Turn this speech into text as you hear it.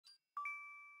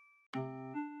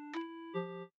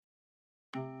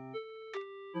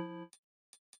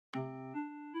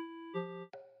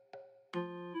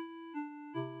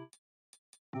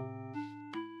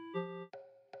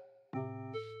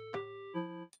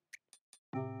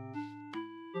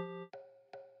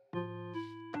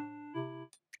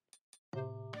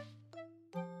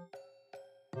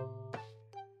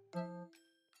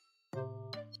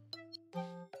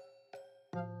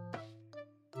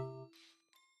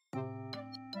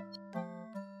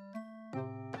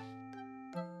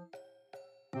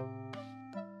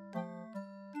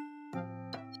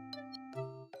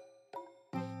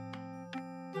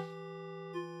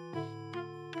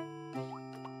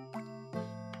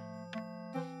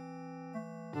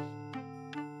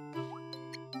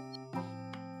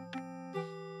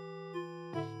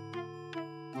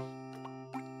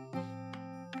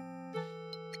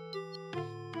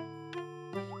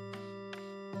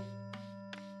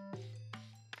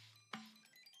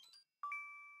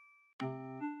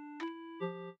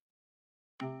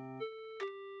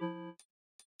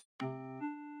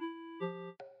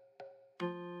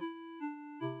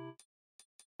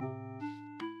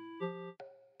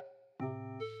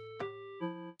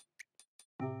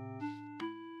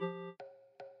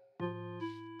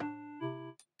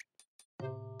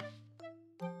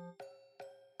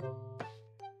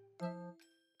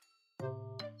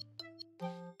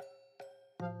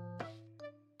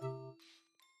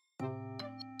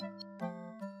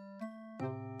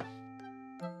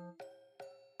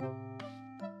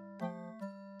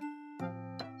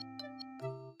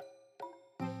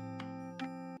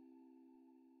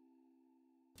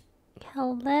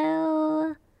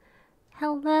Hello.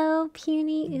 Hello,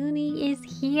 Punyuni is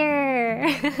here.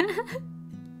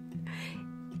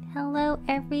 Hello,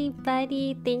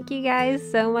 everybody. Thank you guys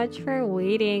so much for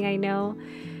waiting. I know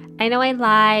I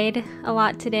lied a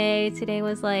lot today. Today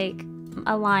was like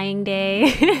a lying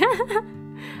day. Oh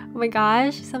my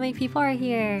gosh, so many people are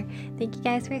here. Thank you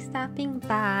guys for stopping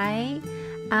by.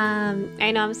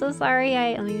 I know I'm so sorry.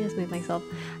 Let me just move myself.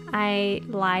 I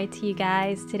lied to you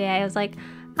guys today. I was like,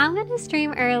 I'm gonna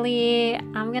stream early.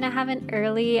 I'm gonna have an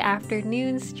early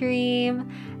afternoon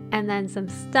stream, and then some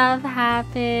stuff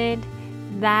happened.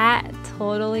 That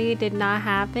totally did not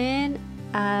happen.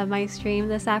 My stream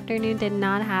this afternoon did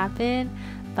not happen,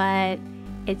 but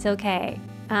it's okay.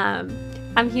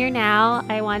 I'm here now.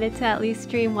 I wanted to at least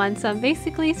stream once, so I'm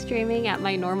basically streaming at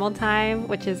my normal time,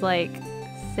 which is like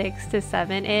 6 to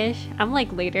 7-ish. I'm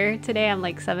like later today. I'm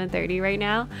like 7:30 right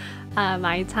now,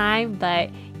 my time, but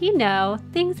you know,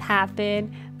 things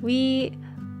happen. We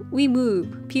move.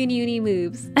 Punyuni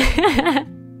moves.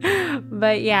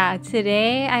 But yeah,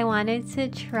 today I wanted to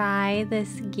try this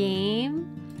game.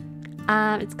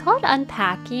 It's called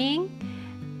Unpacking.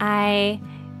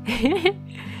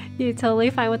 You're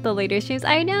totally fine with the later streams.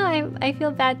 I know, I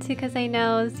feel bad too, because I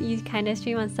know you kind of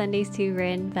stream on Sundays too,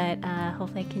 Rin, but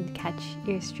hopefully I can catch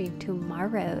your stream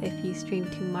tomorrow if you stream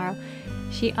tomorrow.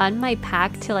 She un my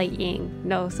pack till I ying.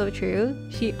 No, so true.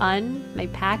 She un my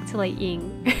pack till I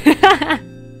ying.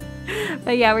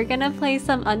 But yeah, we're gonna play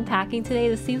some Unpacking today.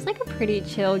 This seems like a pretty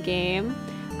chill game.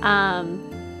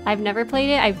 I've never played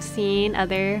it. I've seen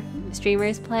other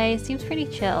streamers play. It seems pretty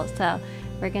chill, so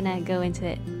we're gonna go into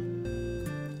it.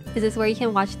 Is this where you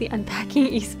can watch the Unpacking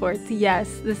esports?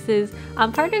 Yes,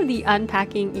 I'm part of the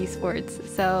Unpacking esports,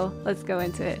 so let's go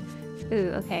into it.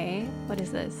 Ooh, okay. What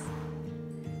is this?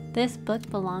 This book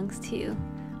belongs to...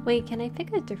 Wait, can I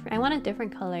pick a different... I want a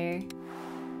different color.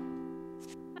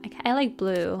 I like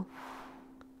blue.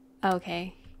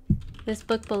 Okay. This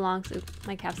book belongs... Ooh,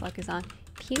 my caps lock is on.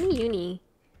 Punyuni.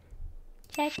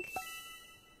 Check.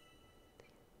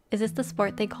 Is this the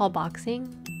sport they call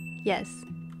boxing? Yes.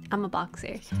 I'm a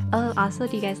boxer. Oh, also,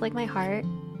 do you guys like my heart?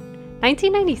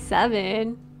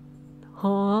 1997?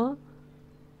 Huh?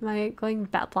 Am I going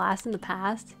blast in the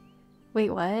past? Wait,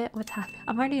 what? What's happening?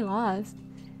 I'm already lost.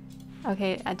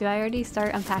 Okay, do I already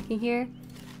start unpacking here?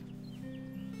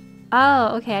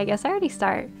 Oh, okay, I guess I already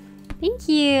start. Thank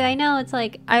you! I know, it's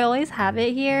like, I always have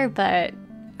it here, but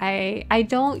I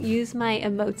don't use my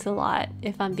emotes a lot,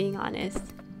 if I'm being honest.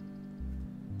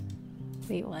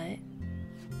 Wait, what?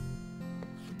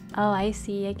 Oh, I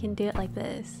see. I can do it like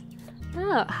this.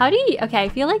 Oh, how do you... Okay, I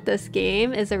feel like this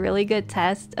game is a really good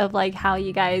test of like how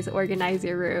you guys organize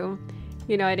your room.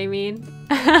 You know what I mean?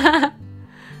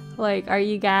 Like, would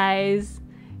you guys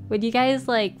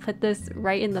like put this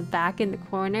right in the back in the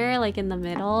corner, like in the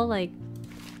middle? Like,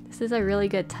 this is a really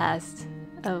good test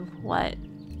of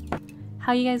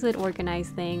how you guys would organize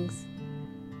things.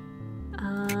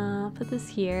 Put this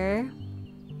here.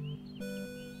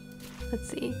 Let's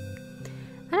see.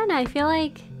 I don't know, I feel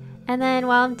like, and then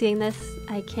while I'm doing this,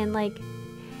 I can like,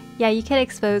 yeah, you can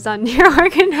expose on your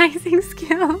organizing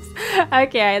skills.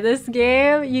 Okay, this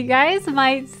game, you guys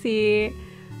might see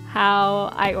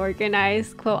how I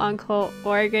organize, quote unquote,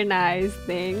 organize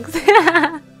things.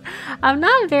 I'm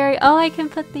not very, oh, I can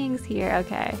put things here,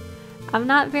 okay. I'm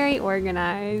not very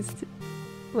organized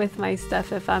with my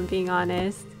stuff, if I'm being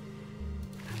honest.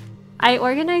 I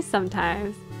organize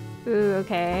sometimes. Ooh,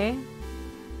 okay.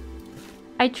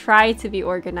 I try to be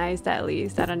organized at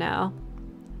least. I don't know.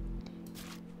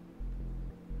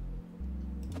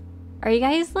 Are you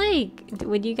guys like...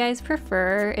 Would you guys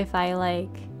prefer if I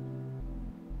like...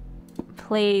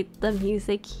 played the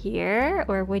music here?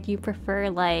 Or would you prefer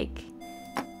like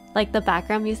the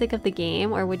background music of the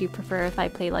game? Or would you prefer if I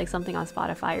played like something on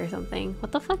Spotify or something?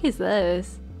 What the fuck is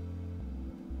this?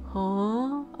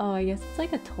 Huh? Oh, I guess it's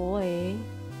like a toy.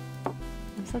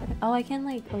 I'm so... Oh, I can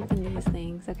like open these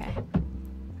things. Okay.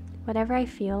 Whatever I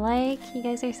feel like. You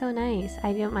guys are so nice.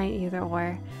 I don't mind either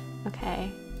or.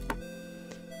 Okay.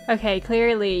 Okay,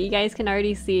 clearly you guys can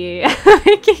already see I'm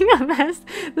making a mess.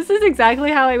 This is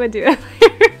exactly how I would do it.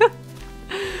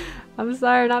 I'm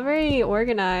sorry, I'm not very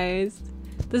organized.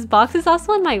 This box is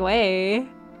also in my way.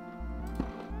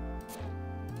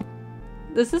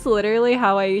 This is literally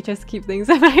how I just keep things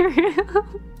in my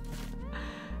room.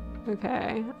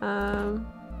 Okay,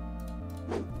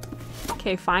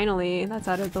 okay, finally, that's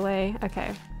out of the way.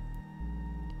 Okay.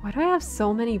 Why do I have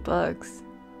so many books?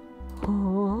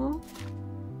 Oh,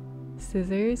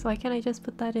 scissors? Why can't I just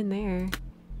put that in there?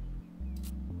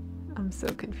 I'm so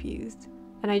confused.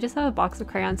 And I just have a box of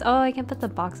crayons. Oh, I can put the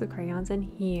box of crayons in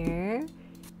here.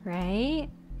 Right?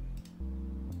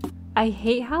 I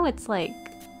hate how it's like,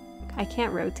 I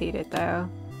can't rotate it though.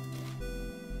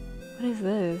 What is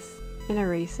this? An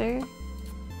eraser?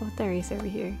 What's the eraser over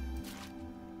here?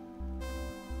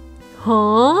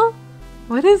 Huh?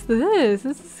 What is this?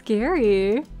 This is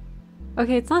scary.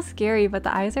 Okay, it's not scary, but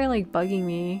the eyes are like bugging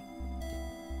me.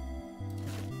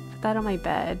 Put that on my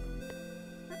bed.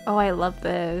 Oh, I love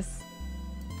this.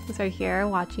 It's right here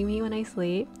watching me when I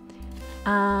sleep.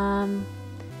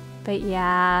 But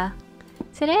yeah.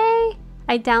 Today,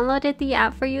 I downloaded the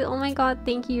app for you. Oh my god,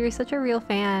 thank you. You're such a real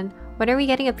fan. When are we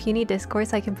getting a puny Discord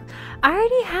so I can... I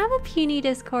already have a puny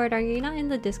Discord. Are you not in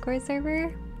the Discord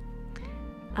server?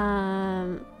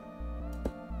 I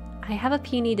have a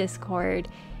puny Discord.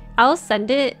 I'll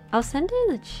send it in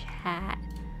the chat.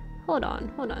 Hold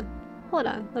on.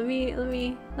 Let me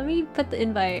put the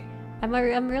invite.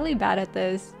 I'm really bad at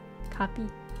this. Copy.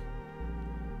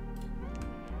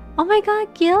 Oh my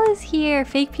god, Gil is here.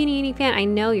 Fake Punyuni fan. I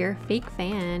know you're a fake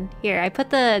fan. Here, I put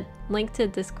the link to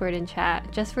Discord in chat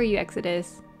just for you,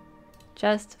 Exodus.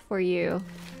 Just for you.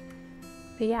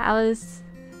 But yeah, I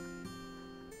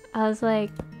was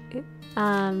like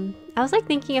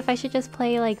thinking if I should just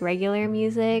play like regular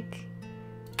music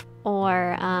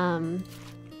or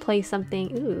play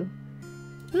something.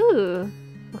 Ooh.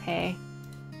 Okay.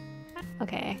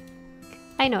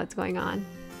 I know what's going on.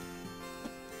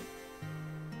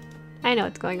 I know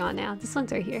what's going on now. This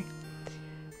one's right here.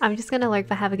 I'm just gonna lurk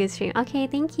but have a good stream. Okay,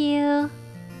 thank you.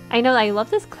 I know, I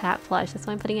love this cat plush. That's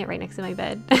why I'm putting it right next to my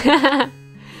bed.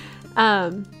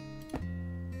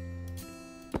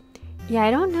 Yeah, I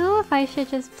don't know if I should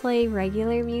just play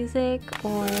regular music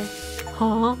or...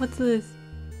 Huh? What's this?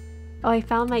 Oh, I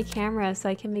found my camera so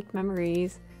I can make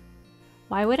memories.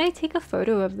 Why would I take a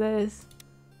photo of this?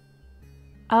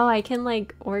 Oh, I can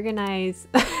like organize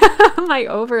my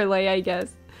overlay, I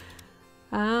guess.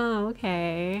 Oh,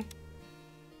 okay.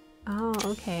 Oh,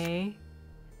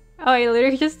 I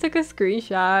literally just took a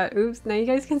screenshot. Oops, now you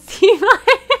guys can see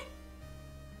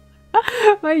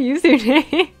my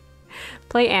username.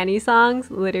 Play Annie songs?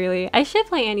 Literally. I should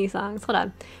play Annie songs. Hold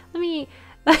on. Let me...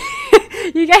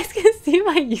 You guys can see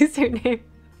my username.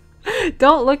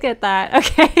 Don't look at that,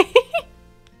 okay?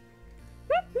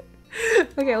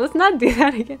 Okay, let's not do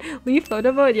that again. Leave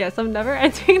photo mode? Yes, I'm never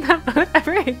entering that mode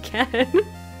ever again.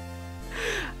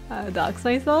 Dox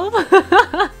myself?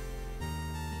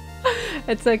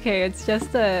 It's okay, it's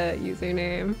just a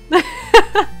username.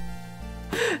 That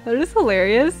is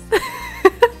hilarious.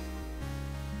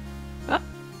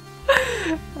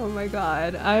 Oh my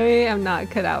god, I am not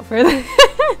cut out for this.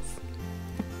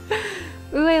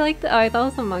 Ooh, I like the- oh, I thought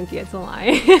it was a monkey, it's a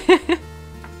lie.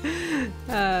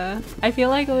 I feel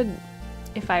like it would-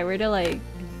 if I were to like-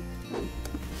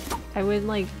 I would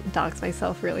like dox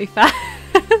myself really fast.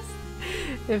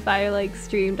 If I like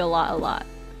streamed a lot.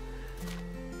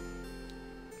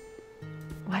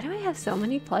 Why do I have so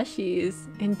many plushies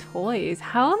and toys?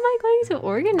 How am I going to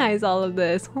organize all of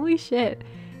this? Holy shit.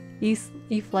 You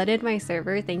flooded my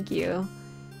server, thank you.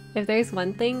 If there's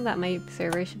one thing that my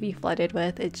server should be flooded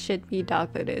with, it should be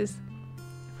dog photos.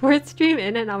 Fourth stream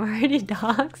in and I'm already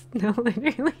doxed? No,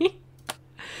 literally.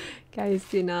 Guys,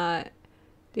 do not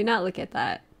look at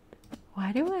that.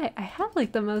 Why do I have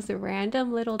like the most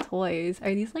random little toys.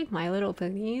 Are these like My Little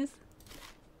Ponies?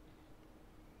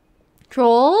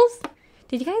 Trolls?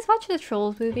 Did you guys watch the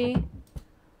Trolls movie?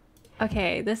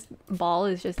 Okay, this ball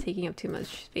is just taking up too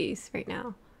much space right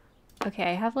now. Okay,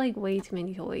 I have like way too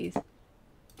many toys.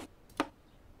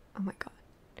 Oh my god.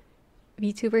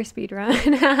 VTuber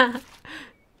speedrun.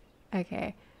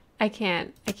 Okay. I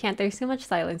can't. There's too much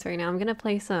silence right now. I'm gonna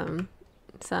play some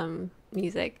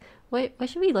music. What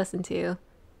should we listen to?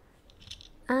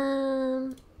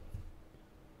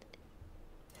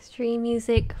 Stream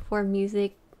music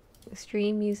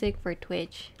for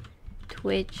Twitch.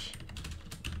 Twitch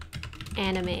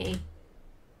anime.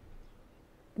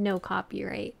 No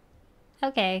copyright.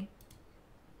 Okay.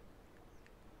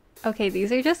 Okay,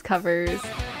 these are just covers.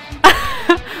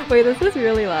 Wait, this is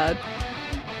really loud.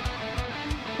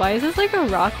 Why is this like a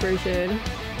rock version?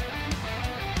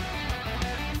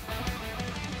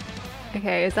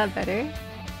 Okay, is that better?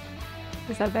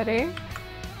 Is that better?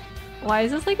 Why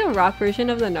is this like a rock version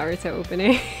of the Naruto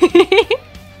opening?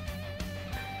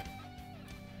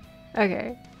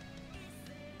 Okay.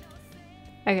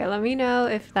 Okay, let me know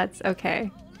if that's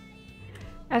okay.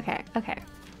 Okay.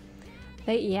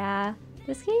 But yeah,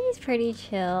 this game is pretty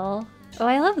chill. Oh,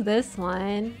 I love this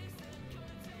one.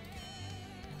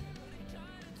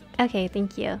 Okay,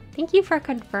 thank you. Thank you for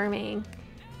confirming.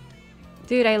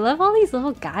 Dude, I love all these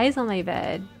little guys on my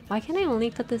bed. Why can't I only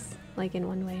put this like in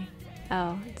one way?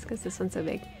 Oh, it's because this one's so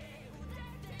big.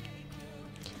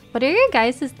 What are your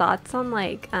guys' thoughts on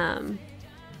like,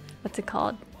 what's it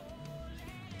called?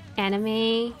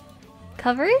 Anime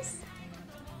covers?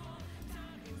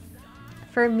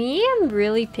 For me, I'm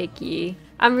really picky.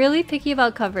 I'm really picky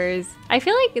about covers. I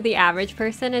feel like the average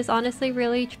person is honestly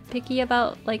really picky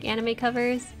about like anime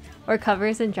covers or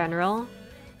covers in general.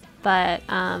 But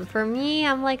for me,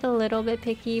 I'm like a little bit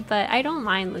picky, but I don't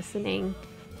mind listening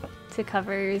to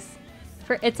covers.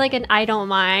 It's like an I don't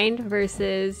mind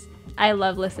versus I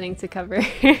love listening to covers.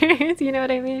 You know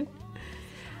what I mean?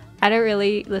 I don't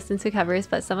really listen to covers,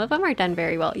 but some of them are done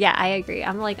very well. Yeah, I agree.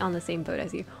 I'm like on the same boat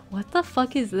as you. What the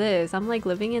fuck is this? I'm like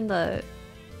living in the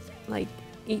like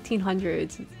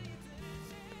 1800s.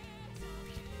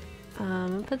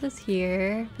 Put this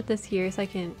here. Put this here so I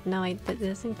can. No, it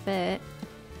doesn't fit.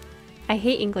 I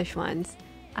hate English ones.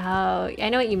 Oh, I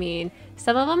know what you mean.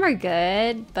 Some of them are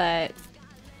good, but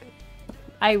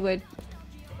I would.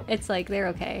 It's like they're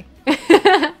okay.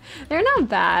 They're not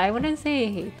bad. I wouldn't say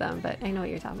I hate them, but I know what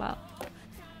you're talking about.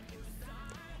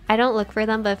 I don't look for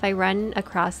them, but if I run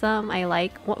across them,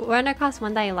 run across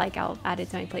one that I like, I'll add it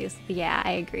to my playlist. Yeah,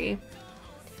 I agree.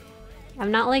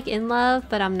 I'm not like in love,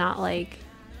 but I'm not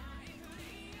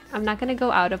gonna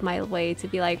go out of my way to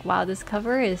be like, wow, this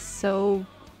cover is so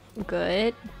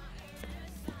good.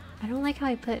 I don't like how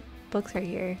I put books right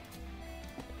here.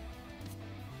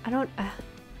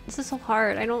 This is so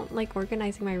hard. I don't like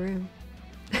organizing my room.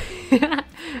 I'm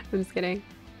just kidding.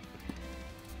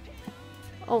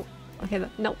 Oh, okay.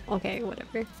 No, okay,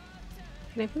 whatever.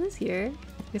 Can I put this here?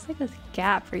 There's like this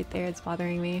gap right there. It's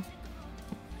bothering me.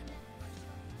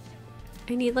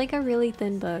 I need like a really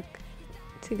thin book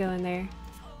to go in there.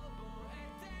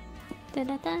 Can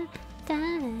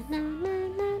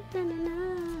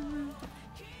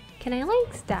I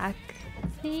like stack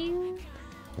things?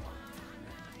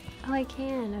 Oh, I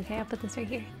can. Okay, I'll put this right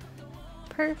here.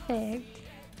 Perfect.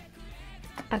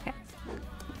 Okay.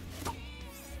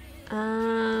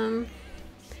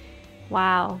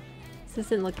 Wow. This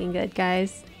isn't looking good,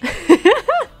 guys.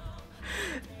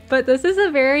 But this is a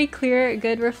very clear,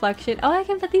 good reflection. Oh, I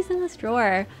can put these in this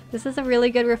drawer. This is a really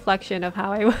good reflection of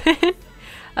how I went.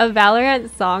 A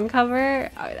Valorant song cover.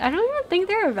 I don't even think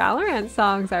there are Valorant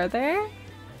songs, are there?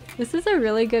 This is a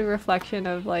really good reflection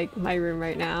of like my room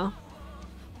right now.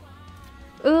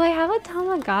 Ooh, I have a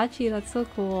Tamagotchi. That's so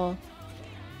cool.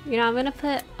 You know, I'm gonna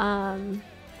put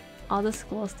all the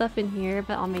school stuff in here,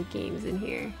 but all my games in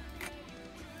here.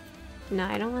 No,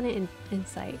 I don't want it in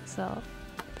sight, so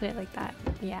put it like that.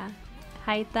 Yeah.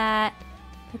 Hide that.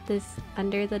 Put this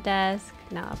under the desk.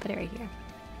 No, I'll put it right here.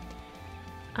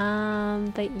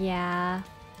 But yeah.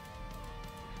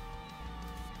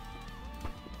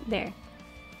 There.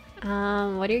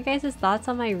 What are your guys' thoughts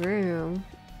on my room?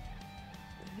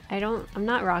 I'm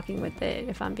not rocking with it,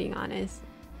 if I'm being honest.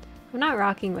 I'm not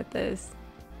rocking with this.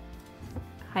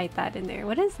 Hide that in there.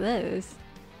 What is this?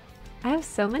 I have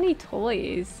so many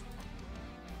toys.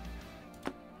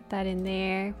 Put that in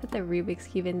there. Put the Rubik's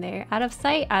Cube in there. Out of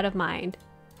sight, out of mind.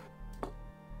 Put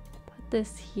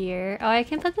this here. Oh, I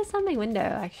can put this on my window,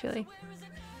 actually.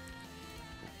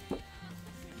 Put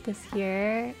this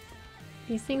here.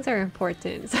 These things are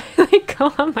important, so I like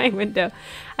go on my window.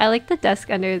 I like the desk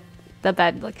under the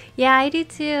bed. Like, yeah, I do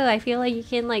too. I feel like you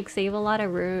can like save a lot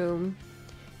of room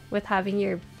with having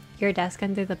your desk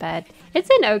under the bed. It's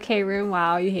an okay room.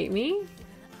 Wow, you hate me?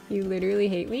 You literally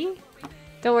hate me?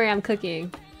 Don't worry, I'm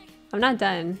cooking. I'm not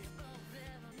done.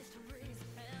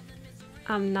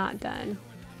 I'm not done.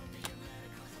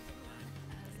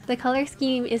 The color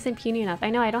scheme isn't puny enough. I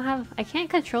know I can't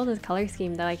control this color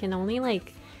scheme though. I can only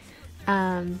like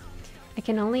I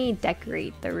can only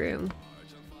decorate the room.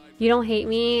 You don't hate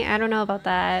me? I don't know about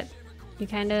that. I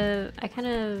don't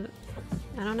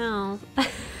know.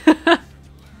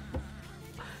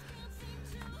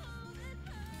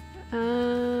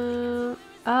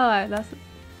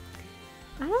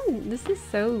 This is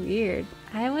so weird.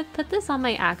 I would put this on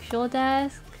my actual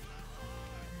desk.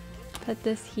 Put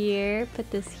this here, put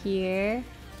this here.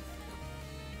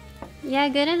 Yeah,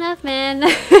 good enough, man.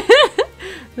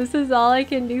 This is all I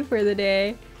can do for the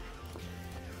day.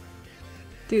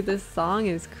 Dude, this song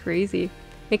is crazy.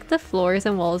 Make the floors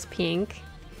and walls pink.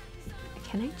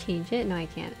 Can I change it? No, I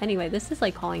can't. Anyway, this is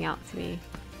like calling out to me.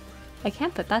 I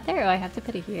can't put that there. Oh, I have to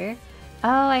put it here.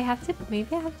 Oh,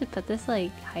 maybe I have to put this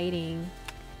like hiding.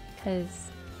 Because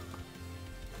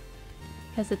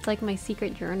it's like my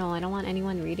secret journal. I don't want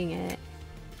anyone reading it.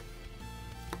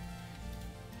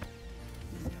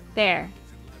 There.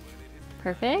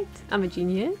 Perfect. I'm a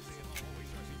genius.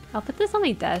 I'll put this on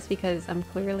my desk because I'm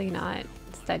clearly not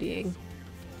studying.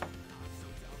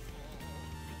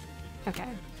 Okay.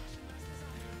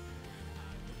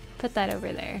 Put that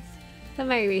over there. Put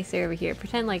my eraser over here.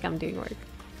 Pretend like I'm doing work.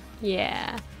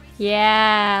 Yeah.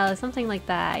 Yeah, something like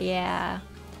that. Yeah.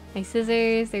 My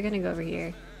scissors, they're gonna go over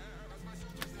here.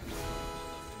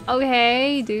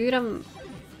 Okay, dude, I'm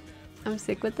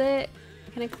sick with it.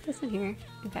 Can I put this in here?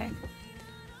 Okay.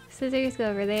 Scissors go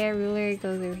over there. Ruler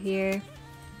goes over here.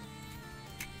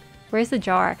 Where's the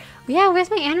jar? Yeah, where's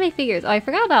my anime figures? Oh, I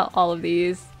forgot about all of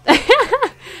these.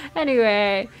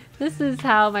 Anyway, this is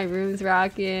how my room's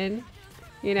rocking.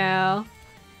 You know,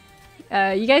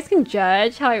 you guys can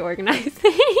judge how I organize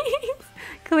things.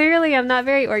 Clearly, I'm not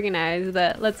very organized,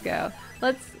 but let's go.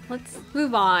 Let's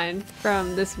move on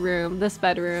from this room, this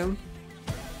bedroom.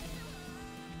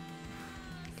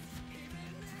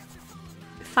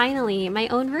 Finally, my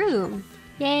own room.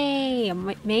 Yay!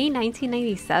 May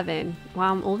 1997.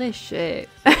 Wow, I'm old as shit.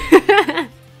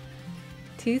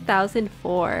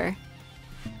 2004.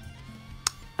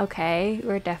 Okay,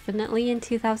 we're definitely in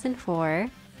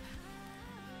 2004.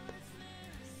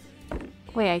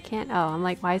 Wait, I can't. Oh, I'm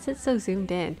like, why is it so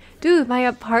zoomed in? Dude, my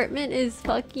apartment is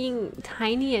fucking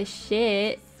tiny as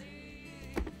shit.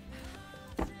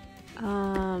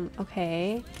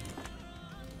 Okay.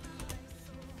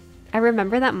 I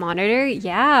remember that monitor.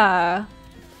 Yeah.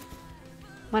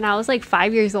 When I was like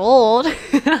 5 years old.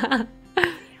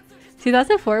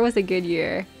 2004 was a good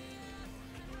year.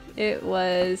 It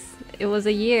was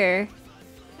a year.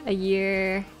 A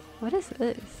year. What is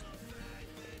this?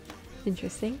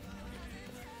 Interesting.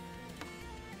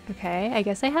 Okay, I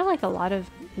guess I have like a lot of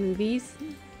movies.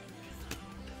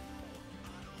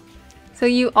 So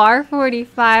you are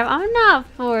 45. I'm not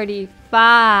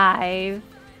 45.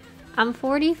 I'm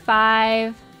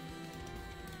 45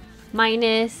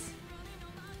 minus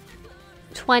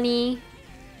 20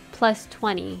 plus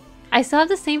 20. I still have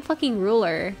the same fucking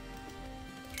ruler.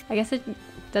 I guess it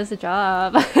does the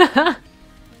job.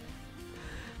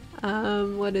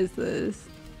 What is this?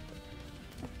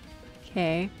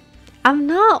 Okay. I'm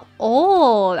not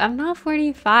old. I'm not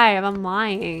 45. I'm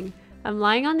lying. I'm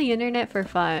lying on the internet for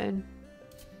fun.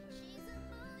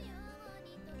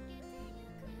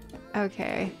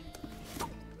 Okay.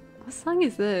 What song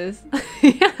is this?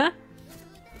 Yeah.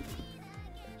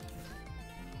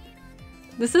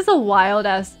 This is a wild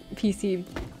ass PC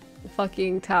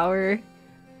fucking tower.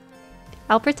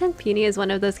 I'll pretend Puny is one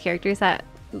of those characters that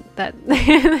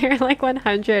they're like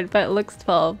 100 but looks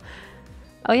 12.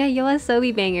 Oh yeah,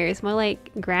 Yoasobi bangers. More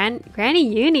like Granny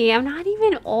Uni. I'm not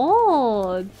even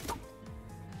old.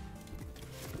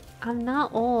 I'm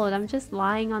not old. I'm just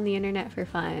lying on the internet for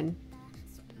fun.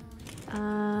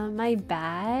 My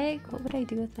bag? What would I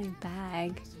do with my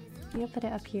bag? Maybe I'll put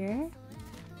it up here.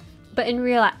 But in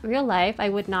real life, I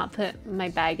would not put my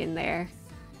bag in there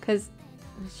because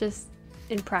it's just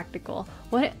impractical.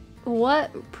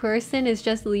 What person is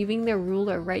just leaving their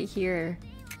ruler right here?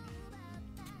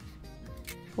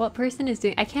 What person is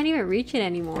doing? I can't even reach it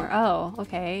anymore. Oh,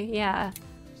 okay, yeah.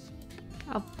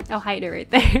 I'll hide it right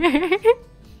there.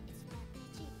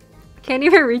 Can't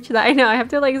even reach that. I know, I have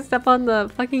to like step on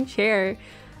the fucking chair.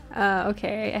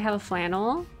 Okay, I have a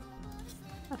flannel.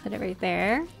 I'll put it right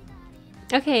there.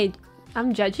 Okay,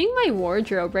 I'm judging my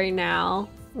wardrobe right now.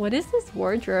 What is this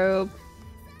wardrobe?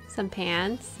 Some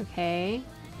pants, okay.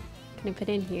 Can I put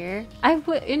it in here? I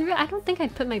don't think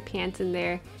I'd put my pants in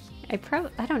there.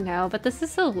 I don't know, but this is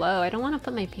so low. I don't want to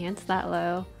put my pants that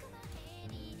low.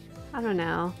 I don't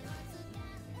know.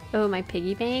 Oh, my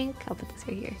piggy bank. I'll put this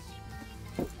right here.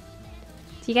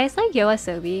 Do you guys like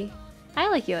Yoasobi? I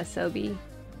like Yoasobi.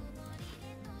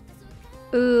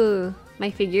 Ooh,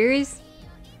 my figures.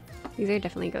 These are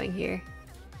definitely going here.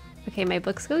 Okay, my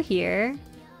books go here.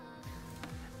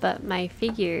 But my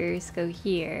figures go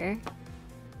here.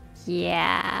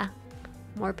 Yeah.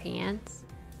 More pants.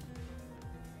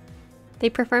 They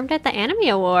performed at the Anime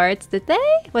Awards, did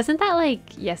they? Wasn't that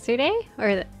like yesterday?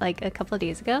 Or like a couple of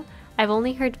days ago? I've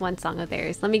only heard one song of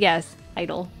theirs. Let me guess.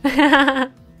 Idol.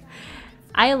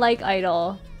 I like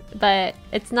Idol, but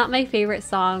it's not my favorite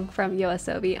song from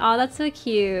Yoasobi. Oh, that's so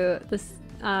cute. This,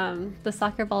 the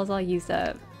soccer ball's all used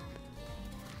up.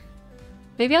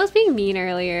 Maybe I was being mean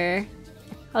earlier.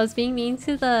 I was being mean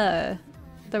to the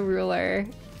ruler.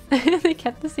 They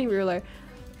kept the same ruler.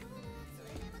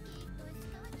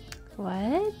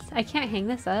 What? I can't hang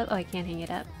this up? Oh, I can't hang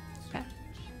it up. Okay.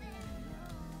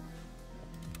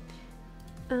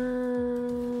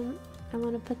 I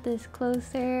want to put this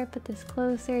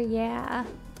closer, yeah.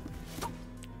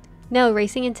 No,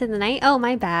 Racing Into the Night? Oh,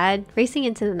 my bad. Racing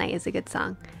Into the Night is a good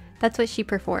song. That's what she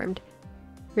performed.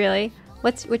 Really?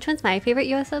 Which one's my favorite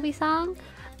Yoasobi song?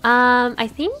 I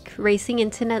think Racing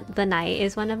Into the Night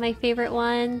is one of my favorite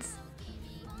ones.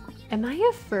 Am I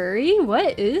a furry?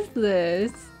 What is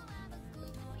this?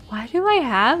 Why do I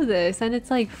have this and it's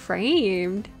like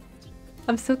framed?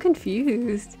 I'm so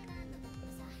confused.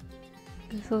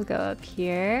 This will go up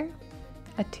here.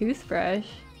 A toothbrush.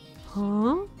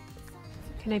 Huh?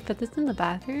 Can I put this in the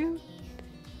bathroom?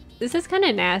 This is kind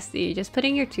of nasty. Just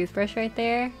putting your toothbrush right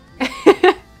there.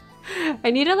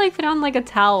 I need to like put on like a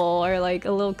towel or like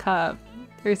a little cup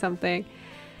or something.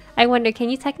 I wonder, can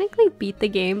you technically beat the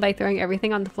game by throwing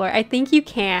everything on the floor? I think you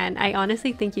can. I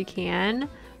honestly think you can.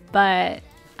 But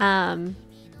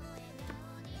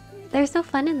there's no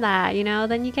fun in that, you know?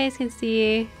 Then you guys can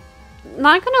see.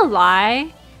 Not gonna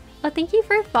lie. But thank you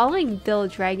for following Bill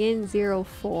Dragon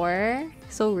 04.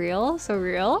 So real, so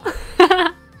real.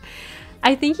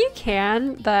 I think you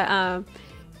can, but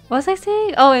what was I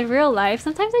saying? Oh, in real life,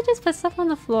 sometimes I just put stuff on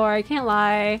the floor. I can't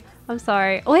lie. I'm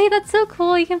sorry. Oh, wait, that's so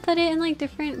cool. You can put it in like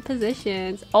different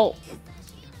positions. Oh,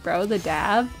 bro, the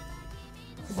dab.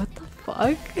 What the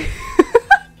fuck?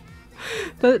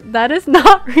 That is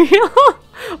not real.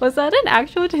 Was that an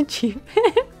actual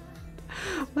achievement?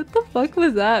 What the fuck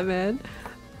was that, man?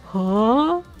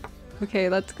 Huh? Okay,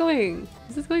 that's going.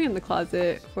 This is going in the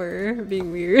closet for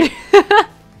being weird.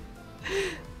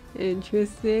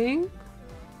 Interesting.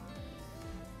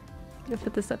 I'll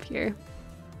put this up here.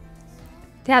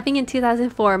 Tapping in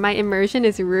 2004, my immersion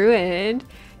is ruined.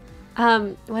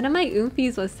 One of my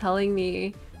oompies was telling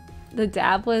me the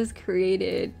dab was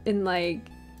created in like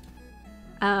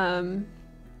the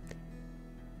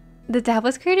dab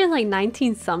was created in like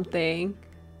 19 something.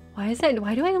 Why is that?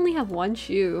 Why do I only have one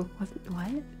shoe?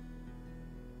 What?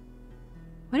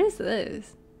 What is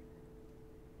this?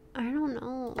 I don't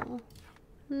know. I don't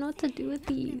know what to do with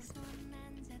these.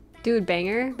 Dude,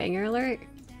 banger alert.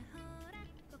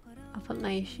 I'll put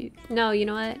my shoes. No, you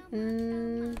know what?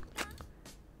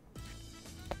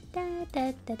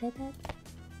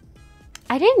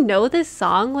 I didn't know this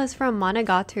song was from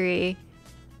Monogatari.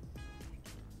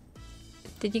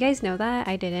 Did you guys know that?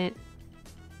 I didn't.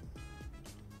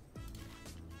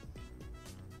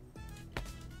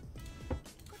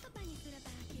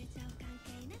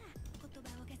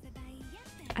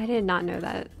 I did not know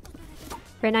that.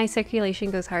 Right now,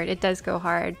 circulation goes hard. It does go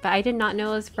hard, but I did not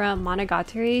know it was from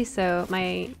Monogatari, so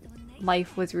my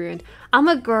life was ruined. I'm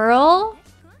a girl?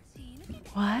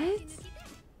 What?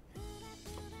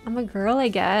 I'm a girl, I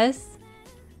guess.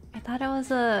 I thought I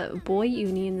was a boy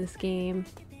uni in this game.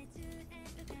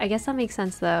 I guess that makes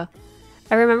sense though.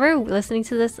 I remember listening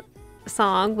to this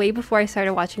song way before I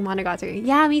started watching Monogatari.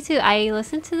 Yeah, me too. I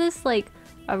listened to this like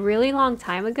a really long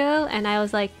time ago, and I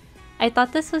was like, I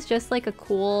thought this was just like a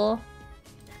cool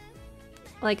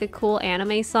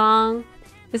anime song.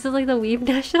 This is like the Weeb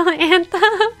national anthem.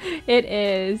 It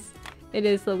is. It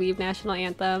is the Weeb national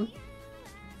anthem.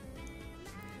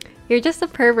 You're just a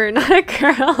pervert, not a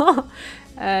girl.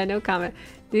 No comment.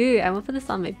 Dude, I'm gonna put this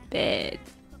on my bed.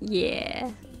 Yeah.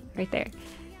 Right there.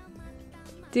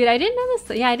 Dude, I didn't know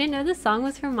this. Yeah, I didn't know this song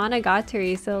was from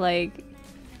Monogatari. So like,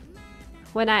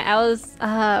 when I was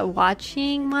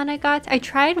watching Monogatari, I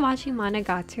tried watching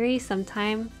Monogatari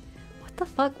sometime. What the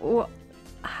fuck?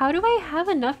 How do I have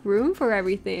enough room for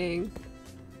everything?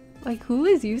 Like, who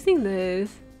is using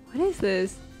this? What is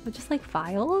this? Oh, just like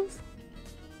files?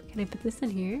 Can I put this in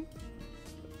here?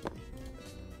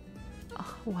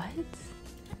 Oh, what?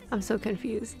 I'm so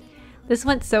confused. This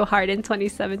went so hard in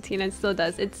 2017 and still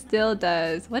does. It still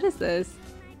does. What is this?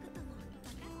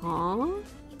 Huh?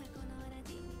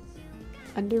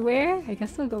 Underwear? I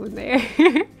guess we'll go in there.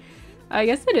 I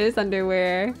guess it is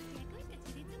underwear.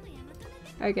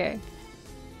 Okay.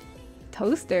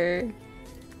 Toaster.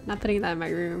 Not putting that in my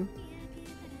room.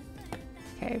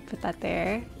 Okay, put that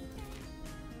there.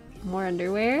 More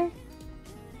underwear.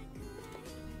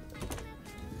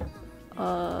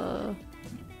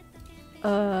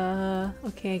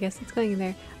 Okay, I guess it's going in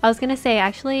there. I was gonna say,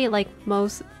 actually, like,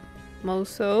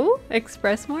 Moso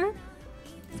Express more?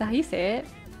 Is that how you say it?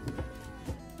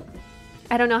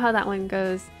 I don't know how that one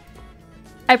goes.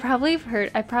 I probably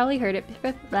heard it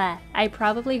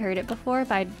before,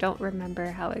 but I don't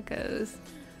remember how it goes.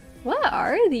 What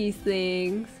are these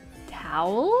things?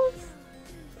 Towels?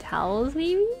 Towels,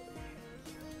 maybe?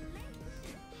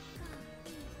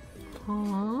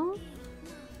 Huh?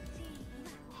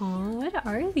 Huh? What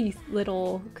are these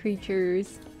little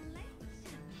creatures?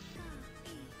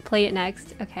 Play it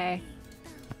next. Okay.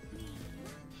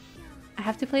 I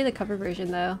have to play the cover version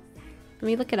though. Let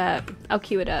me look it up. I'll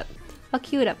queue it up. I'll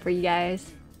queue it up for you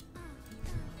guys.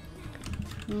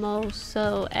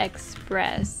 Moso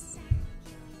Express.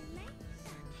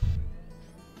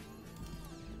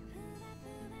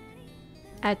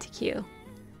 Add to queue.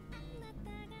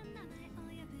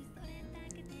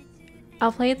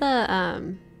 I'll play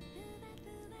the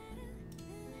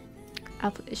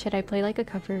should I play like a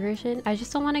cover version? I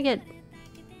just don't want to get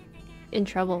in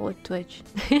trouble with Twitch.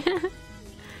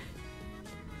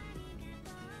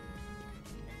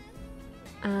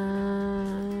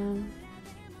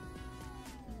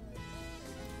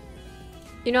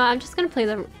 You know, I'm just gonna play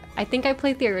the. I think I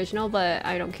played the original, but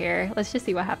I don't care. Let's just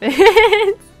see what happens.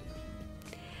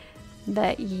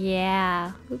 But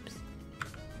yeah, oops.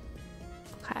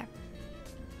 Okay.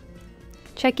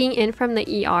 Checking in from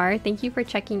the ER. Thank you for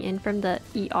checking in from the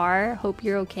ER. Hope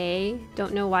you're okay.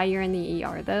 Don't know why you're in the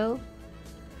ER though.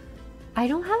 I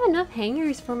don't have enough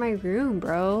hangers for my room,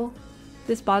 bro.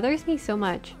 This bothers me so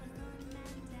much.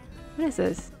 What is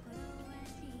this?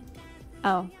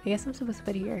 Oh, I guess I'm supposed to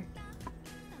put it here.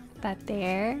 That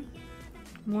there.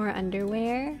 More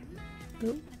underwear.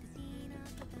 Oop.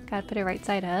 Gotta put it right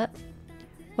side up.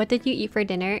 What did you eat for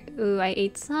dinner? Ooh, I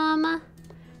ate some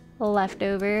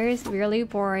leftovers. Really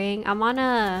boring. I'm on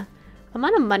a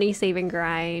money saving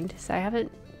grind, so I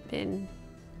haven't been.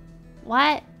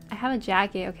 What? I have a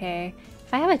jacket. Okay.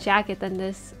 If I have a jacket, then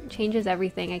this changes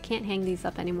everything. I can't hang these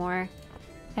up anymore.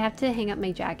 I have to hang up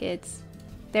my jackets.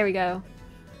 There we go.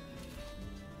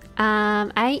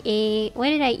 I ate. What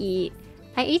did I eat?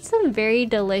 I ate some very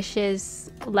delicious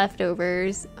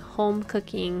leftovers, home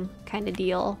cooking kind of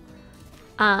deal.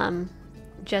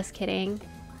 Just kidding.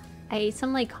 I ate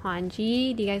some like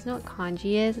congee. Do you guys know what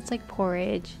congee is? It's like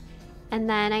porridge. And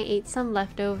then I ate some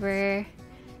leftover,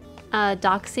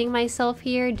 doxing myself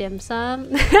here, dim sum.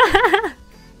 I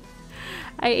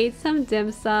ate some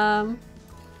dim sum.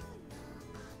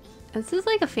 This is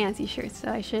like a fancy shirt, so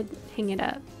I should hang it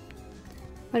up.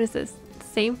 What is this?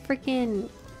 Same freaking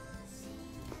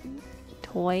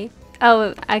toy.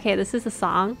 Oh, okay, this is a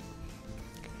song.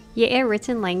 Yeah,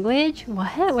 written language?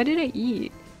 What? What did I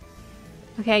eat?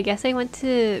 Okay, I guess I went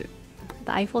to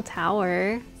the Eiffel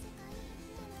Tower.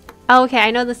 Oh, okay,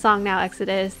 I know the song now,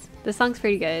 Exodus. This song's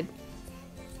pretty good.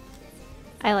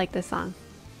 I like this song.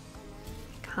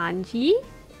 Kanji?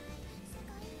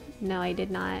 No, I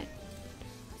did not.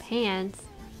 Pants.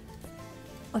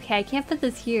 Okay, I can't put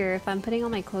this here if I'm putting all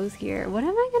my clothes here. What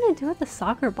am I gonna do with the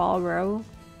soccer ball, bro?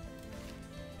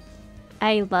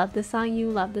 I love this song. You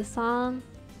love this song?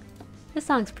 This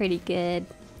song's pretty good.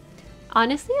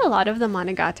 Honestly, a lot of the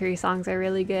Monogatari songs are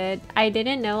really good. I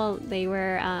didn't know they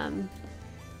were, I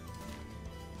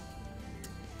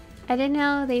didn't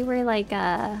know they were like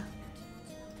a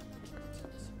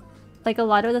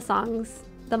lot of the songs,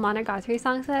 the Monogatari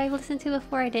songs that I've listened to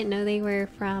before, I didn't know they were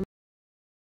from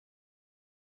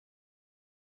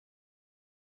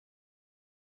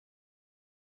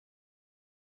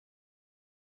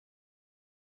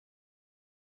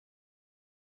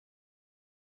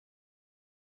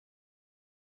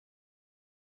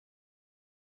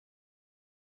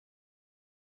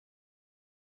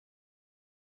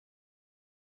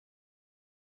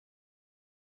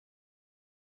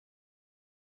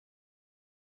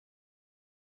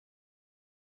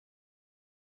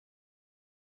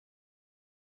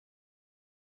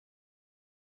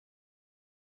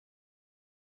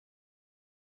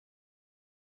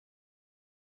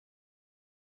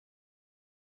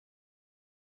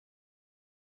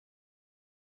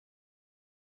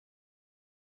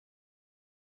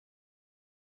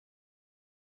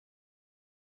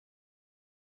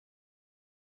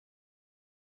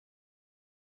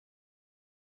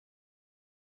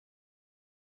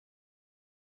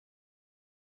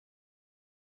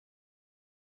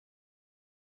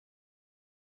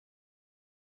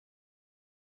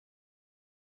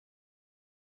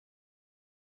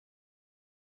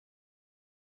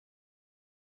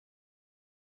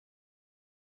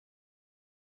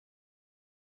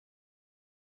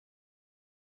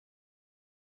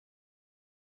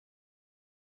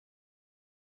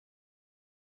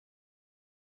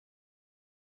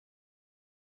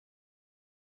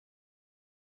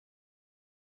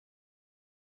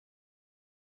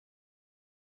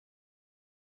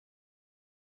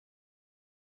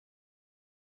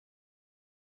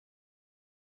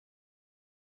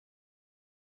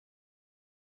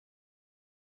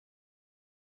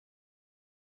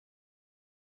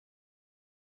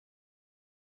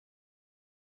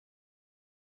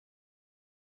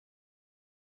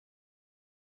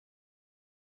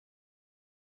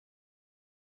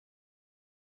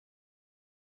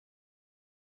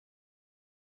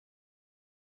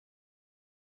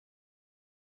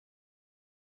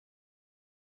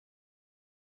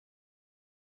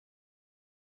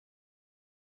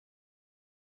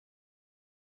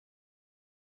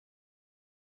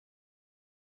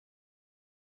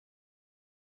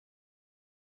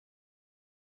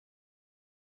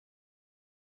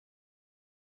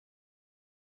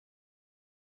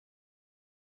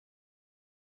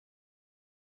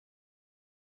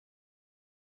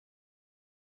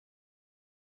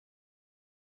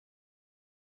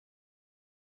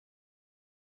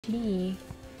Gee.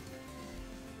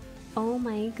 Oh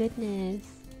my goodness.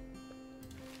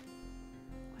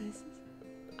 What is this?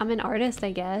 I'm an artist,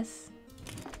 I guess.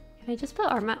 Can I just put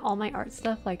all my art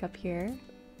stuff like up here?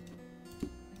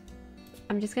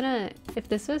 I'm just gonna, if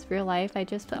this was real life, I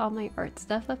just put all my art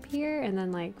stuff up here and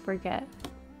then like forget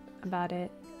about it.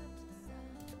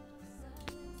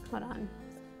 Hold on.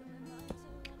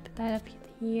 Put that up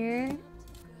here.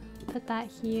 Put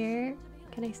that here.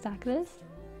 Can I stack this?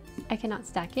 I cannot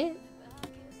stack it.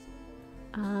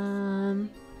 My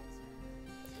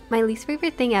least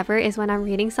favorite thing ever is when I'm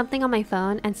reading something on my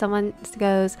phone and someone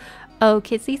goes, "Oh,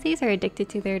 kids these days are addicted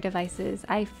to their devices."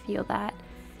 I feel that.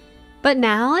 But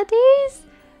nowadays,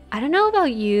 I don't know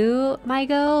about you,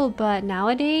 Mygo, but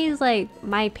nowadays, like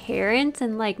my parents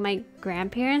and like my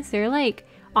grandparents, they're like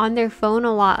on their phone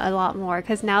a lot more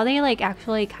because now they like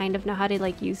actually kind of know how to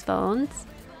like use phones.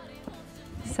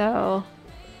 So,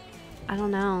 I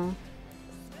don't know.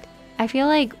 I feel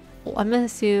like I'm gonna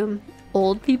assume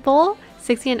old people,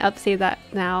 60 and up, say that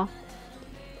now.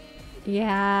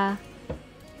 Yeah.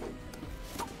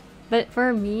 But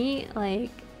for me,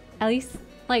 like, at least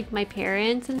like my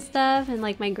parents and stuff and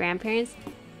like my grandparents,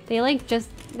 they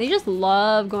just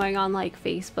love going on like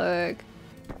Facebook.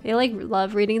 They like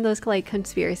love reading those like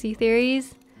conspiracy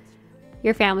theories.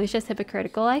 Your family's just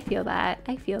hypocritical. I feel that.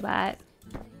 I feel that.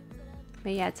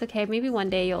 But yeah, it's okay. Maybe one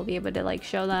day you'll be able to like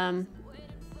show them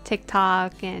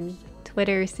TikTok and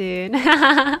Twitter soon.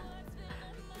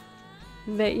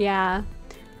 But yeah.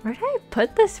 Where did I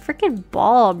put this freaking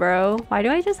ball, bro? Why do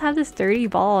I just have this dirty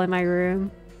ball in my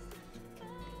room?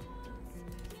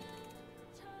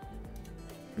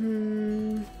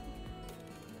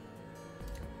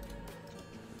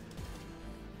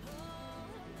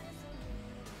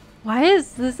 Why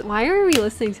is this? Why are we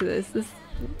listening to this?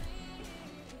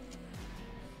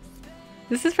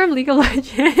 This is from League of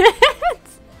Legends.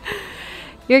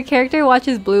 Your character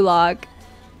watches Blue Lock.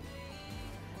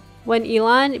 When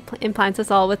Elon implants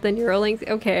us all with the Neuralinks.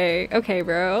 Okay, okay,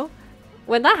 bro.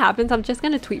 When that happens, I'm just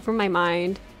gonna tweet from my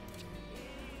mind.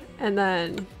 And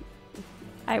then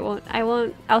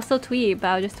I'll still tweet, but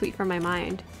I'll just tweet from my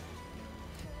mind.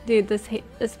 Dude, this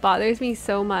bothers me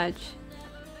so much.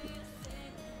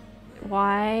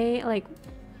 Why? Like,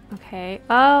 okay.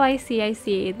 Oh, I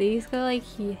see. These go like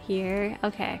here.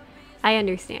 Okay, I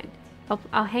understand.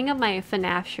 I'll hang up my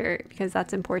FNAF shirt because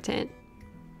that's important.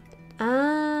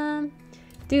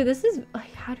 Dude, this is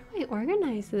like, how do I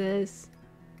organize this?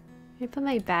 I put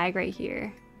my bag right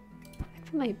here. I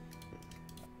put my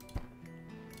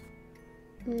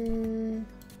maybe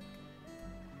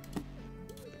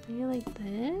like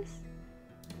this.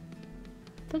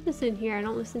 Put this in here. I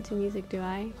don't listen to music, do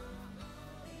I?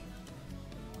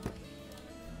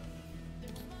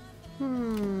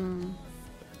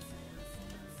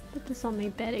 Put this on my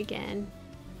bed again.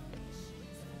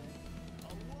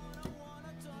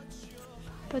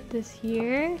 Put this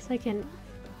here so I can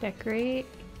decorate.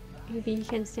 Maybe you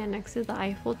can stand next to the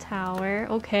Eiffel Tower.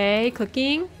 Okay,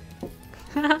 cooking.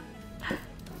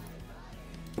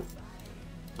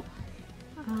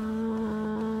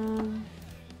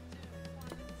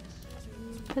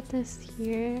 Put this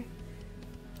here.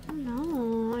 I don't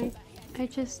know.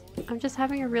 I'm just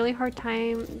having a really hard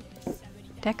time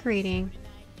decorating.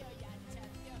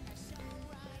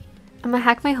 I'm gonna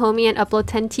hack my homie and upload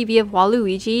 10 TB of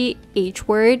Waluigi H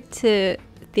word to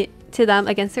them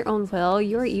against their own will.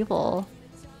 You are evil.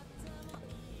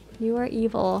 You are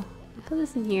evil. Put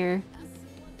this in here.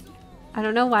 I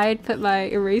don't know why I'd put my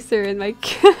eraser in my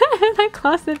my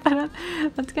closet, but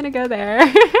that's gonna go there.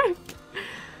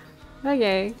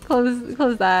 Okay,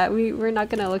 close that. We're not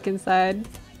gonna look inside.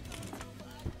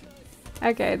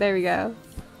 Okay, there we go.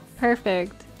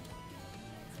 Perfect.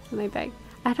 My bag.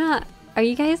 Are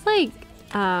you guys like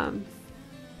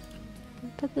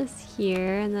put this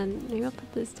here and then maybe I'll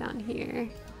put this down here.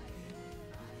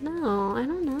 No, I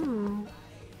don't know.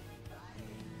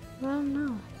 I don't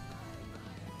know.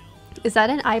 Is that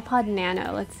an iPod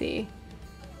Nano? Let's see.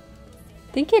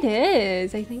 I think it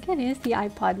is. I think it is the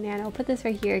iPod Nano. I'll put this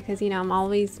right here because, you know, I'm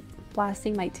always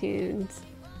blasting my tunes.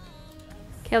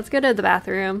 Okay, let's go to the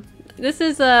bathroom. This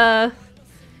is a,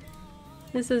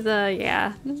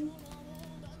 yeah.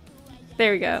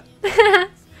 There we go.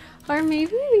 Or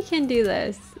maybe we can do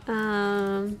this.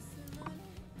 Put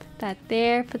that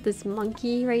there. Put this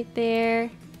monkey right there.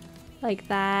 Like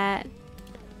that.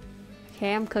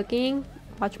 Okay, I'm cooking.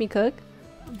 Watch me cook.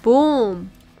 Boom.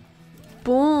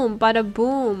 Boom. Bada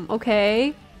boom.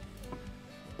 Okay.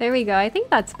 There we go. I think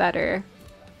that's better.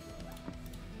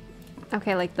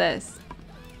 Okay, like this.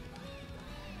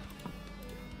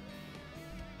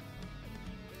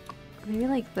 Maybe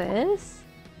like this?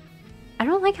 I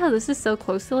don't like how this is so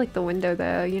close to like the window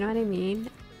though, you know what I mean?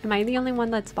 Am I the only one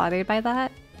that's bothered by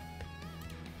that?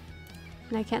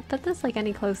 And I can't put this like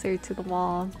any closer to the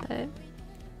wall, but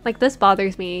like this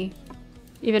bothers me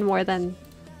even more than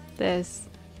this.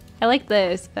 I like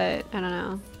this, but I don't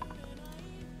know.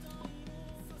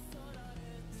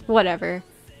 Whatever.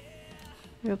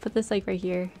 I'm gonna put this like right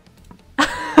here.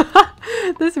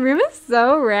 This room is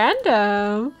so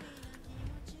random.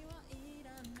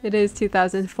 It is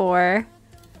 2004.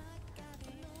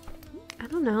 I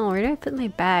don't know. Where do I put my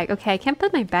bag? Okay, I can't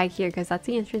put my bag here because that's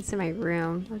the entrance to my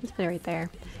room. I'll just put it right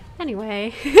there.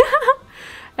 Anyway,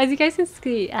 as you guys can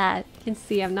see,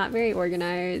 I'm not very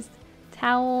organized.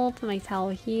 Towel. Put my towel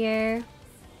here.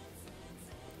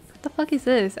 What the fuck is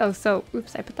this? Oh, soap.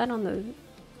 Oops, I put that on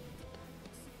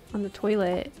the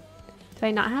toilet. Do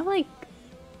I not have like...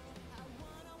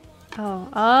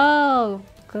 Oh,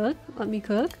 cook? Let me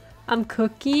cook? I'm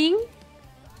cooking?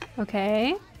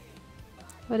 Okay.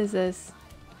 What is this?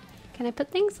 Can I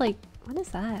put things like... What is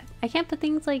that? I can't put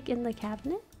things like in the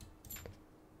cabinet?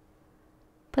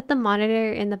 Put the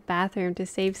monitor in the bathroom to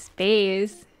save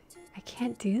space. I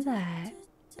can't do that.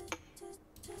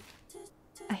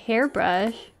 A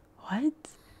hairbrush? What?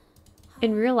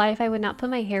 In real life, I would not put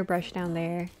my hairbrush down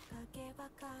there.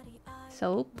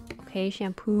 Soap. Okay,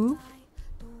 shampoo.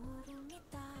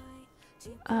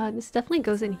 This definitely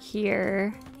goes in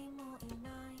here.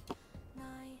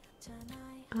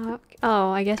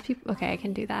 Oh, I guess people... Okay, I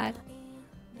can do that.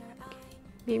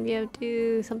 Maybe I'll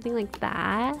do something like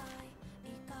that.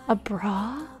 A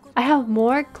bra? I have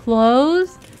more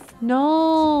clothes?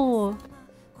 No!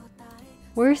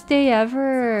 Worst day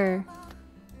ever.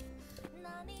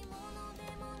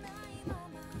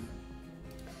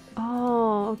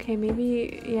 Oh, okay,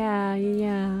 maybe...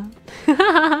 Yeah.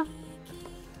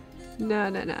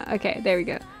 No. Okay, there we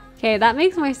go. Okay, that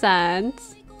makes more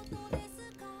sense.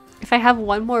 If I have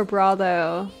one more bra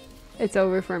though, it's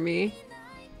over for me.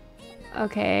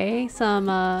 Okay, some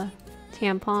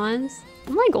tampons.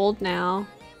 I'm like old now.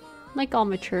 I'm like all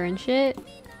mature and shit.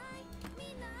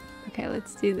 Okay,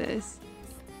 let's do this.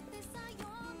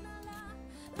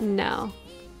 No.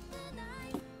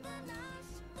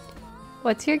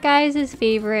 What's your guys'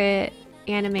 favorite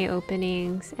anime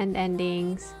openings and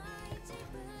endings?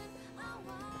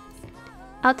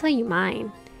 I'll tell you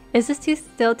mine. Is this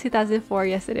still 2004?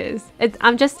 Yes, it is.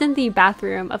 I'm just in the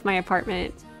bathroom of my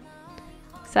apartment.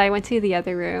 So I went to the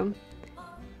other room.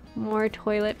 More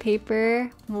toilet paper.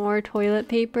 More toilet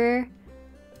paper.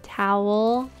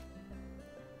 Towel.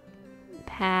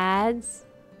 Pads.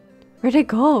 Where'd it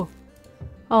go?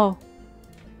 Oh.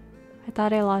 I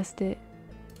thought I lost it.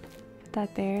 Put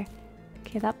that there.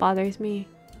 Okay, that bothers me.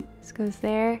 This goes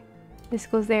there. This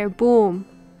goes there. Boom.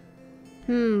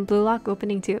 Blue lock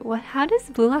opening 2. What? How does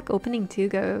blue lock opening 2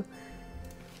 go?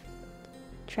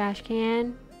 Trash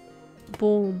can.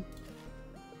 Boom.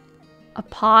 A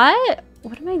pot?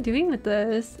 What am I doing with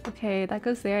this? Okay, that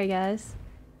goes there, I guess.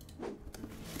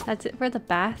 That's it for the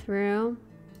bathroom.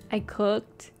 I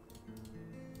cooked.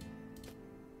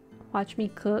 Watch me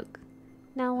cook.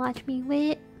 Now watch me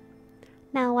whip.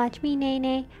 Now watch me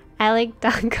nay. I like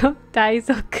Dango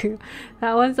Daizoku.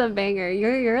 That one's a banger.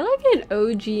 You're like an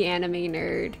OG anime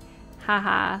nerd.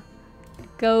 Haha.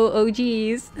 Go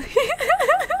OGs.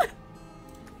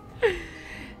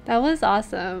 That was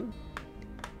awesome.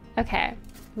 Okay,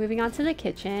 moving on to the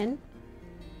kitchen.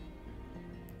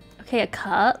 Okay, a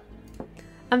cup.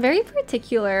 I'm very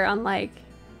particular on like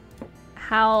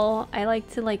how I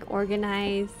like to like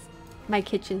organize my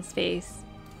kitchen space.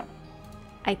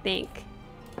 I think.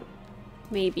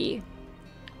 Maybe.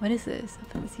 What is this? I'll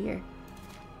put this here.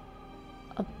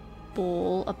 A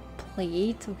bowl, a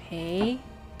plate, okay.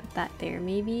 Put that there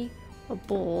maybe. A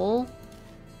bowl.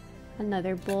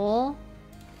 Another bowl.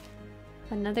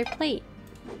 Another plate.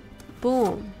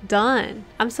 Boom. Done.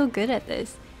 I'm so good at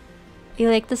this. You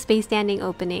like the space standing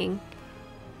opening.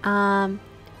 Mob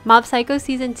Psycho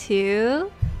season 2.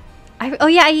 Oh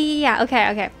yeah.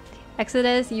 Okay.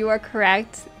 Exodus, you are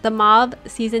correct. The Mob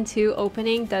season 2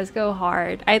 opening does go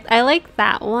hard. I like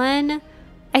that one.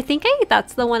 I think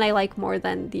that's the one I like more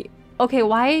than the... Okay,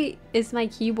 why is my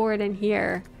keyboard in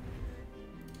here?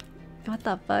 What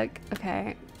the fuck?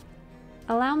 Okay.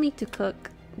 Allow me to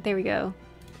cook. There we go.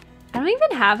 I don't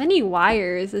even have any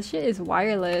wires. This shit is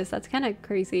wireless. That's kind of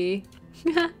crazy.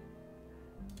 I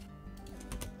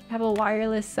have a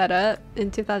wireless setup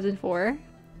in 2004.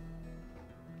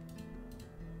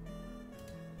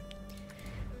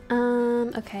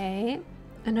 Okay.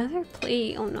 Another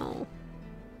plate. Oh no.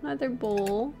 Another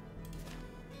bowl.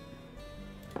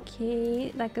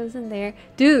 Okay, that goes in there.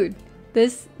 Dude,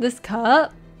 this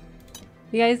cup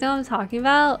You guys know what I'm talking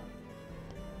about?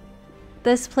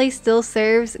 This place still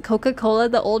serves Coca-Cola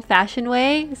the old-fashioned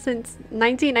way since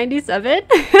 1997.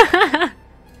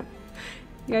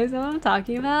 You guys know what I'm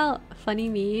talking about? Funny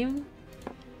meme.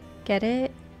 Get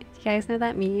it? You guys know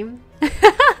that meme?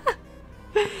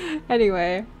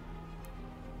 Anyway.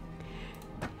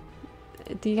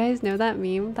 Do you guys know that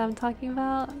meme that I'm talking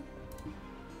about?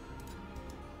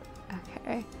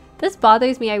 Okay. This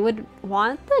bothers me. I would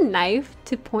want the knife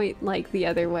to point like the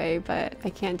other way, but I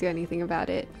can't do anything about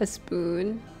it. A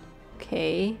spoon.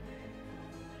 Okay.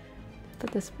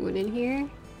 Put the spoon in here.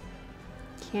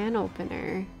 Can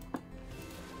opener.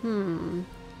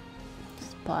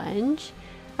 Sponge.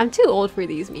 I'm too old for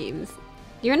these memes.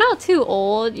 You're not too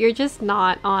old. You're just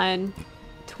not on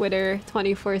Twitter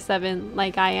 24/7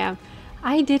 like I am.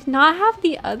 I did not have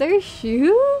the other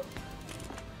shoe?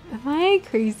 Am I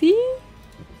crazy?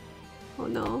 Oh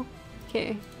no.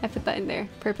 Okay, I put that in there.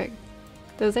 Perfect.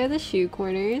 Those are the shoe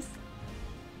corners.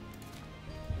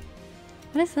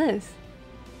 What is this?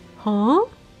 Huh?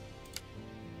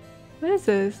 What is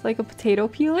this? Like a potato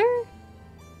peeler?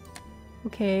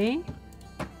 Okay.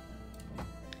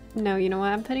 No, you know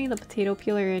what? I'm putting the potato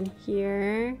peeler in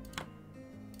here.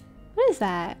 What is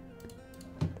that?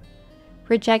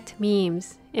 Reject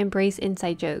memes. Embrace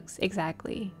inside jokes.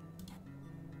 Exactly.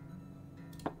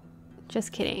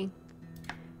 Just kidding.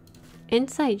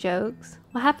 Inside jokes?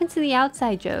 What happened to the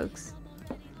outside jokes?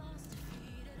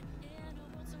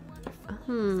 I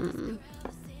don't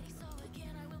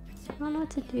know what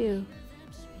to do.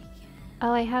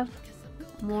 Oh, I have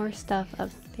more stuff up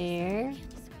there.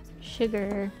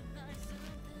 Sugar.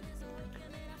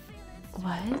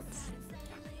 What?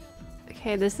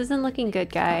 Okay, this isn't looking good,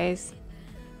 guys.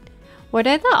 What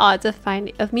are the odds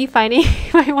of me finding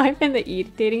my wife in the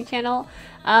dating channel?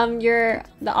 The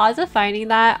odds of finding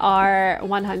that are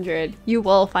 100. You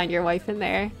will find your wife in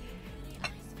there.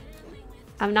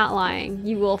 I'm not lying.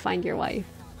 You will find your wife.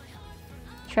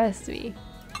 Trust me.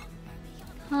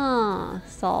 Huh,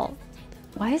 salt.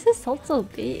 Why is this salt so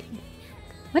big?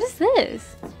 What is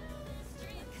this?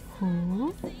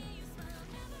 Huh?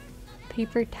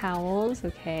 Paper towels,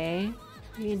 okay.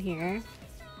 In here.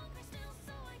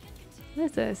 What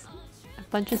is this? A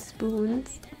bunch of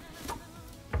spoons.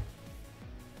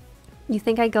 You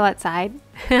think I go outside?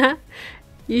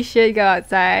 You should go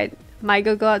outside. My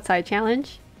go outside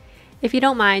challenge. If you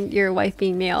don't mind your wife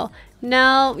being male.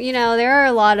 No, you know, there are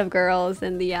a lot of girls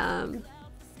in the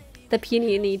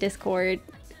Punyuni Discord.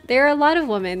 There are a lot of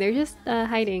women. They're just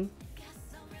hiding.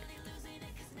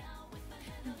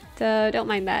 So don't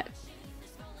mind that.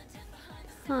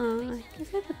 Huh, I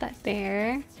guess I put that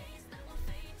there.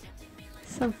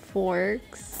 Some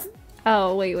forks.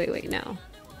 Oh, wait, no.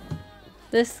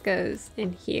 This goes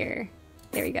in here.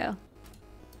 There we go.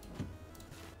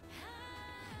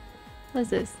 What is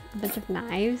this? A bunch of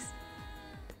knives?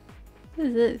 What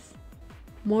is this?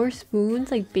 More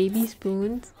spoons? Like baby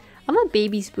spoons? I'm a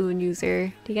baby spoon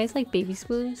user. Do you guys like baby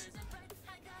spoons?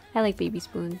 I like baby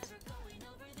spoons.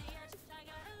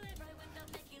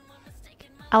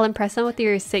 I'll impress them with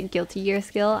your sick guilty gear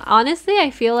skill. Honestly,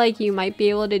 I feel like you might be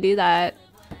able to do that.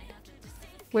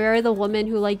 Where are the women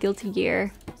who like guilty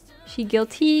gear? She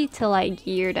guilty till I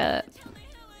geared up.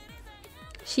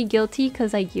 She guilty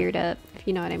because I geared up, if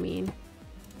you know what I mean.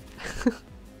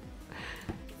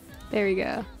 There we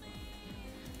go.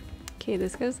 Okay,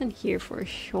 this goes in here for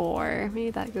sure.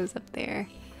 Maybe that goes up there.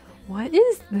 What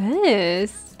is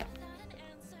this?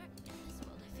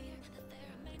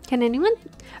 Can anyone...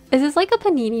 Is this like a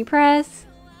panini press?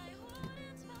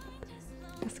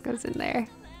 This goes in there.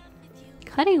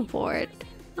 Cutting board.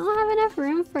 I don't have enough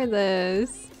room for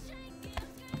this.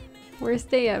 Worst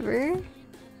day ever.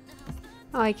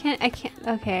 Oh, I can't,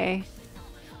 okay.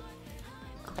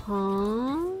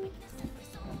 Huh?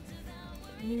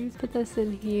 Maybe put this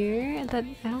in here. I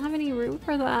don't have any room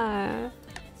for that.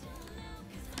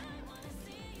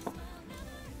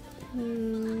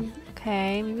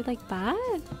 Okay, maybe like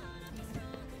that?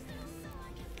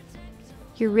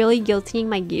 You're really guiltying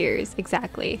my gears.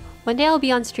 Exactly. One day I'll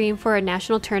be on stream for a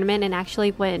national tournament and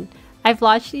actually win. I've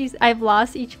lost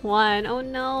each one. Oh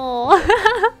no.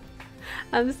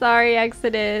 I'm sorry,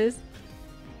 Exodus.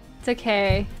 It's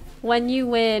okay. When you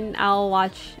win, I'll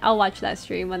watch that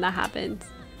stream when that happens.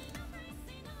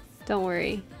 Don't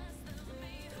worry.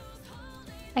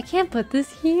 I can't put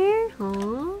this here?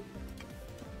 Huh?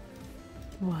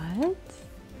 What?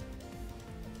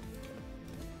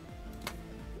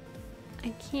 I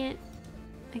can't.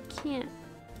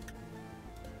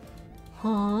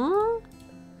 Huh?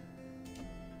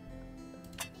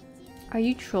 Are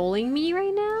you trolling me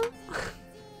right now?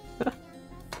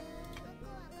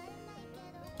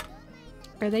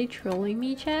 Are they trolling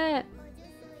me, chat?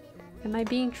 Am I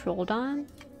being trolled on?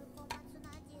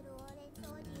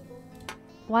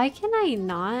 Why can I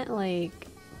not, like,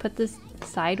 put this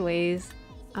sideways?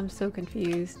 I'm so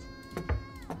confused.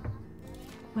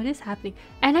 What is happening?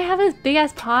 And I have this big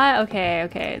ass pot? Okay,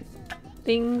 okay.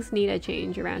 Things need a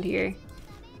change around here.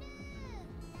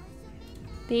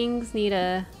 Things need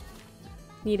a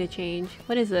change.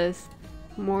 What is this?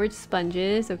 More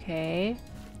sponges, okay.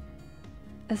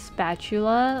 A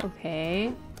spatula,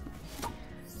 okay.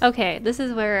 Okay, this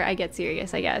is where I get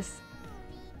serious, I guess.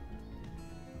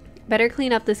 Better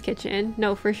clean up this kitchen.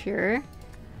 No, for sure.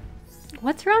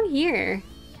 What's wrong here?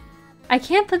 I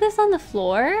can't put this on the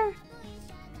floor?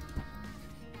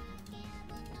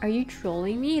 Are you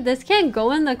trolling me? This can't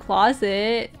go in the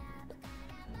closet.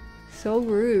 So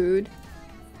rude.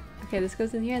 Okay, this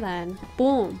goes in here then.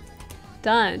 Boom.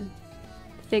 Done.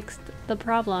 Fixed the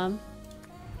problem.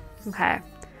 Okay.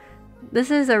 This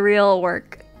is a real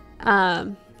work.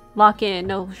 Lock in,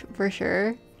 no, for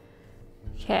sure.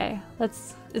 Okay,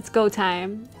 it's go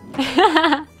time.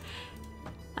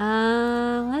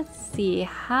 Let's see.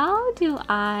 How do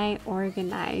I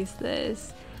organize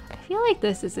this? I feel like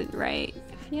this isn't right.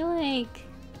 I feel like,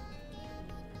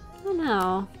 I don't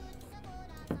know.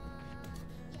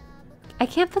 I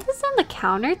can't put this on the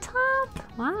countertop?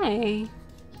 Why?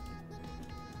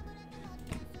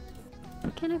 Why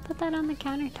can't I put that on the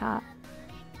countertop?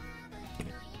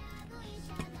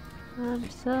 I'm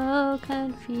so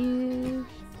confused.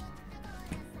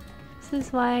 This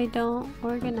is why I don't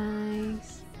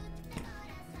organize.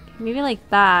 Maybe like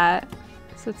that.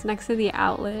 So it's next to the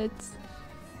outlets.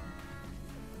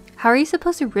 How are you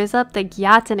supposed to rizz up the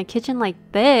yachts in a kitchen like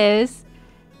this?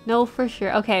 No, for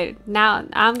sure. Okay, now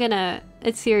I'm gonna...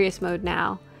 It's serious mode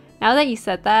now. Now that you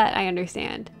said that, I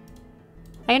understand.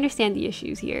 I understand the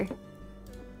issues here.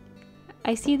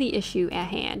 I see the issue at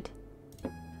hand.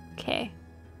 Okay.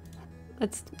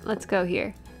 Let's go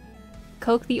here.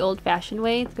 Coke the old-fashioned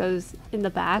way. It goes in the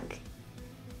back.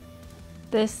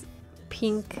 This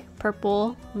pink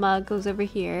purple mug goes over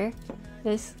here.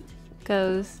 This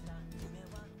goes...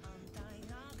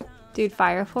 Dude,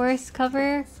 Fire Force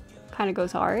cover kind of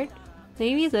goes hard.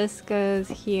 Maybe this goes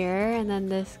here, and then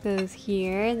this goes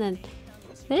here, and then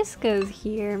this goes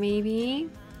here, maybe.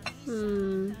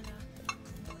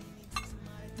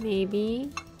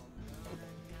 Maybe.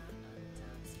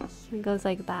 It goes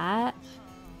like that.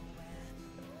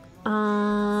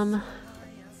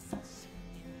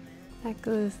 That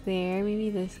goes there. Maybe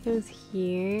this goes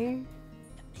here.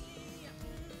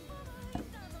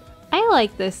 I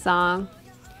like this song.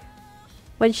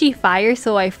 When she fires,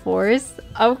 so I force.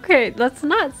 Okay, let's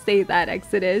not say that,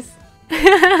 Exodus.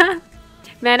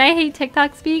 Man, I hate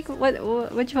TikTok speak.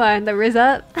 Which one? The Rizz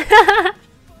Up?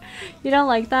 You don't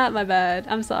like that? My bad.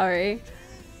 I'm sorry.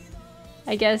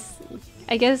 I guess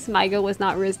Maigo was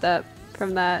not rizzed up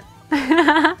from that.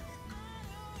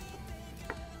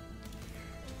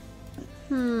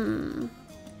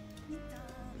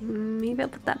 Maybe I'll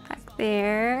put that back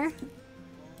there.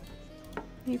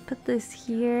 Maybe put this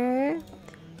here.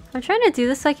 I'm trying to do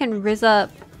this so I can rizz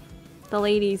up the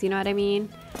ladies, you know what I mean?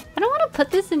 I don't want to put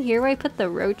this in here where I put the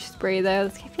roach spray though. I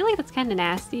feel like that's kind of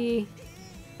nasty.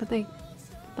 But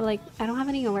like, I don't have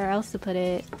anywhere else to put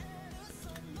it.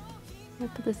 I'll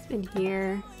put this in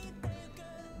here.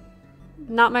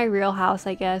 Not my real house,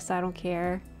 I guess. I don't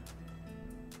care.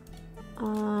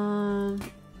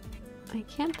 I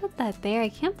can't put that there. I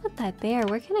can't put that there.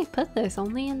 Where can I put this?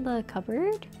 Only in the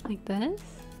cupboard? Like this?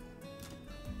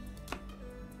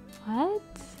 What?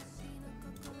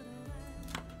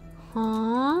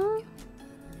 Huh?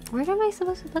 Where am I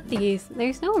supposed to put these?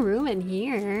 There's no room in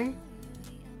here.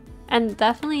 And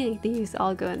definitely these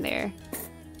all go in there.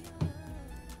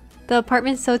 The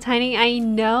apartment's so tiny. I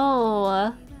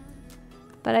know.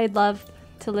 But I'd love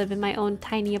to live in my own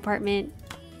tiny apartment.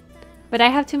 But I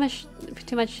have too much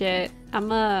shit.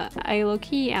 I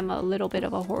low-key am a little bit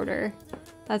of a hoarder.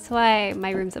 That's why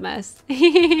my room's a mess.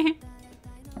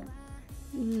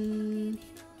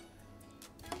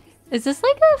 Is this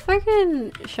like a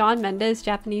freaking Shawn Mendes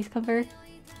Japanese cover?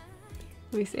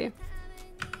 Let me see.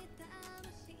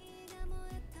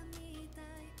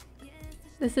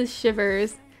 This is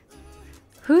Shivers.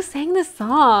 Who sang this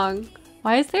song?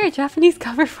 Why is there a Japanese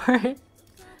cover for it?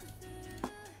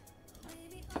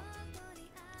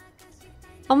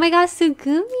 Oh my gosh,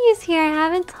 Sugumi is here. I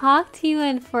haven't talked to you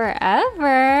in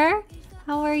forever.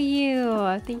 How are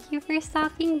you? Thank you for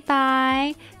stopping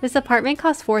by. This apartment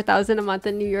costs $4,000 a month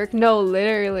in New York. No,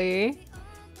 literally.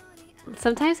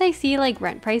 Sometimes I see like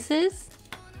rent prices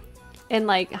in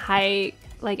like high,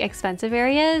 like expensive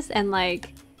areas, and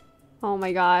like Oh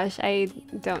my gosh, I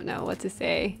don't know what to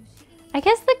say. I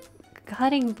guess the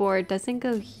cutting board doesn't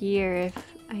go here if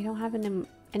I don't have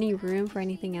any room for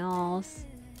anything else.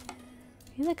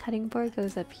 Maybe the cutting board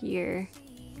goes up here.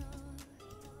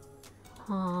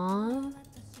 Huh?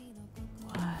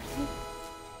 What?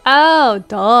 Oh,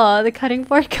 duh, the cutting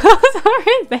board goes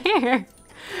over there.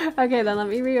 Okay, then let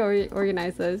me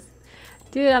reorganize this.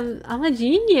 Dude, I'm a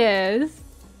genius.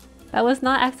 That was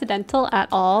not accidental at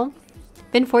all.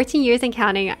 Been 14 years and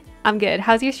counting. I'm good.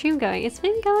 How's your stream going? It's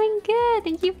been going good.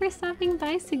 Thank you for stopping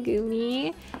by,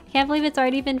 Sugumi. Can't believe it's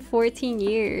already been 14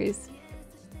 years.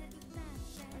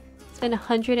 It's been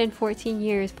 114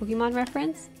 years. Pokemon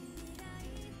reference?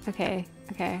 Okay,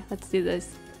 okay, let's do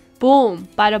this. Boom!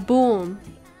 Bada boom!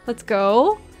 Let's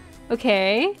go!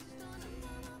 Okay.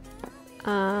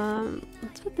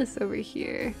 Let's put this over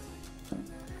here.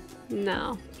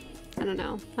 No. I don't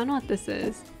know. I don't know what this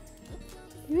is.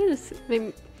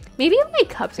 Maybe my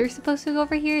cups are supposed to go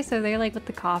over here, so they're like with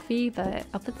the coffee, but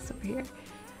I'll put this over here.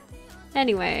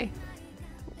 Anyway,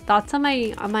 thoughts on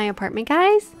my apartment,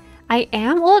 guys? I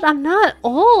am old? I'm not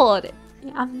old!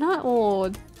 I'm not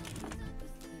old.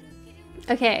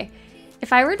 Okay,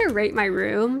 if I were to rate my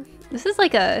room, this is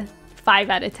like a 5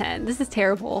 out of 10. This is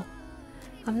terrible.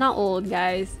 I'm not old,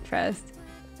 guys. Trust.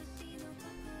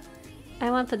 I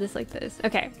want to put this like this.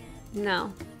 Okay.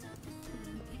 No.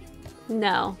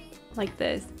 No. Like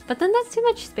this. But then that's too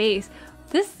much space.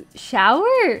 This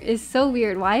shower is so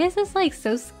weird. Why is this like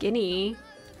so skinny?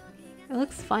 It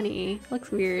looks funny. It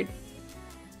looks weird.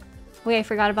 Wait, I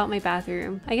forgot about my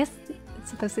bathroom. I guess it's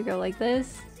supposed to go like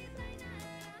this.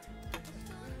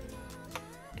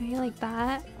 Maybe like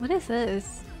that. What is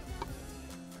this?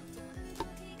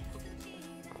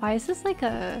 Why is this like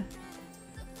a...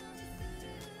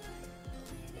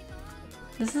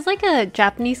 This is like a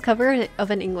Japanese cover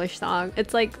of an English song.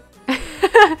 It's like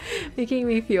making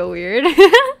me feel weird.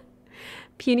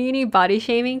 Punyuni body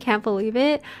shaming, can't believe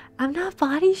it. I'm not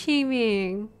body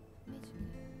shaming.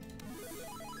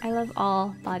 I love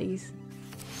all bodies.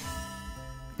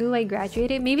 Ooh, I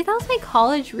graduated. Maybe that was my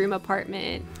college room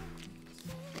apartment.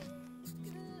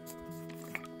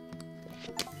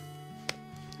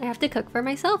 I have to cook for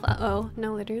myself. Uh-oh.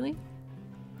 No, literally.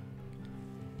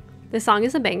 This song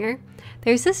is a banger.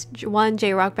 There's this one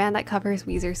J-rock band that covers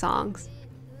Weezer songs.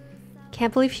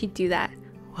 Can't believe she'd do that.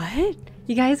 What?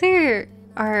 You guys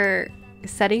are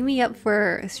setting me up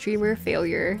for a streamer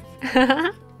failure.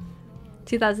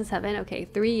 2007. Okay,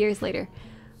 3 years later.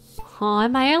 Huh,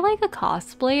 am I like a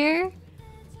cosplayer?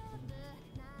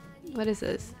 What is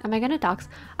this? Am I gonna dox?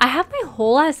 I have my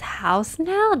whole ass house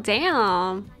now?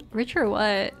 Damn. Rich or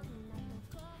what?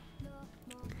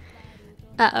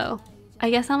 Uh-oh. I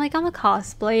guess I'm a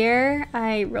cosplayer.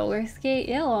 I roller skate.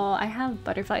 Ew, I have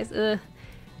butterflies. Ugh.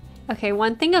 Okay,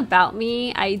 one thing about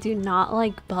me, I do not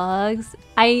like bugs.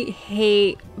 I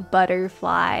hate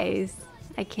butterflies.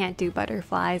 I can't do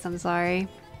butterflies, I'm sorry.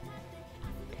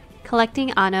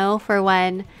 Collecting Anno for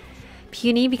when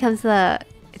Puny becomes the...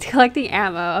 Collecting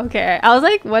ammo, okay. I was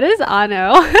like, what is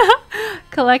Anno?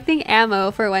 Collecting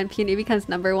ammo for when Puny becomes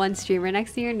 #1 streamer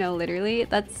next year? No, literally,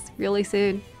 that's really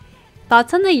soon.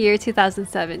 Thoughts on the year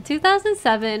 2007?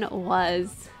 2007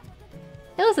 was...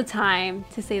 It was a time,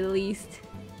 to say the least.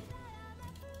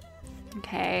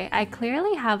 Okay, I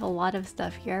clearly have a lot of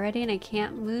stuff here already and I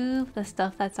can't move the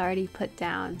stuff that's already put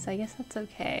down, so I guess that's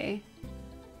okay.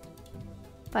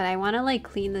 But I want to like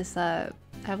clean this up.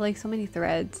 I have like so many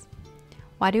threads.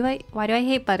 Why do I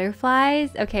hate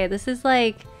butterflies? Okay, this is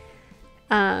like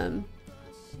do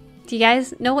you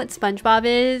guys know what SpongeBob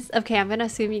is? Okay, I'm gonna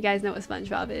assume you guys know what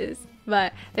SpongeBob is.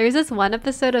 But there's this one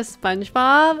episode of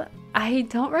SpongeBob. I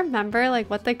don't remember like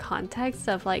what the context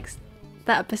of like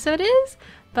the episode is,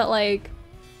 but like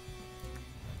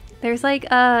there's like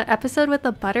a episode with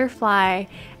a butterfly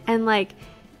and like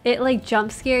it like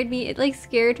jump scared me. It like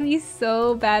scared me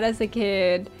so bad as a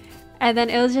kid. And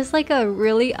then it was just like a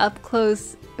really up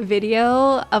close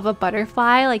video of a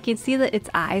butterfly. Like you'd see its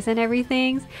eyes and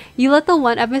everything. You let the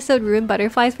one episode ruin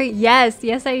butterflies for you? Yes,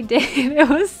 I did. It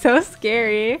was so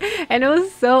scary and it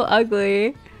was so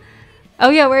ugly. Oh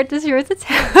yeah, where it destroyed the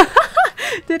town.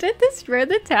 Did it destroy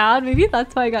the town? Maybe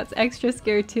that's why I got extra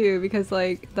scared too, because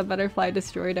like the butterfly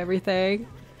destroyed everything.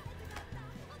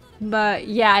 But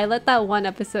yeah, I let that one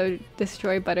episode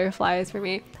destroy butterflies for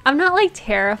me. I'm not like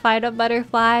terrified of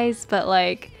butterflies, but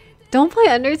like, don't play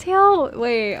Undertale?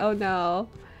 Wait, oh no.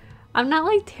 I'm not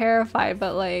like terrified,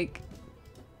 but like,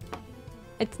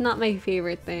 it's not my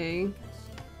favorite thing.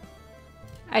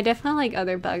 I definitely like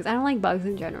other bugs. I don't like bugs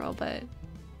in general, but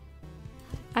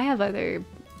I have other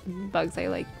bugs I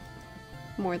like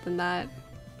more than that.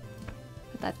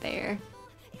 put that there.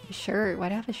 A shirt. Why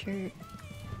do I have a shirt?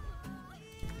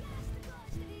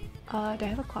 Do I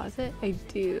have a closet? I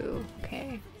do.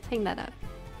 Okay. Hang that up.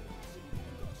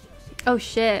 Oh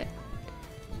shit.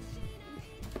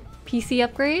 PC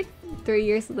upgrade 3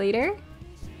 years later.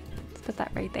 Let's put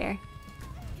that right there.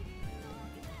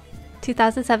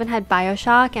 2007 had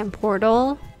BioShock and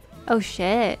Portal. Oh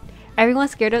shit.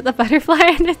 Everyone's scared of the butterfly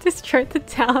and it destroyed the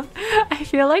town. I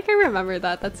feel like I remember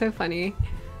that. That's so funny.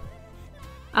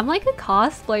 I'm like a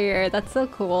cosplayer. That's so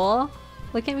cool.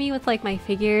 Look at me with like my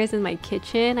figures in my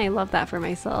kitchen. I love that for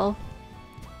myself.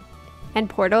 And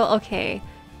Portal. Okay.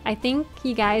 I think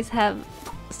you guys have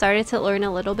started to learn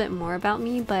a little bit more about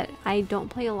me, but I don't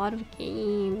play a lot of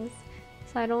games.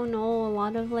 So I don't know a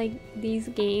lot of like these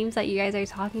games that you guys are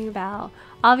talking about.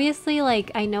 Obviously, like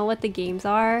I know what the games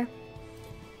are.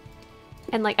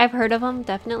 And like I've heard of them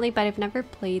definitely, but I've never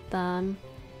played them.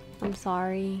 I'm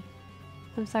sorry.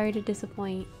 I'm sorry to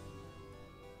disappoint.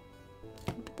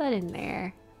 Put that in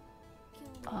there.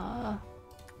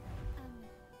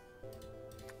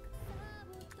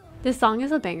 This song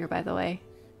is a banger, by the way.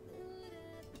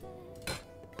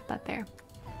 Put that there.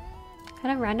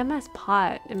 Had a random ass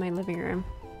pot in my living room.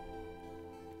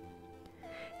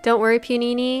 Don't worry,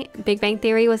 Punyuni. Big Bang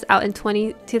Theory was out in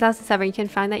 2007. You can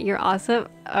find that. You're awesome.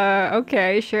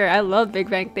 Okay, sure. I love Big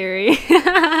Bang Theory.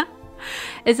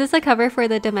 Is this a cover for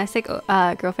the Domestic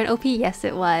Girlfriend OP? Yes,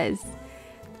 it was.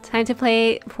 Time to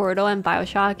play Portal and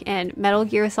BioShock and Metal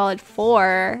Gear Solid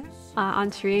 4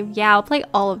 on stream. Yeah, I'll play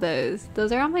all of those.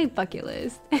 Those are on my bucket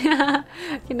list. Not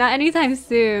anytime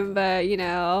soon, but you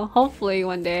know, hopefully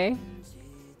one day.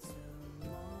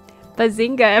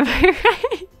 Bazinga, am I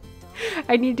right?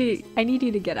 I need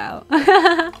you to get out.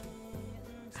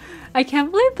 I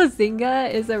can't believe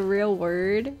bazinga is a real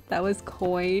word that was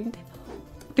coined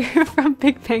from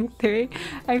Big Bang Theory.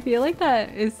 I feel like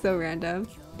that is so random.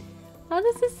 Oh,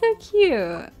 this is so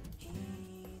cute.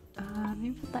 Let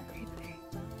me put that right there.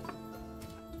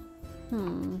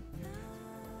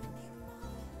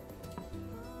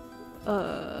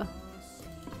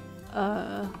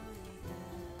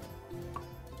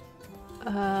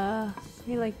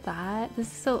 Maybe like that.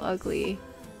 This is so ugly.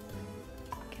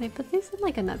 Can I put this in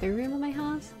like another room in my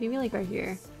house? Maybe like right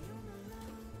here.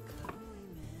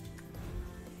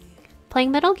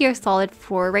 Playing Metal Gear Solid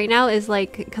 4 right now is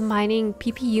like combining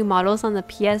PPU models on the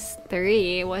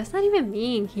PS3. What does that even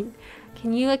mean?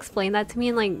 Can you explain that to me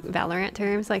in like Valorant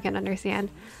terms so I can understand?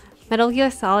 Metal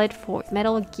Gear Solid 4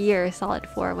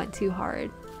 went too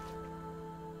hard.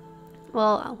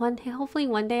 Well, hopefully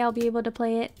one day I'll be able to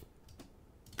play it.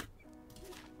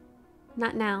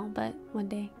 Not now, but one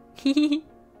day.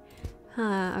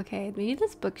 Huh, okay. Maybe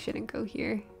this book shouldn't go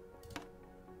here.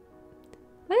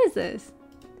 What is this?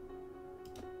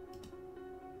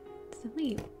 It's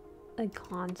definitely a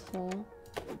console.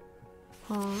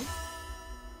 Huh.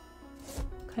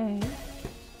 Okay.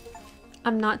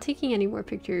 I'm not taking any more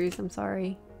pictures, I'm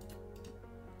sorry.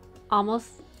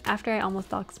 After I almost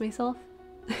doxed myself.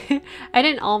 I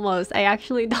didn't almost, I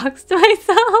actually doxed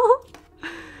myself.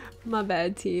 My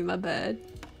bad, team, my bad.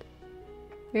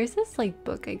 There's this like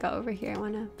book I got over here. I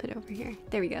want to put it over here.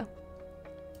 There we go.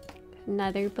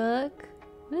 Another book.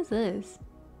 What is this?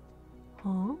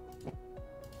 Huh?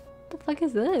 What the fuck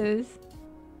is this?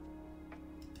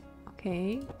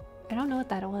 Okay. I don't know what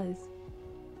that was.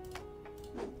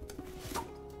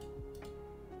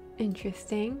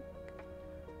 Interesting.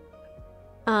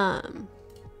 What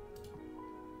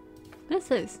is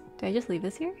this? Do I just leave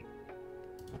this here?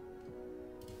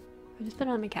 I just put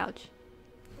it on my couch.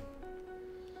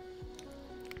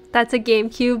 That's a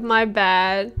GameCube, my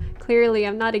bad. Clearly,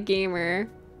 I'm not a gamer.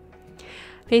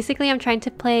 Basically, I'm trying to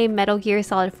play Metal Gear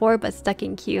Solid 4, but stuck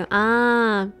in queue.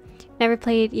 You never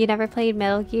played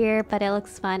Metal Gear, but it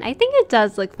looks fun. I think it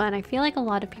does look fun. I feel like a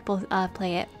lot of people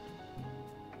play it.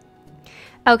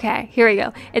 Okay, here we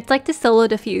go. It's like the solo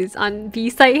defuse on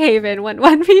B-Site Haven when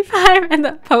 1v5 and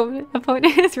the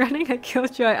opponent is running a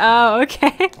killjoy. Oh,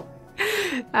 okay.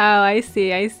 Oh, I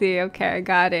see. Okay, I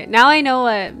got it. Now I know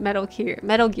what Metal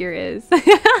Gear is.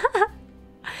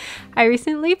 I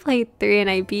recently played 3 and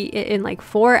I beat it in like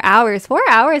 4 hours. 4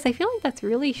 hours? I feel like that's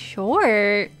really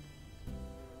short.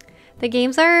 The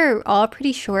games are all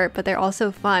pretty short, but they're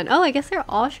also fun. Oh, I guess they're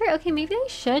all short? Okay, maybe I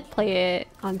should play it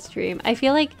on stream. I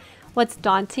feel like what's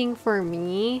daunting for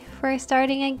me for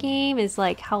starting a game is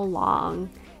like how long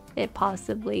it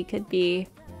possibly could be.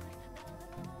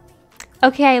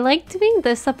 Okay, I like doing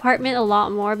this apartment a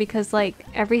lot more because like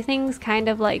everything's kind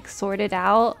of like sorted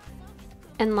out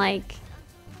and like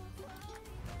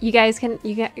you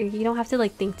don't have to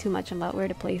like think too much about where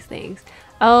to place things.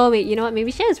 Oh wait, you know what?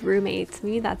 Maybe she has roommates.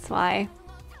 Maybe that's why.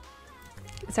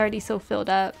 It's already so filled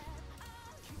up.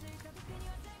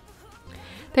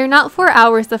 They're not 4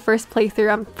 hours the first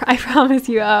playthrough, I promise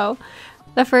you. Oh,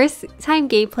 the first time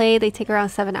gameplay, they take around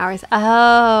 7 hours.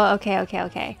 Oh,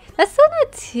 okay. That's still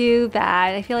not too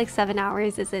bad. I feel like 7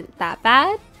 hours isn't that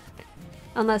bad.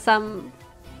 Unless I'm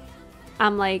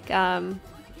like, I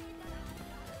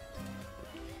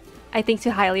think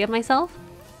too highly of myself.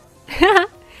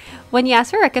 When you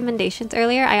asked for recommendations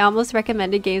earlier, I almost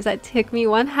recommended games that took me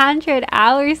 100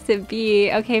 hours to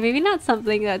beat. Okay, maybe not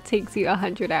something that takes you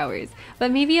 100 hours,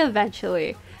 but maybe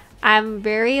eventually. I'm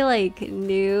very like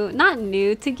not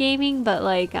new to gaming, but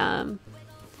like I'm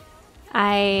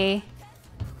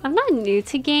not new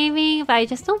to gaming, but I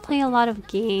just don't play a lot of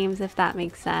games, if that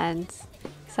makes sense.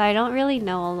 So I don't really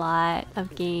know a lot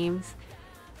of games.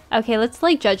 Okay, let's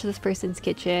like judge this person's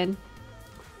kitchen.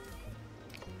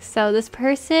 So this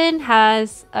person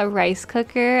has a rice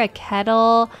cooker, a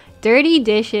kettle, dirty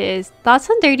dishes. Thoughts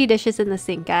on dirty dishes in the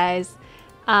sink, guys?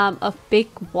 A big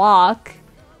wok,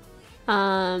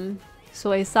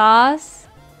 soy sauce,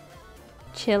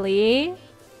 chili.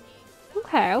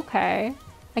 Okay.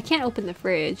 I can't open the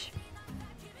fridge.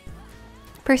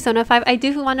 Persona 5. I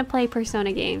do want to play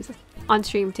Persona games on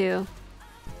stream too.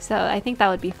 So I think that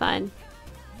would be fun.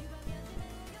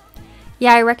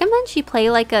 Yeah, I recommend she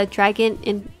play like a dragon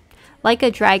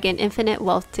infinite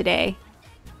wealth today.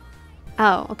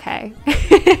 Oh, okay.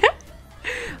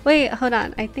 Wait, hold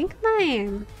on. I think my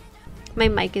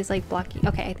mic is like blocking.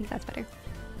 Okay, I think that's better.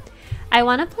 I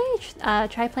want to play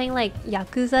try playing like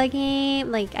Yakuza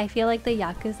game. Like I feel like the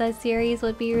Yakuza series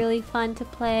would be really fun to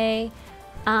play.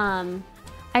 I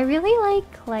really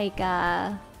like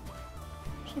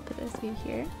should I put this in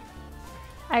here?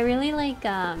 I really like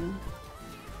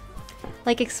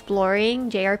exploring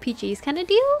JRPGs kind of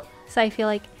deal. So I feel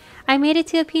like I made it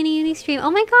to a Punyuni stream.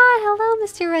 Oh my god, hello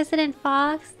Mr. Resident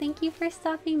Fox. Thank you for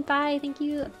stopping by. Thank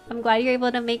you. I'm glad you're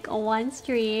able to make one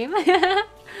stream.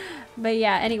 But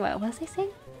yeah, anyway, what was I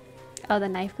saying? Oh, the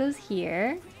knife goes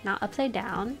here, not upside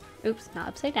down. Oops, not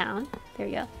upside down. There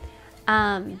we go.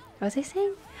 What was I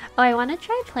saying? Oh, I want to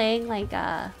try playing like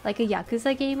a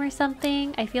Yakuza game or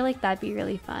something. I feel like that'd be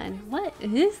really fun. What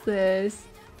is this?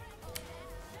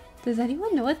 Does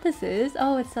anyone know what this is?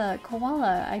 Oh, it's a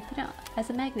koala. I put it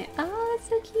as a magnet. Oh, that's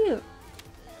so cute.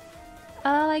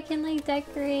 Oh, I can like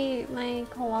decorate my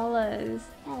koalas.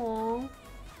 Oh,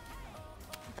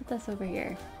 put this over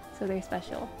here so they're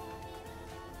special.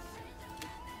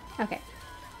 Okay.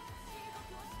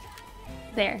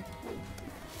 There.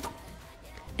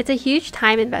 It's a huge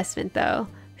time investment though.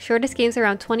 Shortest games are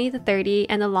around 20 to 30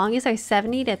 and the longest are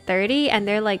 70 to 30 and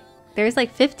there's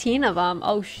like 15 of them.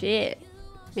 Oh shit.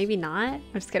 Maybe not. I'm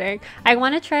just kidding. I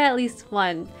want to try at least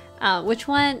one. Which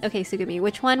one? Okay, Sugumi,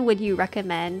 which one would you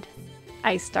recommend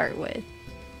I start with?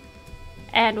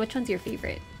 And which one's your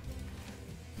favorite?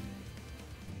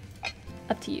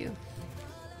 Up to you.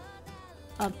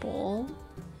 A bowl?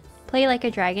 Play like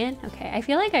a dragon? Okay, I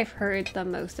feel like I've heard the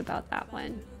most about that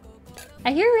one.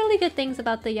 I hear really good things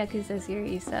about the Yakuza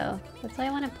series, so that's why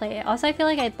I want to play it. Also, I feel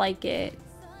like I'd like it.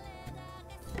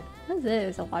 What is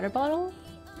this? A water bottle?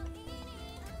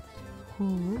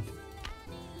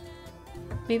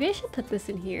 Maybe I should put this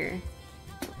in here.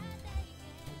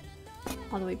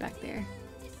 All the way back there.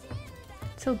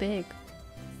 It's so big.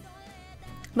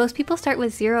 Most people start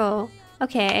with 0.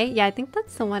 Okay, yeah, I think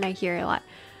that's the one I hear a lot.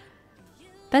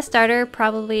 Best starter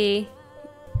probably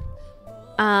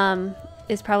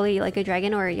is probably like a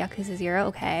dragon or a Yakuza 0.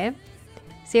 Okay.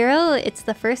 0, it's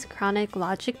the first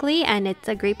chronologically and it's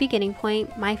a great beginning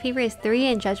point. My favorite is 3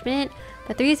 and Judgment,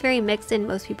 but 3 is very mixed in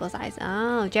most people's eyes.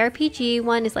 Oh, JRPG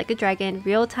 1 is like a dragon,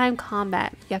 real-time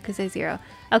combat, Yakuza 0.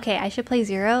 Okay, I should play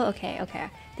 0? Okay.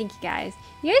 Thank you guys.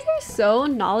 You guys are so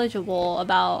knowledgeable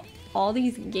about all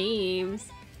these games.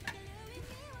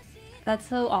 That's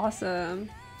so awesome.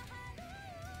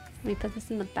 Let me put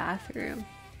this in the bathroom.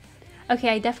 Okay,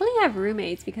 I definitely have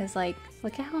roommates because like,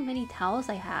 look at how many towels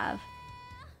I have.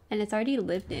 And it's already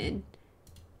lived in.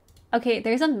 Okay,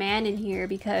 there's a man in here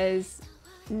because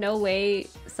no way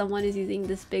someone is using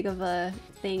this big of a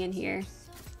thing in here.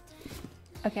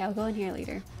 Okay, I'll go in here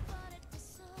later.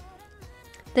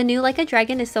 The new Like a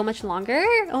Dragon is so much longer?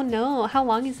 Oh no, how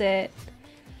long is it?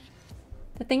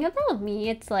 The thing about me,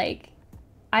 it's like,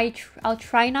 I'll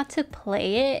try not to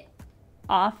play it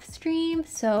off stream.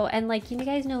 So, and like, you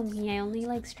guys know me, I only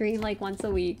like stream like once a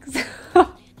week.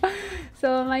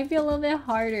 So it might be a little bit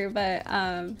harder, but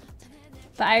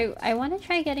I want to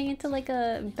try getting into like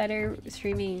a better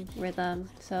streaming rhythm.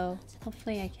 So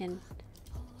hopefully I can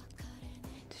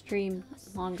stream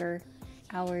longer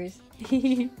hours.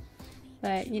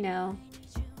 But you know,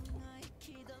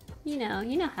 You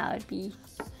know how it'd be.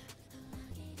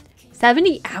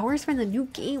 70 hours for the new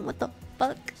game. What the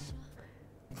fuck?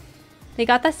 They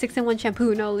got that 6-in-1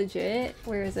 shampoo. No, legit.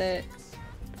 Where is it?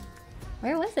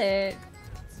 Where was it?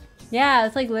 Yeah,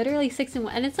 it's like literally 6-in-1,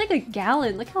 and it's like a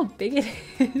gallon. Look how big it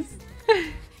is.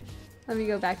 Let me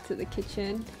go back to the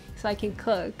kitchen so I can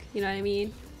cook. You know what I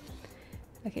mean?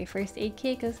 Okay, first aid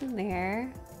kit goes in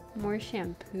there. More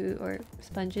shampoo or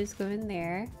sponges go in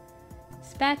there.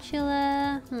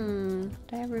 Spatula. Do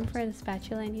I have room for the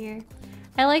spatula in here?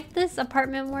 I like this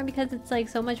apartment more because it's like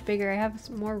so much bigger. I have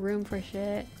more room for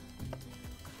shit.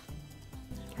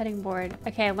 Cutting board.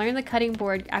 Okay, I learned the cutting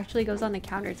board actually goes on the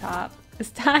countertop this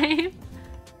time.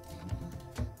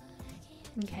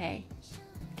 Okay.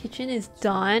 Kitchen is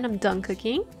done. I'm done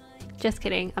cooking. Just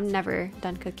kidding. I'm never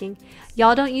done cooking.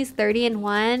 Y'all don't use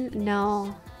 30-in-1?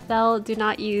 No. They'll do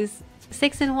not use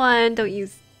 6-in-1. Don't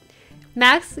use...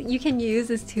 Max you can use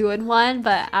is 2-in-1,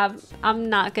 but I'm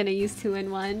not gonna use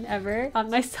 2-in-1 ever on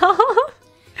myself.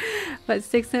 But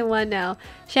 6-in-1, no.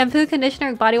 Shampoo,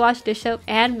 conditioner, body wash, dish soap,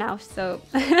 and mouth soap.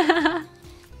 I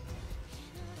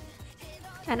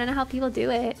don't know how people do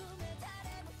it.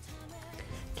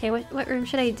 Okay, what room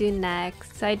should I do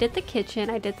next? So I did the kitchen,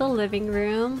 I did the living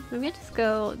room. Maybe I just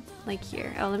go like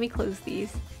here. Oh, let me close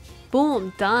these.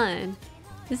 Boom, done.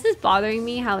 This is bothering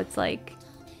me how it's like...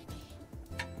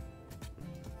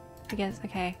 I guess,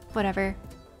 okay, whatever.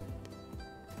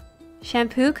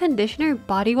 Shampoo, conditioner,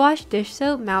 body wash, dish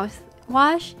soap,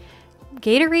 mouthwash,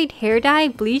 Gatorade, hair dye,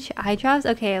 bleach, eye drops.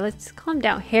 Okay, let's calm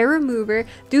down. Hair remover.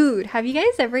 Dude, have you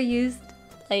guys ever used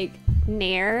like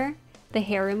Nair, the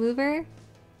hair remover?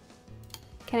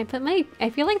 Can I put my... I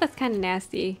feel like that's kind of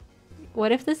nasty.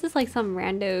 What if this is like some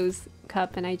rando's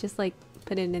cup and I just like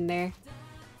put it in there?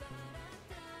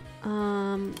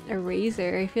 A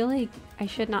razor. I feel like I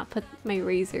should not put my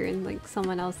razor in like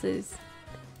someone else's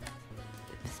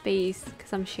space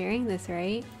because I'm sharing this,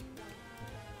 right?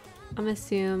 I'm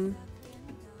assume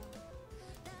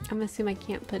I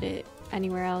can't put it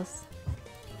anywhere else.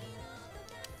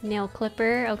 Nail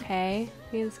clipper, okay.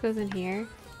 Maybe this goes in here.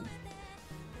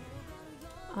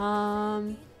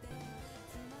 Let's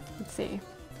see.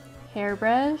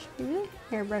 Hairbrush, maybe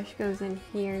hairbrush goes in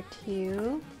here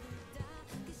too.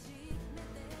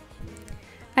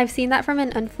 I've seen that from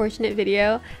an unfortunate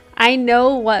video. I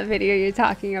know what video you're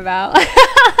talking about.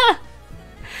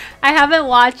 I haven't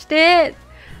watched it.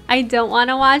 I don't want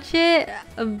to watch it,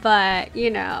 but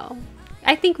you know,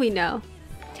 I think we know.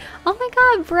 Oh my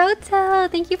god,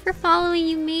 Broto, thank you for following.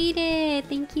 You made it.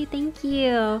 Thank you, thank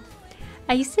you.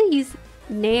 I used to use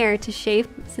Nair to shave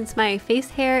since my face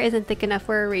hair isn't thick enough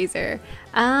for a razor.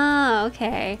 Ah,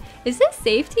 okay. Is this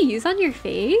safe to use on your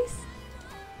face?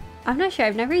 I'm not sure.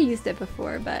 I've never used it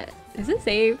before, but is it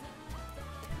safe?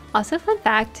 Also, fun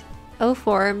fact,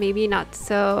 04, maybe not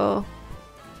so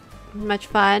much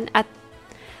fun. At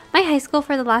my high school,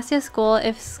 for the last day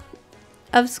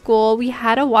of school, we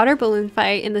had a water balloon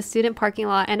fight in the student parking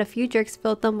lot and a few jerks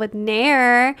filled them with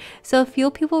Nair. So a few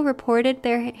people reported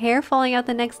their hair falling out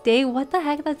the next day. What the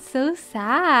heck? That's so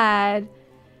sad.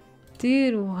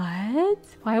 Dude, what?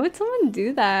 Why would someone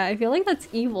do that? I feel like that's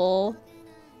evil.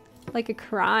 Like a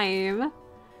crime.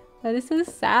 That is so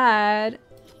sad.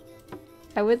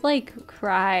 I would like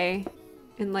cry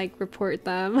and like report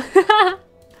them.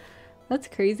 That's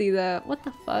crazy though. What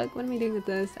the fuck? What am I doing with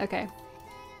this? Okay.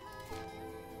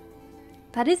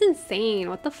 That is insane.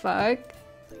 What the fuck?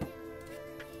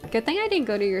 Good thing I didn't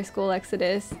go to your school,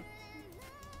 Exodus.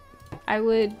 I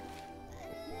would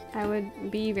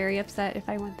be very upset if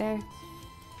I went there.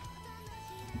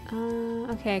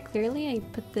 Okay, clearly I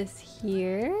put this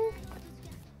here.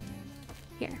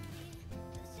 Here.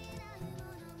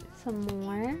 Some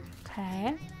more.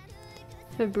 Okay.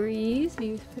 Febreze.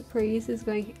 Maybe Febreze is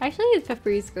going... Actually,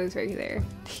 Febreze goes right there.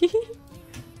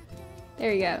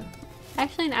 There we go.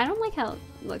 Actually, I don't like how it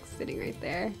looks sitting right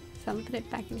there. So I'm gonna put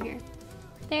it back in here.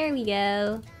 There we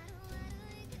go.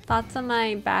 Thoughts on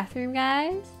my bathroom,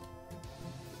 guys?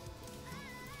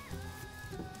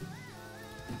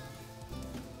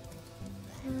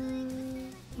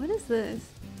 What is this?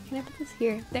 Can I put this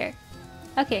here? There.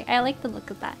 Okay, I like the look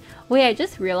of that. Wait, I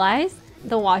just realized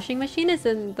the washing machine is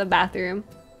in the bathroom.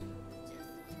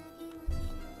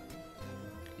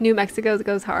 New Mexico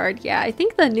goes hard. Yeah, I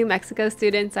think the New Mexico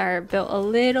students are built a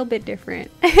little bit different.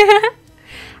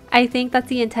 I think that's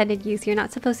the intended use. You're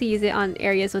not supposed to use it on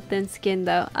areas with thin skin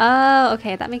though. Oh,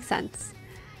 okay, that makes sense.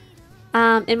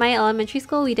 In my elementary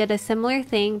school, we did a similar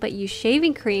thing, but used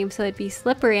shaving cream so it'd be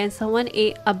slippery, and someone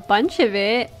ate a bunch of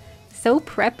it. So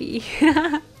preppy.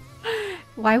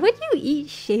 Why would you eat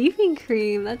shaving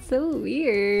cream? That's so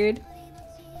weird.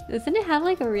 Doesn't it have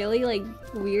like a really like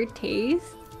weird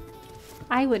taste?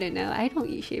 I wouldn't know. I don't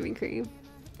eat shaving cream.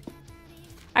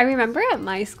 I remember at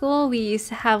my school we used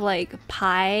to have like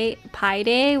pie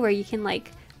day where you can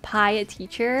like pie a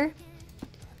teacher.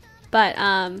 But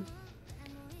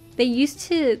they used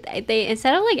to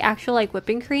instead of like actual like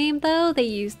whipping cream though, they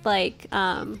used like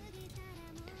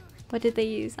what did they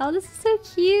use? Oh, this is so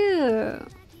cute.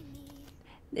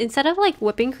 Instead of like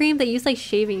whipping cream, they used like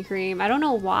shaving cream. I don't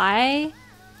know why.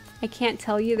 I can't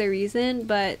tell you the reason,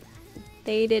 but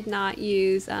they did not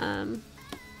use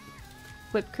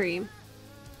whipped cream.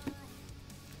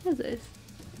 What is this?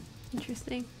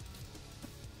 Interesting.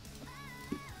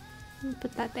 I'll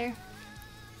put that there.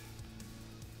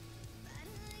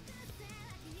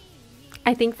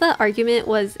 I think the argument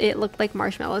was it looked like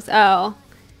marshmallows. Oh.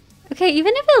 Okay,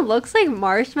 even if it looks like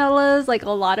marshmallows, like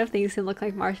a lot of things can look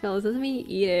like marshmallows, doesn't mean you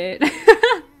eat it.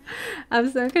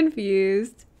 I'm so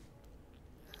confused.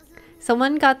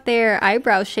 Someone got their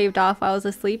eyebrows shaved off while they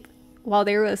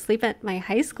were asleep at my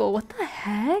high school. What the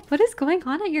heck? What is going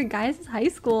on at your guys' high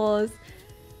schools?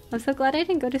 I'm so glad I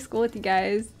didn't go to school with you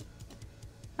guys.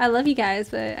 I love you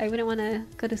guys, but I wouldn't want to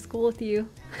go to school with you.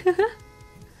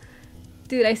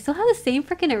 Dude, I still have the same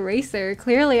freaking eraser.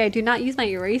 Clearly, I do not use my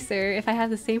eraser if I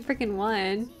have the same freaking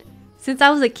one. Since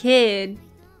I was a kid.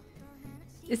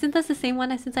 Isn't this the same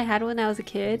one since I had when I was a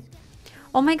kid?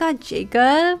 Oh my god,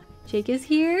 Jacob! Jake is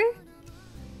here?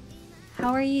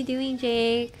 How are you doing,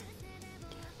 Jake?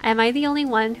 Am I the only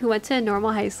one who went to a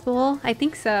normal high school? I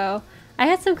think so. I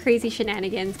had some crazy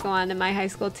shenanigans go on in my high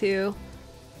school too.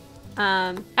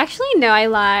 Actually, no, I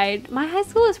lied. My high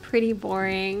school was pretty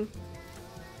boring.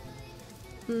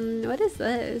 What is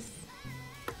this?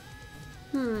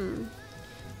 Why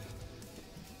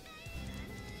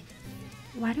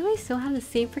do I still have the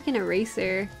same freaking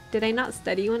eraser? Did I not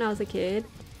study when I was a kid?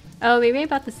 Oh, maybe I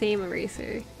bought the same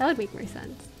eraser. That would make more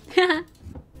sense.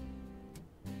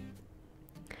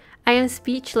 I am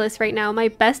speechless right now. My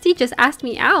bestie just asked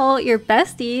me out. Your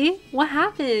bestie? What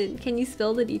happened? Can you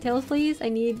spill the details, please? I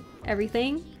need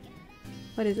everything.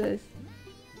 What is this?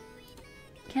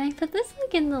 Can I put this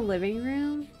like in the living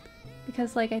room?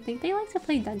 Because like I think they like to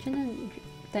play Dungeons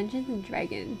and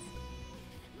Dragons.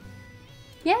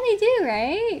 Yeah, they do,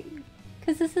 right?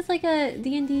 Because this is like a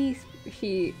D&D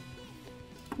sheet.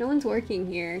 No one's working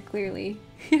here, clearly.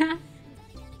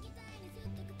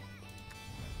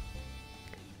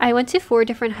 I went to 4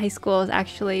 different high schools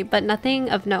actually, but nothing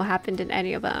of note happened in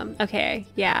any of them. Okay,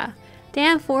 yeah.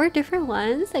 Damn, 4 different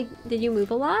ones? Like, did you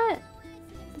move a lot?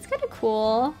 That's kind of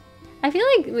cool. I feel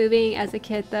like moving as a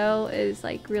kid though is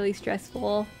like really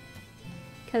stressful.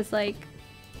 Cause like,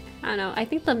 I don't know, I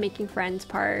think the making friends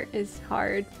part is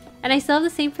hard. And I still have the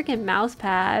same freaking mouse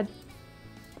pad.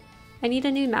 I need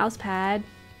a new mouse pad.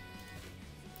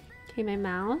 Okay, my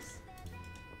mouse.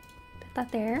 Put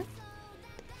that there.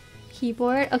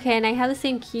 Keyboard. Okay, and I have the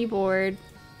same keyboard.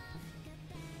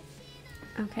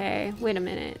 Okay, wait a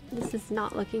minute. This is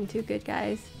not looking too good,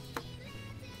 guys.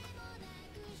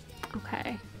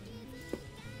 Okay.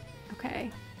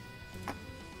 Okay.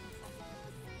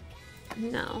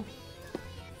 No.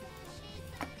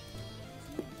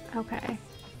 Okay.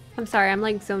 I'm sorry, I'm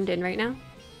like zoned in right now.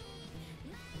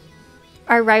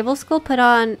 Our rival school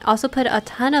also put a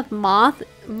ton of moths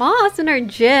in our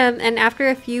gym, and after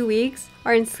a few weeks,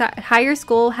 our entire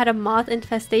school had a moth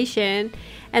infestation,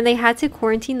 and they had to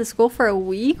quarantine the school for a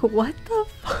week. What the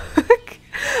fuck?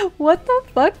 What the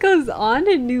fuck goes on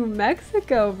in New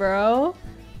Mexico, bro?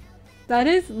 That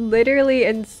is literally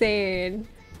insane.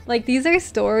 Like, these are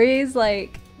stories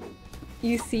like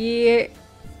you see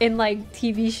in like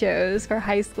TV shows for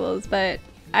high schools, but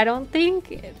I didn't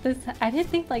think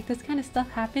like this kind of stuff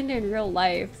happened in real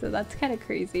life, so that's kind of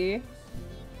crazy.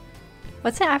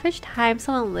 What's the average time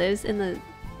someone lives in the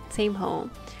same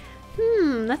home?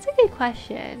 That's a good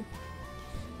question.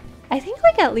 I think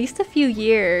like at least a few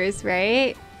years,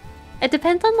 right? It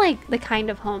depends on like the kind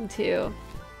of home too.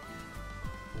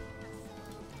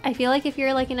 I feel like if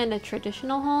you're like in a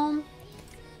traditional home,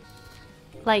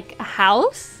 like a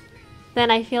house, then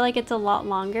I feel like it's a lot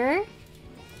longer.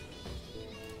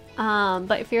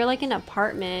 But if you're like an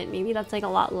apartment, maybe that's like a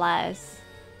lot less.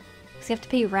 Because you have to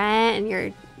pay rent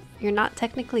and you're not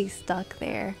technically stuck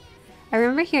there. I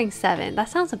remember hearing 7. That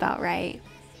sounds about right.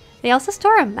 They also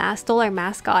stole our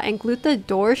mascot and glued the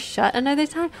door shut another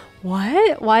time.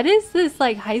 What? What is this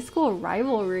like high school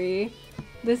rivalry?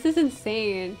 This is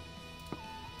insane.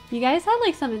 You guys had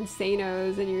like some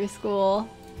insanos in your school.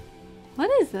 What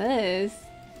is this?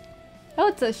 Oh,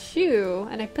 it's a shoe,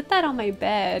 and I put that on my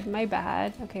bed. My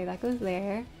bad. Okay, that goes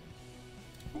there.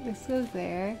 This goes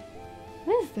there.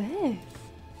 What is this?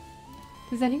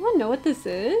 Does anyone know what this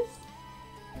is?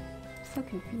 I'm so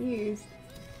confused.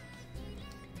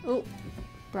 Oh,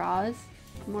 bras.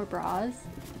 More bras.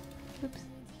 Oops.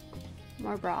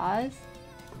 More bras.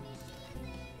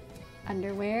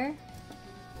 Underwear.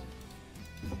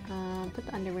 Put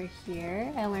the underwear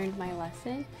here. I learned my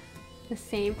lesson. The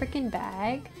same freaking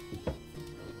bag.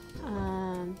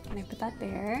 Can I put that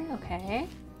there? Okay.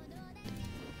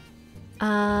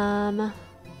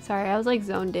 Sorry, I was like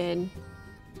zoned in.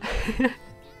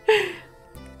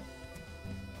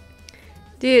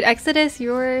 Dude, Exodus,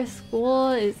 your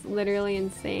school is literally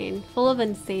insane. Full of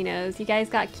insanos. You guys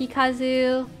got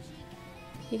Kikazu.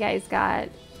 You guys got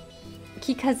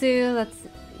Kikazu. That's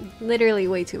literally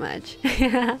way too much.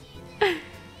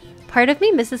 Part of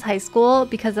me misses high school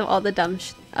because of all the dumb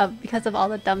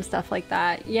stuff like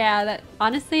that. Yeah, that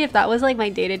honestly, if that was like my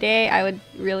day-to-day, I would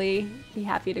really be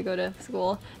happy to go to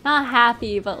school. Not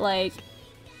happy, but like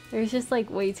there's just like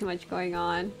way too much going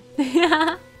on.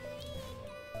 Okay,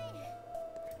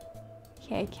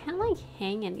 I can't like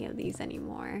hang any of these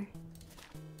anymore.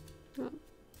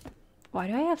 Why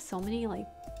do I have so many like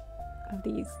of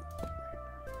these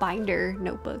binder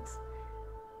notebooks?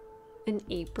 An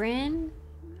apron?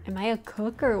 Am I a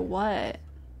cook or what?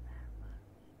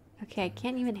 Okay, I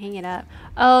can't even hang it up.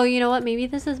 Oh, you know what? Maybe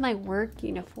this is my work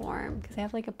uniform because I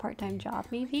have like a part-time job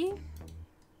maybe?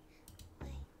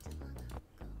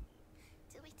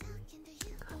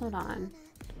 Hold on.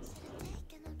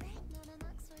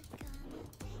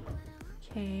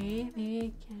 Okay, maybe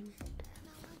I can...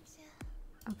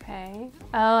 Okay.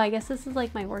 Oh, I guess this is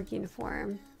like my work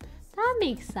uniform. That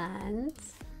makes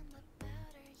sense.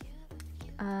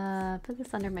 Put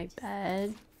this under my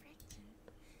bed.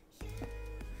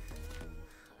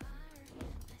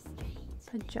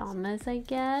 Pajamas, I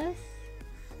guess.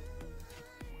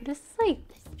 What is this like?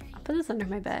 I'll put this under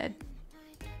my bed.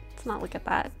 Let's not look at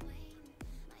that.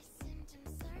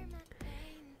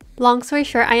 Long story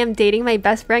short, I am dating my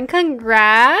best friend.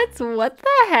 Congrats! What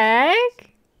the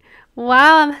heck?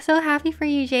 Wow, I'm so happy for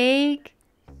you, Jake.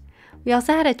 We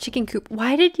also had a chicken coop.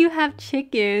 Why did you have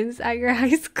chickens at your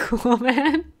high school,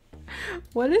 man?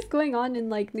 What is going on in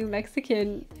like New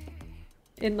Mexican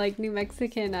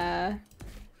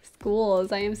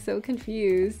schools? I am so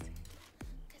confused.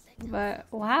 But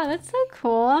wow, that's so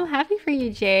cool. I'm happy for you,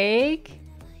 Jake.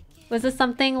 Was this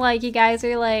something like you guys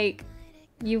are like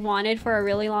you wanted for a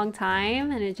really long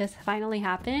time and it just finally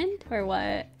happened, or what?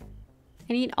 I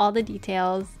need all the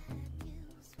details.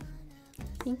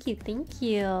 Thank you, thank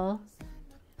you.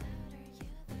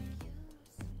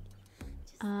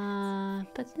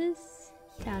 Put this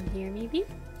down here maybe.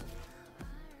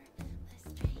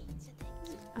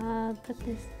 Put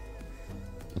this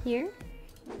here.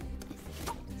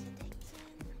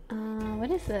 What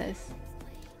is this?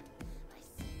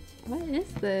 What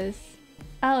is this?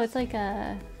 Oh, it's like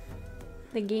the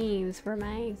games for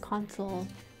my console.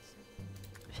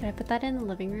 Should I put that in the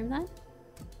living room then?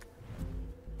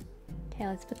 Okay,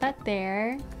 let's put that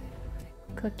there.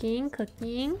 Cooking.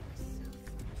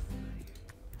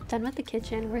 Done with the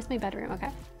kitchen. Where's my bedroom?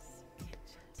 Okay.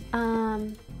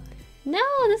 No,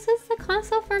 this is the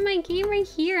console for my game right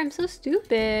here. I'm so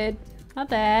stupid. My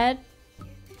bad.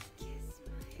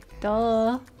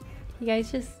 Duh. You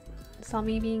guys just saw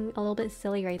me being a little bit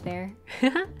silly right there.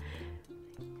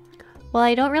 Well,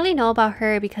 I don't really know about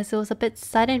her because it was a bit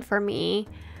sudden for me.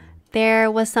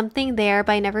 There was something there,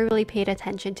 but I never really paid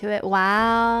attention to it.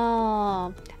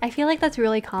 Wow. I feel like that's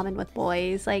really common with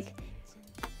boys. Like,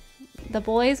 the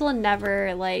boys will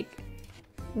never, like,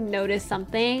 notice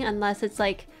something unless it's,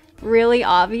 like, really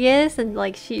obvious and,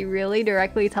 like, she really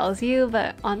directly tells you.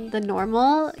 But on the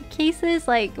normal cases,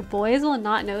 like, boys will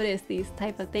not notice these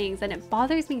type of things. And it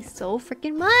bothers me so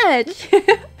freaking much.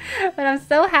 But I'm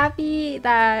so happy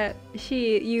that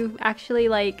you actually,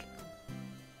 like,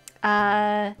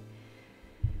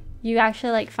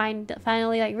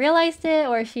 finally like realized it,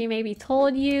 or she maybe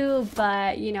told you,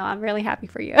 but you know, I'm really happy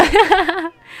for you.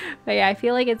 But yeah, I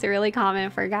feel like it's really common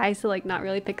for guys to like not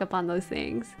really pick up on those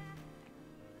things.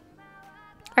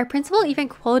 Our principal even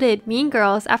quoted Mean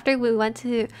Girls after we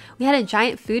had a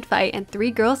giant food fight and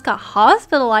 3 girls got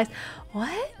hospitalized.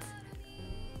 What?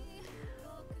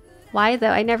 Why though?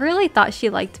 I never really thought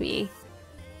she liked me.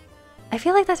 I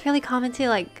feel like that's really common too.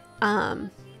 Like,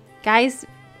 guys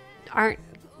aren't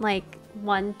like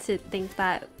one to think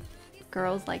that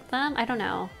girls like them. I don't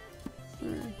know.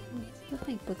 Put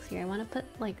my books here. I want to put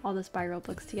like all the spiral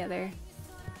books together.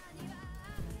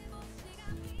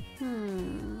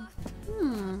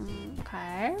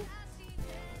 Okay.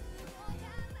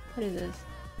 What is this?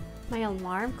 My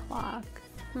alarm clock.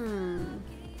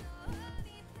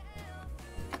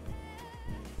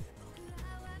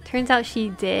 Turns out she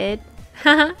did.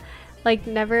 Like,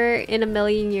 never in a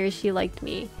million years she liked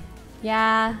me.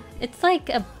 Yeah, it's like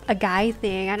a guy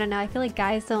thing. I don't know. I feel like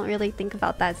guys don't really think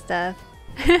about that stuff.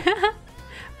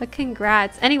 But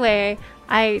congrats. Anyway,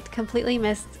 I completely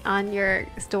missed on your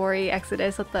story,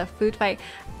 Exodus, with the food fight.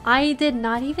 I did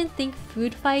not even think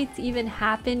food fights even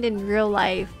happened in real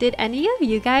life. Did any of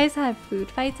you guys have food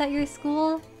fights at your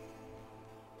school?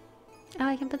 Oh,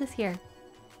 I can put this here.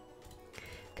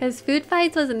 Because food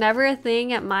fights was never a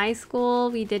thing at my school.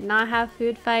 We did not have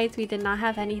food fights. We did not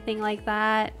have anything like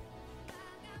that.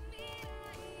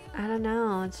 I don't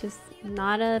know. It's just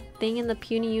not a thing in the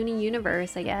Punyuni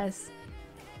universe, I guess.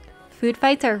 Food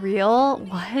fights are real?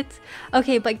 What?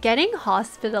 Okay, but getting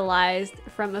hospitalized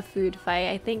from a food fight,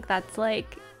 I think that's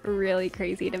like really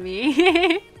crazy to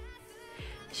me.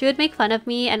 She would make fun of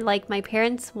me, and like my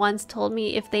parents once told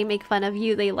me if they make fun of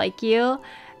you, they like you.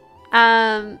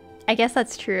 I guess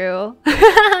that's true.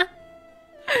 I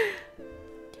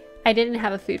didn't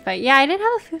have a food fight. Yeah, I didn't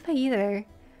have a food fight either.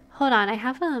 Hold on, I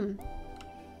have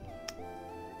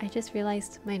I just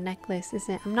realized my necklace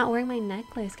isn't... I'm not wearing my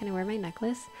necklace. Can I wear my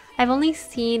necklace? I've only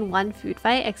seen one food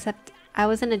fight, except I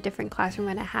was in a different classroom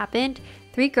when it happened.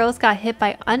 3 girls got hit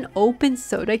by unopened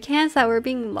soda cans that were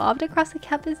being lobbed across the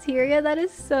cafeteria. That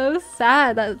is so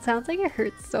sad. That sounds like it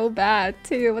hurts so bad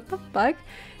too. What the fuck?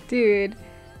 Dude,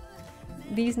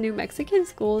 these New Mexican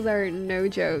schools are no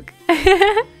joke.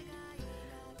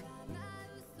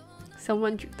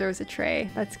 Someone throws a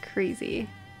tray. That's crazy.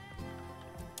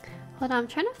 Hold on, I'm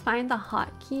trying to find the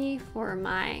hotkey for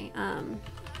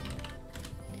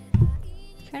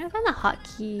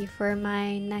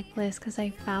my necklace because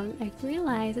I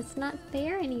realized it's not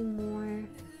there anymore.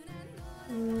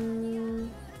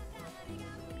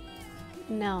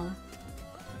 No.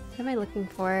 What am I looking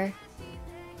for?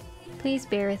 Please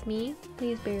bear with me.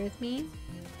 Please bear with me.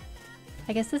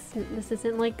 I guess this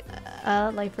isn't like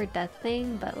a life or death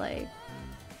thing, but like...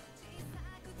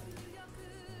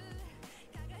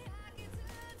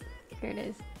 Here it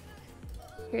is.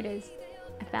 Here it is.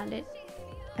 I found it.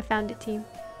 I found it, team.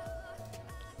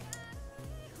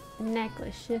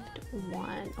 Necklace, shift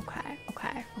 1. Okay,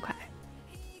 okay, okay.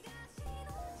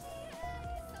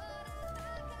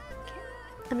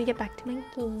 Let me get back to my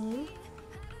game.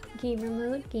 Gamer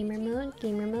mode, gamer mode,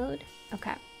 gamer mode.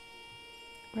 Okay.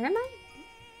 Where am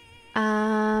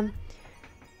I?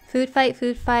 Food fight,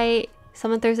 food fight.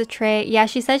 Someone throws a tray. Yeah,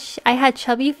 she said I had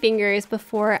chubby fingers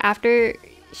before. After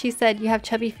she said you have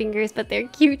chubby fingers, but they're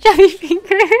cute chubby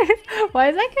fingers. Why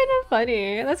is that kind of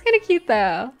funny? That's kind of cute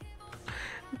though.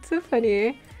 It's so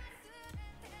funny.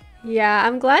 Yeah,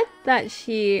 I'm glad that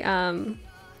she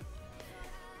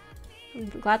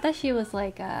was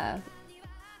like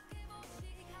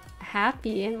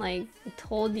happy and like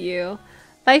told you.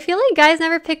 But I feel like guys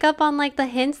never pick up on like the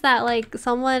hints that like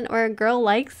someone or a girl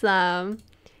likes them.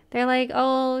 They're like,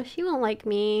 oh, she won't like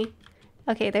me.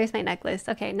 Okay, there's my necklace.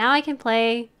 Okay, now I can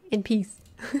play in peace.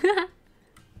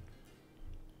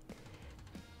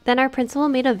 Then our principal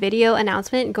made a video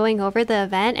announcement going over the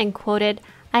event and quoted,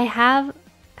 I have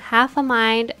half a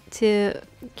mind to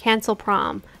cancel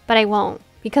prom, but I won't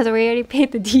because we already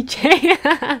paid the DJ.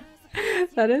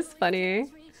 That is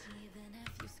funny.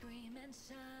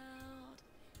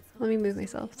 Let me move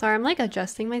myself. Sorry, I'm like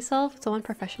adjusting myself. So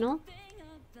unprofessional.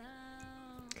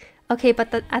 Okay,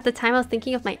 but at the time I was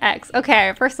thinking of my ex.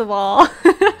 Okay, first of all,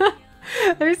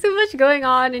 there's so much going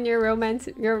on in your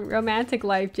romantic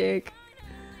life, Jake.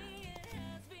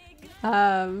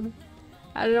 I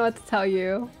don't know what to tell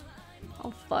you.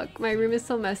 Oh fuck, my room is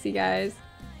so messy, guys.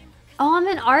 Oh, I'm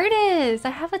an artist. I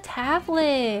have a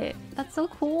tablet. That's so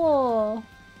cool.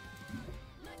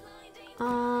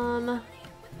 I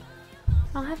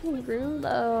don't have any room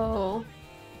though.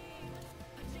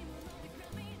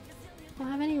 I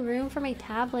don't have any room for my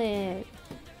tablet.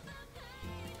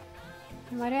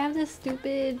 Why do I have this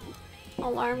stupid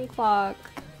alarm clock?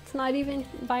 It's not even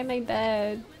by my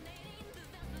bed.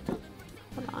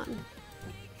 Hold on.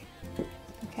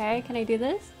 Okay, can I do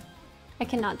this? I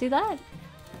cannot do that.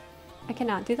 I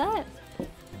cannot do that.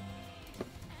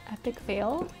 Epic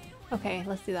fail? Okay,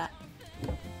 let's do that.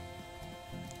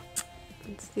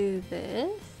 Let's do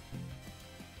this.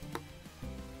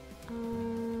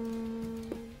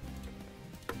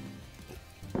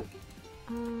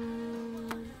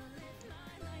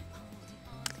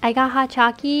 I got Hot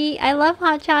Chalky. I love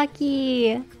Hot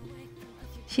Chalky.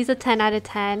 She's a 10 out of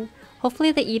 10.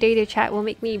 Hopefully the eater chat will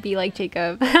make me be like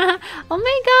Jacob. Oh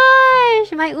my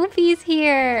gosh! My Oopie's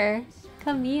here!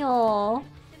 Camille.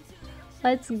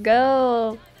 Let's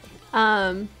go.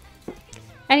 I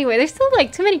Anyway, there's still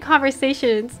like too many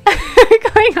conversations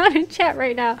going on in chat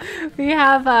right now. We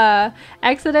have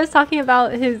Exodus talking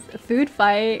about his food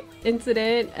fight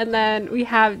incident, and then we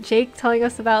have Jake telling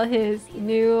us about his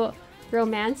new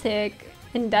romantic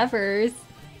endeavors.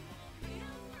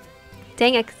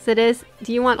 Dang, Exodus,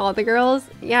 do you want all the girls?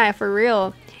 Yeah, for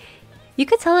real. You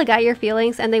could tell a guy your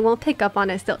feelings and they won't pick up on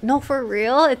it still. No, for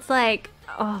real? It's like,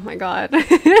 oh my god.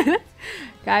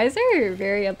 Guys are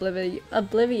very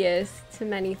oblivious to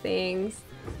many things.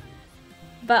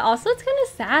 But also it's kind of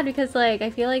sad because like I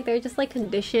feel like they're just like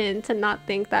conditioned to not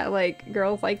think that like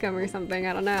girls like them or something.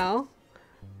 I don't know.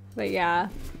 But yeah.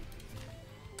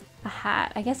 A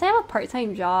hat. I guess I have a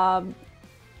part-time job.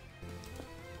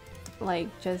 Like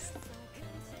I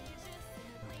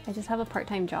just have a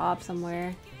part-time job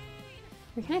somewhere.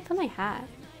 Where can I put my hat?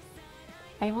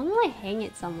 I want to like hang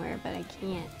it somewhere, but I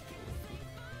can't.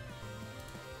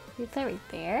 You put it right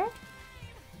there?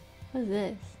 What is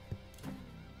this?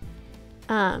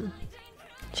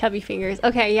 Chubby fingers.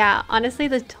 Okay, yeah. Honestly,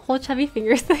 the whole chubby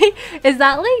fingers thing is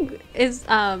that like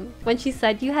when she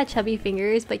said you had chubby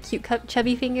fingers, but cute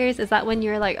chubby fingers. Is that when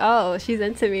you're like, oh, she's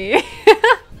into me?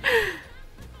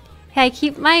 Hey, I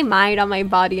keep my mind on my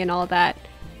body and all that.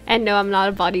 And no, I'm not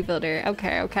a bodybuilder.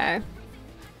 Okay, okay.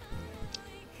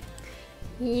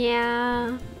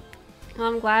 Yeah. Well,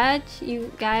 I'm glad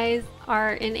you guys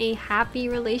are in a happy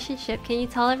relationship. Can you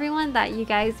tell everyone that you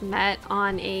guys met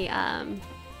on a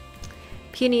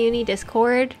Punyuni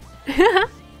Discord?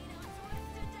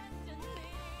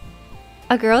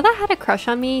 A girl that had a crush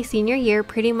on me senior year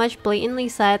pretty much blatantly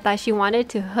said that she wanted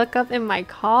to hook up in my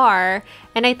car,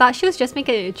 and I thought she was just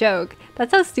making a joke.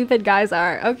 That's how stupid guys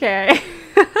are. Okay.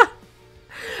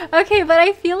 Okay, but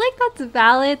I feel like that's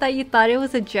valid that you thought it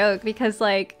was a joke, because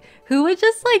like who would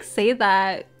just like say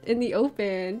that in the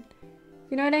open?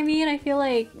 You know what I mean? I feel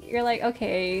like you're like,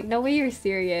 okay, no way you're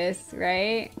serious,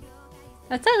 right?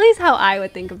 That's at least how I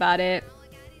would think about it.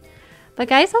 But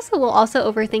guys will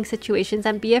also overthink situations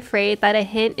and be afraid that a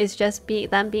hint is just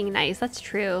them being nice. That's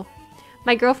true.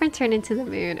 My girlfriend turned into the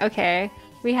moon. Okay,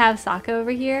 we have Sokka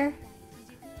over here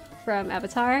from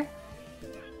Avatar.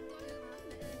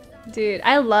 Dude,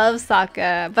 I love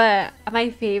Sokka, but my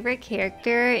favorite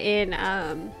character in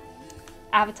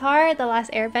Avatar, The Last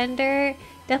Airbender,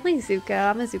 definitely Zuko.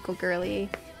 I'm a Zuko girly.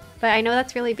 But I know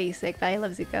that's really basic, but I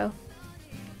love Zuko.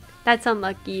 That's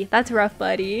unlucky. That's rough,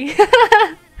 buddy.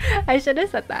 I should have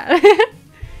said that.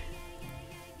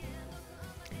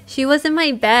 She was in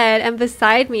my bed and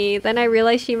beside me, then I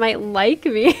realized she might like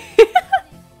me.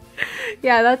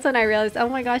 Yeah, that's when I realized, oh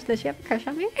my gosh, does she have a crush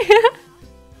on me?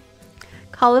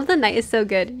 Call of the Night is so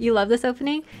good. You love this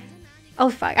opening? Oh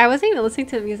fuck, I wasn't even listening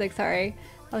to the music, sorry.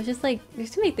 I was just like,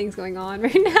 there's too many things going on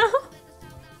right now.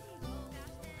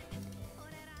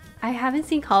 I haven't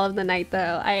seen Call of the Night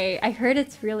though. I heard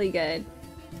it's really good.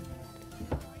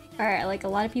 Alright, like a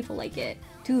lot of people like it.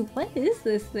 Dude, what is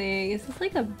this thing? Is this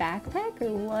like a backpack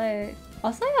or what?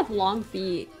 Also, I have long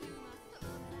feet.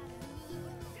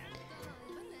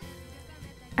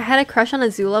 I had a crush on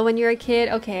Azula when you were a kid.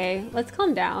 Okay, let's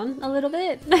calm down a little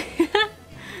bit.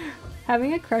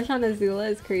 Having a crush on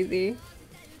Azula is crazy.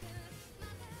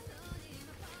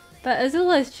 But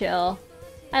Azula is chill.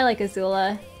 I like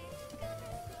Azula.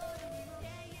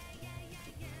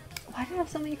 Why do I have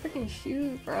so many freaking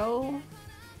shoes, bro?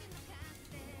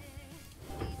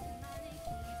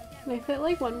 Can I fit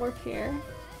like one more pair?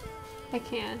 I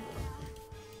can.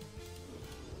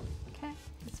 Okay,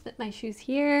 let's fit my shoes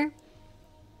here.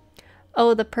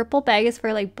 Oh, the purple bag is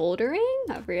for like bouldering?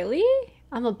 Oh, really?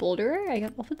 I'm a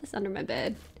boulderer? I'll put this under my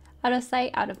bed. Out of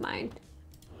sight, out of mind.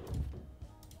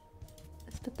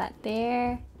 Let's put that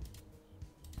there.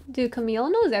 Dude, Camille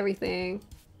knows everything.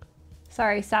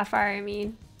 Sorry, Sapphire, I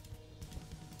mean.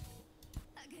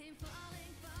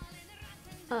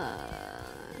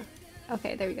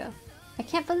 Okay, there we go. I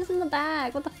can't put this in the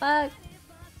bag. What the fuck?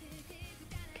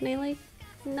 Can I like...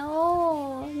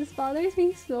 No, this bothers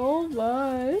me so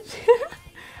much.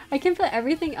 I can put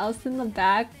everything else in the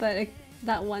back, but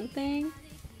that one thing,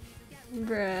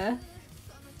 bruh.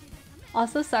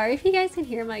 Also, sorry if you guys can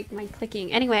hear my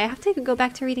clicking. Anyway, I have to go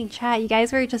back to reading chat. You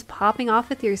guys were just popping off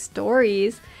with your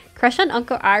stories. Crush on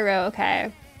Uncle Iroh.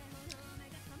 Okay.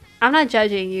 I'm not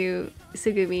judging you,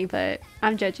 Sugumi, but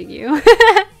I'm judging you.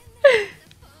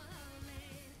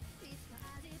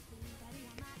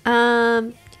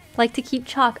 Like to keep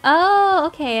chalk. Oh,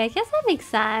 okay. I guess that makes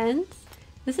sense.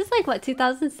 This is like, what,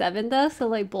 2007 though? So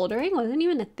like bouldering wasn't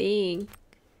even a thing.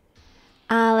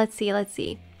 Let's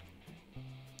see.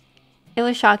 It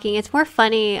was shocking. It's more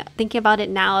funny thinking about it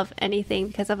now, if anything,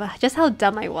 because of just how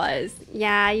dumb I was.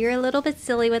 Yeah, you're a little bit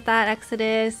silly with that,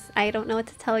 Exodus. I don't know what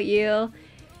to tell you.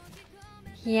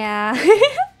 Yeah.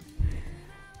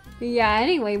 Yeah,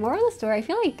 anyway, moral of the story, I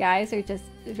feel like guys are just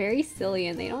very silly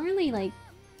and they don't really like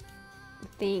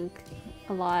think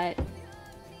a lot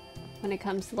when it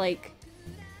comes to like,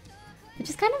 which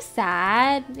is kind of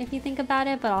sad if you think about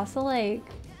it, but also like,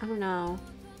 I don't know.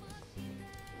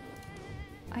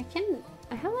 I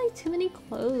have like too many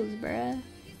clothes, bruh.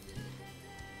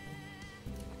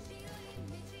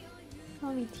 So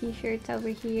many t-shirts over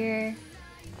here.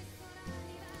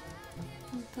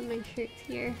 I'll put my shirts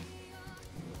here.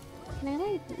 Can I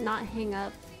like not hang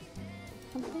up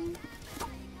something?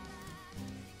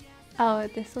 Oh,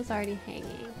 this was already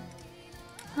hanging.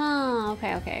 Huh,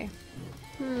 okay.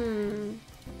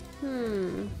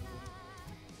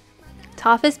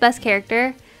 Toph best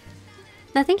character.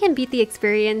 Nothing can beat the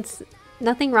experience.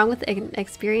 Nothing wrong with an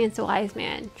experienced wise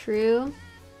man. True.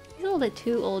 He's a little bit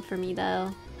too old for me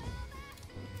though.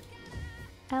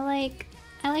 I like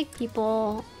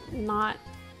people not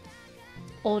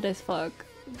old as fuck.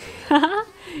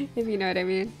 If you know what I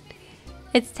mean.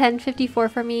 It's 10:54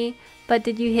 for me, but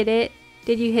did you hit it?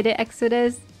 Did you hit it,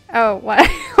 Exodus? Oh, what?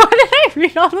 Why did I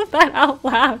read all of that out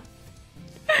loud?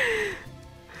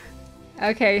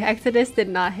 Okay, Exodus did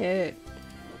not hit.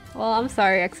 Well, I'm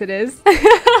sorry, Exodus.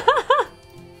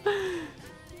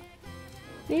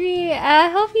 Maybe, I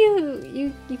hope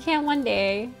you can one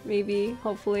day. Maybe,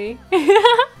 hopefully.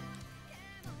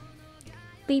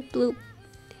 Beep bloop.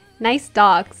 Nice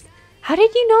docs. How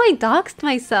did you know I doxed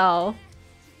myself?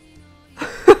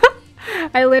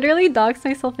 I literally doxed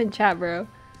myself in chat, bro.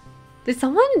 Did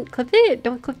someone clip it?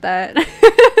 Don't clip that.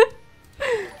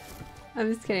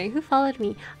 I'm just kidding. Who followed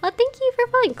me? Oh, thank you for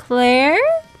following Claire.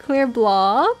 Claire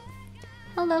Blob.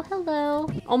 Hello, hello.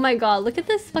 Oh my god, look at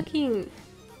this fucking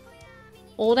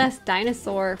old ass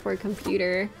dinosaur for a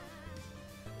computer.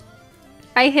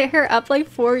 I hit her up like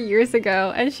 4 years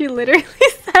ago and she literally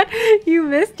said you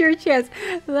missed your chance.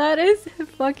 That is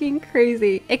fucking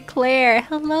crazy. Eclair.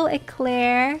 Hello,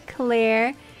 Eclair.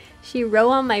 Claire. She row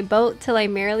on my boat till I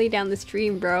merrily down the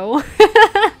stream, bro.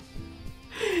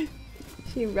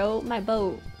 She rowed my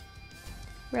boat.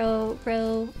 Row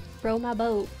my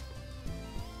boat.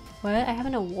 What? I have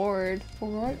an award.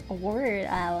 Award? Award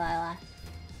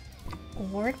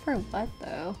for what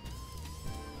though?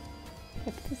 Can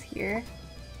I put this here?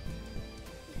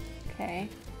 Okay.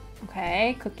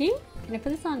 Okay, cooking? Can I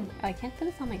put this on? Oh, I can't put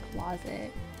this on my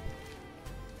closet.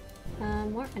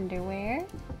 More underwear.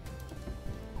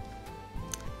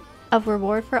 A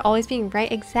reward for always being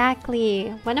right? Exactly.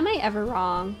 When am I ever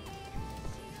wrong?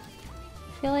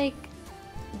 I feel like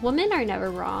women are never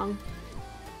wrong.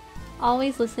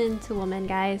 Always listen to women,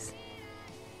 guys.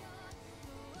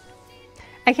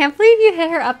 I can't believe you hit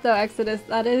her up though, Exodus.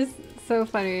 That is so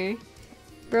funny.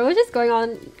 Bro was just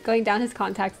going down his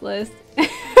contacts list.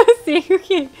 See who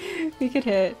we could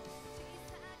hit.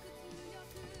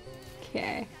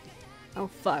 Okay. Oh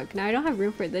fuck, now I don't have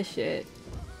room for this shit.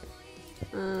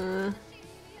 I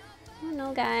don't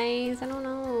know, guys. I don't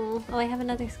know. Oh, I have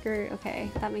another skirt. Okay,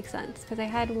 that makes sense. Because I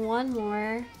had one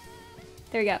more.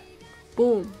 There we go.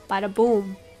 Boom. Bada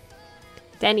boom.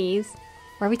 Denny's.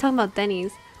 Why are we talking about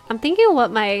Denny's? I'm thinking of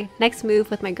what my next move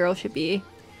with my girl should be.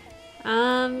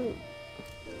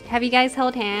 Have you guys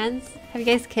held hands? Have you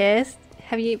guys kissed?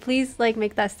 Have you, please like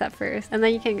make that step first and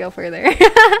then you can go further.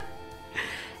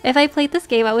 If I played this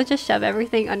game, I would just shove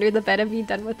everything under the bed and be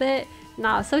done with it.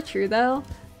 Nah, so true though.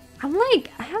 I'm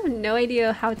like, I have no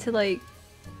idea how to like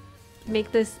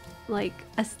make this like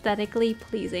aesthetically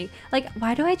pleasing. Like,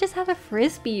 why do I just have a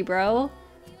frisbee, bro?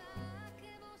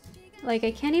 Like,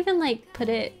 I can't even like put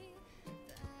it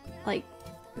like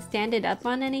stand it up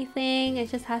on anything. It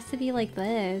just has to be like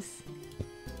this.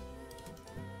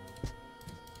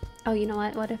 Oh, you know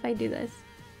what? What if I do this?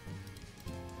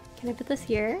 Can I put this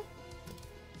here?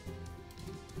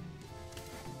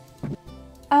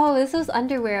 Oh, this was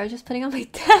underwear. I was just putting on my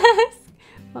desk.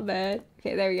 My bad.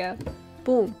 Okay, there we go.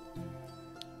 Boom.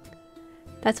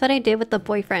 That's what I did with the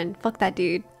boyfriend. Fuck that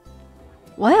dude.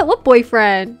 What? What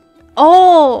boyfriend?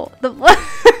 Oh!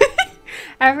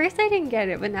 At first I didn't get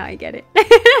it, but now I get it.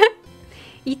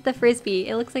 Eat the frisbee.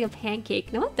 It looks like a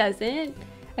pancake. No, it doesn't.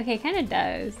 Okay, it kind of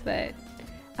does, but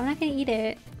I'm not gonna eat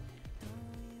it.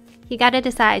 You gotta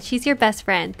decide. She's your best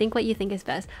friend. Think what you think is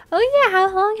best. Oh yeah, how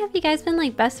long have you guys been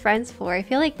like best friends for? I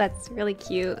feel like that's really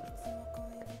cute.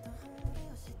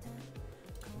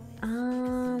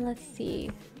 Let's see.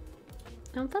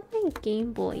 I'll put my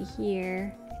Game Boy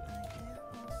here.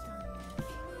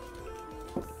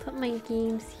 Put my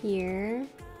games here.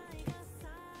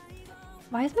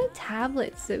 Why is my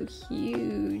tablet so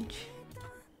huge?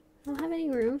 I don't have any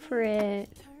room for it.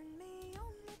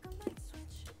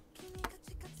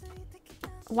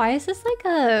 Why is this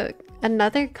like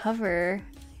another cover?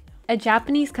 A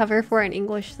Japanese cover for an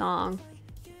English song.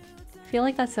 I feel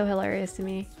like that's so hilarious to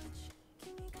me.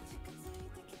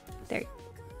 There.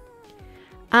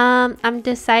 I'm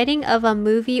deciding of a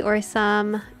movie or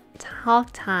some talk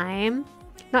time.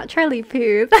 Not Charlie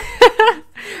Puth.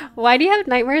 Why do you have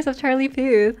nightmares of Charlie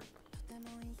Puth?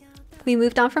 We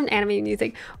moved on from anime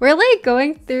music. We're like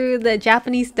going through the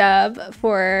Japanese dub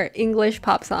for English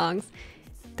pop songs.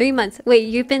 3 months. Wait,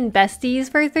 you've been besties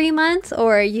for 3 months,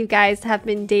 or you guys have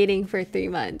been dating for 3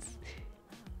 months?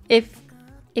 If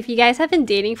you guys have been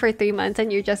dating for 3 months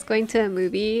and you're just going to a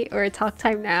movie or a talk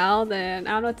time now, then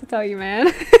I don't know what to tell you,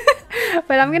 man.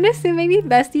 But I'm gonna assume maybe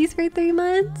besties for 3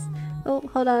 months. Oh,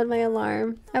 hold on, my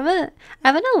alarm. I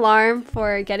have an alarm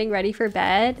for getting ready for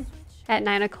bed at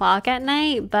 9 o'clock at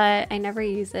night, but I never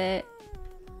use it.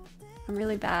 I'm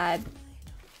really bad.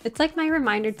 It's like my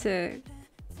reminder to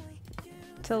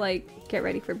like get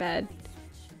ready for bed,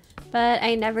 but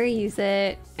I never use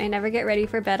it. I never get ready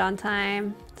for bed on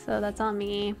time, so that's on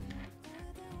me.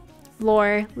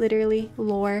 Lore, literally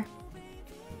lore.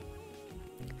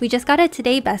 We just got it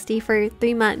today, bestie, for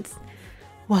 3 months.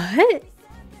 What?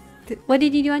 What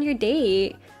did you do on your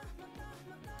date?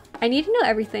 I need to know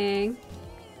everything,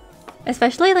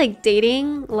 especially like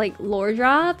dating, like lore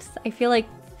drops. I feel like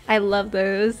I love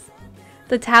those.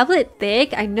 The tablet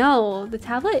thick? I know. The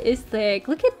tablet is thick.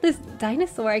 Look at this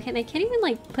dinosaur. I can't even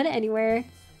like put it anywhere.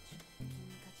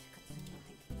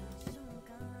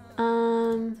 I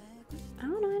don't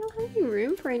know. I don't have any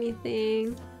room for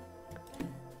anything.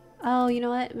 Oh, you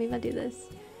know what? Maybe I'll do this.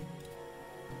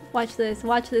 Watch this.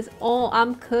 Watch this. Oh,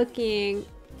 I'm cooking.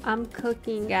 I'm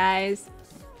cooking, guys.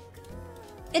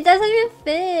 It doesn't even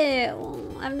fit. Oh,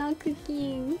 I'm not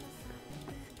cooking.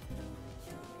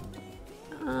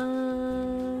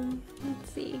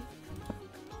 Let's see.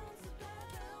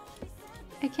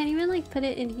 I can't even like put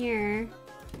it in here.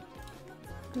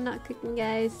 I'm not cooking,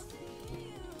 guys.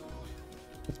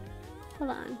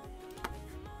 Hold on.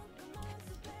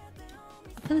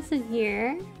 I'll put this in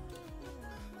here.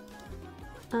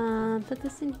 Put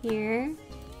this in here.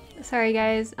 Sorry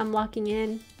guys, I'm locking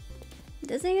in. It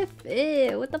doesn't even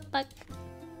fit. What the fuck?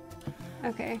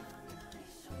 Okay.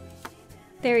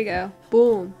 There we go.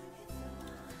 Boom.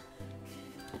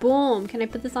 Boom. Can I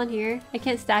put this on here? I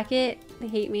can't stack it. They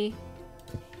hate me.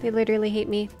 They literally hate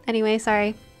me. Anyway,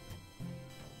 sorry.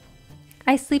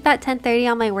 I sleep at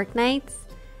 10:30 on my work nights.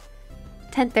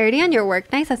 10:30 on your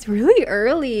work nights? That's really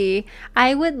early.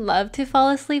 I would love to fall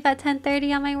asleep at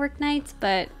 10:30 on my work nights,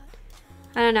 but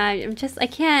I don't know. I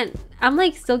can't. I'm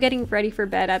like still getting ready for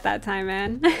bed at that time,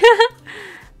 man.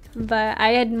 But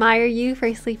I admire you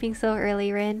for sleeping so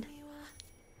early, Rin.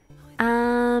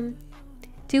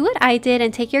 Do what I did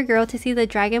and take your girl to see the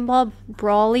Dragon Ball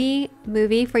Broly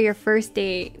movie for your first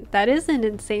date. That is an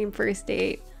insane first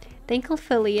date.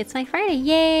 Thankfully, it's my Friday.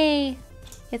 Yay!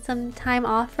 Get some time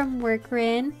off from work,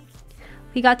 Rin.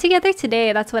 We got together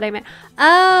today. That's what I meant.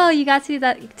 Oh, you got to do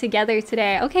that together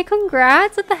today. Okay,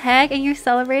 congrats. What the heck? And you're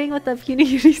celebrating with the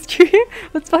Punyuni stream?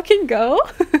 Let's fucking go.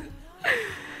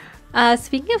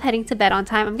 Speaking of heading to bed on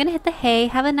time, I'm gonna hit the hay.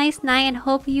 Have a nice night and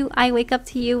hope I wake up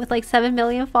to you with like 7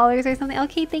 million followers or something.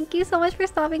 Okay, thank you so much for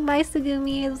stopping by,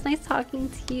 Sugumi. It was nice talking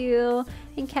to you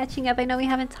and catching up. I know we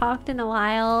haven't talked in a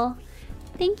while.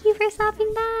 Thank you for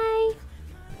stopping by.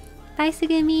 Bye,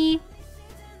 Sugumi.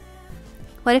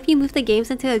 What if you move the games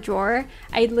into a drawer?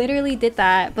 I literally did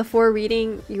that before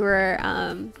reading your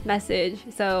message,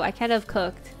 so I kind of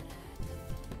cooked.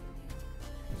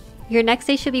 Your next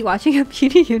day should be watching a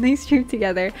Punyuni stream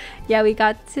together. Yeah, we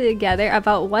got together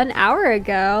about 1 hour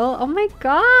ago. Oh my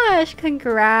gosh,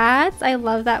 congrats. I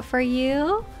love that for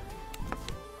you.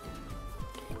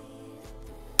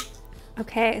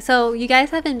 Okay, so you guys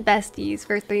have been besties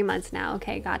for 3 months now.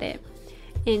 Okay, got it.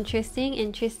 Interesting,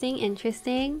 interesting,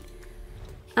 interesting.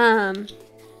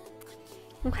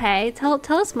 Okay, tell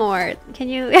us more. Can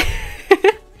you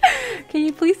can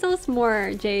you please tell us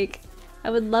more, Jake? I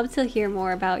would love to hear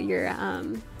more about your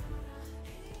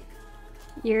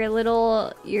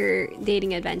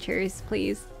dating adventures,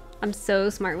 please. I'm so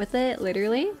smart with it,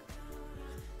 literally.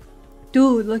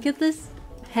 Dude, look at this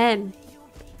hen.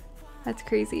 That's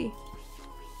crazy.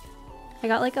 I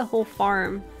got like a whole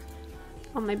farm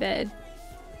on my bed.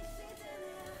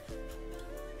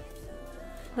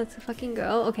 Let's fucking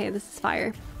go. Okay, this is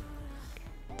fire.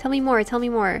 Tell me more, tell me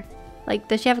more. Like,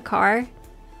 does she have a car?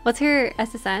 What's her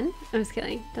SSN? I'm just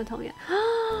kidding. Don't tell me that.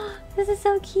 This is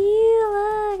so cute.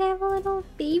 Look, I have a little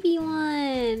baby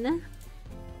one.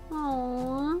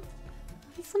 Oh,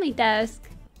 it's on my desk.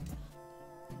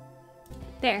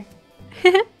 There.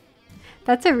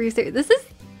 That's a rooster. This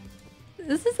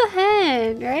is a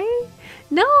hen, right?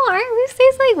 No, aren't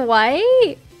roosters like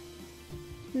white?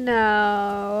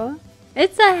 No,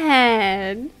 it's a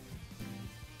hen.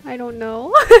 I don't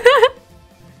know.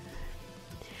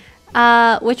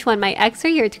 Which one? My ex or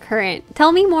your current?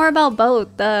 Tell me more about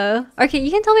both. Okay,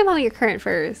 you can tell me about your current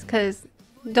first, cause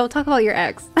don't talk about your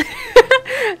ex.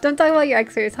 Don't talk about your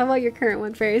ex first. How about your current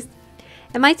one first?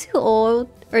 Am I too old,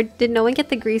 or did no one get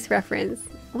the Grease reference?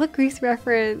 What Grease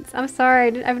reference? I'm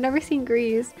sorry, I've never seen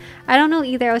Grease. I don't know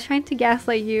either. I was trying to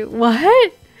gaslight you.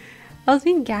 What? I was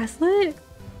being gaslit?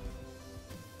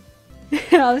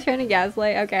 I was trying to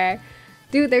gaslight. Okay.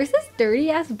 Dude, there's this dirty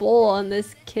ass bowl on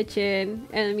this kitchen.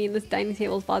 And I mean, this dining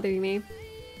table is bothering me.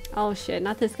 Oh shit,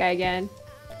 not this guy again.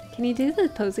 Can you do the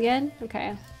pose again?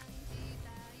 Okay.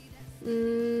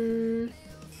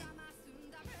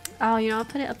 Oh, you know, I'll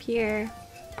put it up here.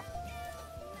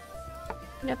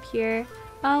 Put it up here.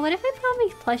 Oh, what if I put all my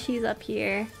plushies up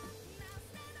here?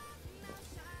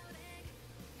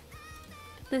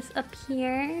 Put this up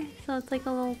here, so it's like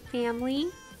a little family.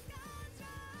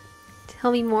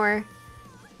 Tell me more.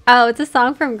 Oh, it's a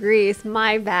song from Grease.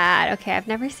 My bad. Okay, I've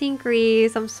never seen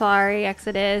Grease. I'm sorry,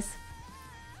 Exodus.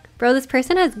 Bro, this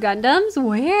person has Gundams?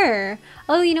 Where?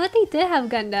 Oh, you know what? They did have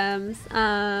Gundams.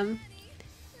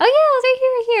 Oh yeah, it was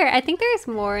right here. I think there's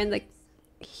more in the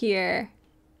here.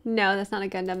 No, that's not a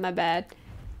Gundam. My bad.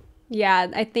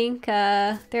 Yeah, I think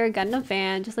they're a Gundam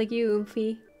fan, just like you,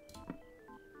 Oomphy.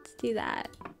 Let's do that.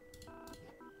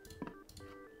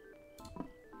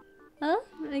 Oh,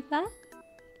 like that?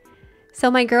 So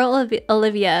my girl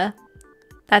Olivia,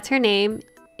 that's her name.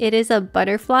 It is a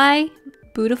butterfly.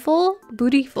 Beautiful?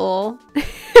 Bootyful.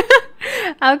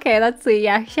 Okay, that's sweet.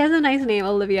 Yeah, she has a nice name,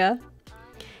 Olivia.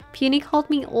 Puny called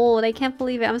me old. I can't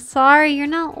believe it. I'm sorry, you're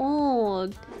not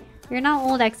old. You're not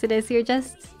old, Exodus. You're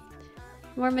just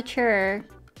more mature.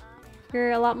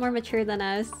 You're a lot more mature than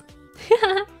us.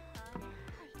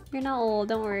 You're not old,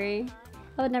 don't worry.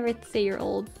 I would never say you're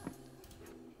old.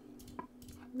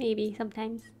 Maybe,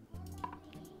 sometimes.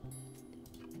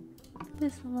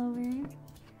 This lower.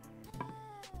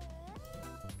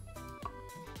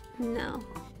 No.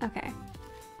 Okay.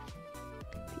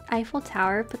 The Eiffel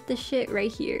Tower. Put this shit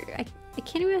right here. I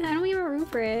can't even, I don't even have room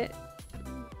for it.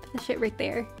 Put the shit right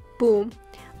there. Boom.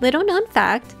 Little known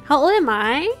fact. How old am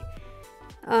I?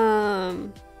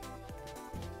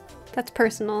 That's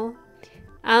personal.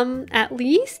 At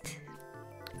least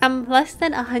I'm less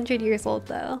than 100 years old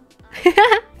though.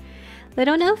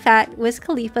 Little known fact, Wiz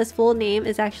Khalifa's full name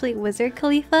is actually Wizard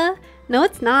Khalifa. No,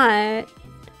 it's not.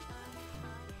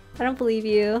 I don't believe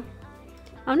you.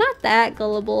 I'm not that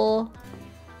gullible.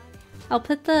 I'll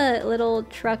put the little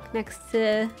truck next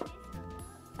to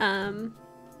the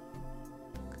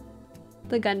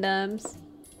Gundams.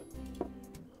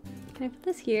 Can I put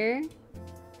this here?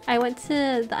 I went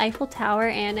to the Eiffel Tower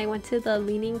and I went to the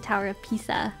Leaning Tower of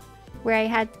Pisa where I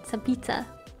had some pizza.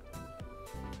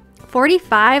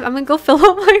 45? I'm gonna go fill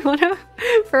up my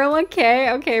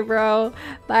 401k. Okay, bro.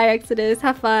 Bye, Exodus.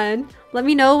 Have fun. Let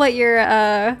me know what your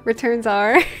returns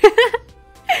are.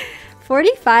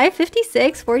 45,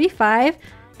 56, 45,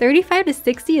 35 to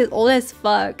 60 is old as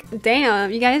fuck. Damn,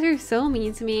 you guys are so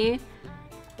mean to me.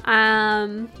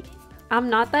 I'm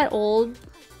not that old,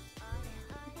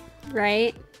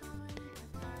 right?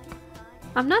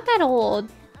 I'm not that old.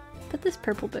 Put this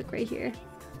purple book right here.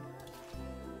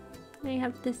 I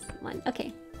have this one.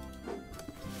 Okay.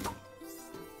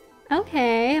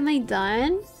 Okay, am I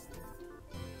done?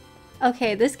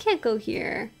 Okay, this can't go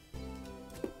here.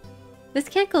 This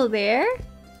can't go there?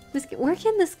 Where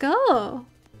can this go?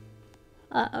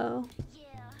 Uh-oh.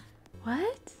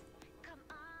 What?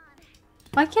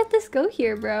 Why can't this go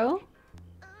here, bro?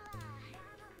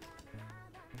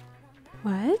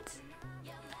 What?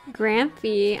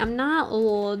 Grampy, I'm not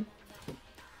old.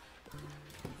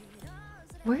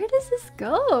 Where does this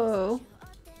go?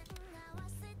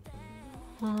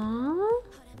 Aww.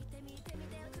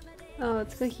 Oh,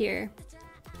 let's go here.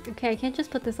 Okay, I can't just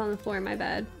put this on the floor, my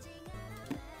bad.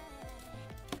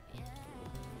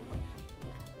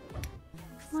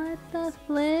 What the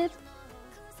flip?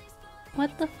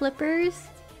 What the flippers?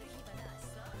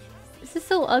 This is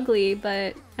so ugly,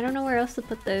 but I don't know where else to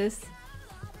put this.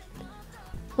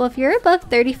 Well, if you're above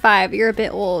 35, you're a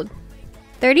bit old.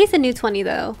 30 is a new 20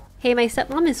 though. Hey, my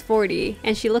stepmom is 40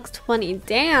 and she looks 20.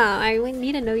 Damn, I would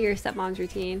need to know your stepmom's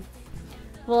routine.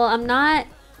 Well, I'm not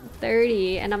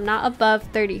 30 and I'm not above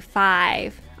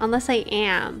 35. Unless I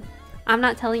am. I'm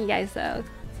not telling you guys though.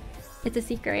 It's a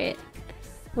secret.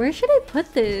 Where should I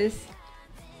put this?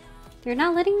 They're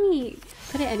not letting me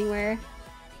put it anywhere.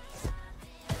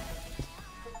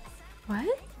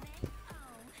 What?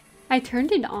 I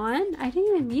turned it on? I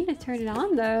didn't even mean to turn it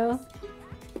on though.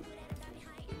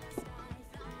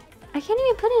 I can't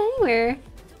even put it anywhere.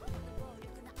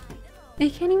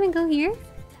 It can't even go here?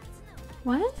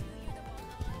 What?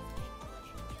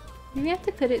 Maybe I have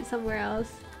to put it somewhere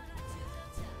else.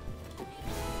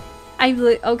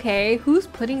 Okay, who's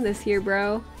putting this here,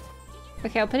 bro?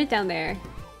 Okay, I'll put it down there.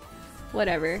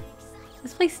 Whatever.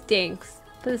 This place stinks.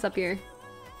 Put this up here.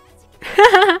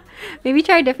 Maybe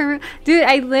try a different room. Dude,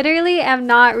 I literally am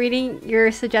not reading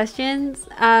your suggestions,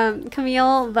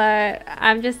 Camille, but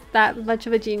I'm just that much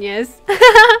of a genius.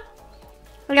 I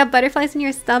got butterflies in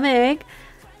your stomach.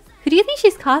 Who do you think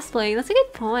she's cosplaying? That's a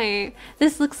good point.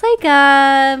 This looks like,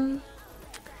 this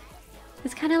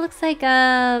kind of looks like,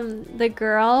 the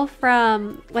girl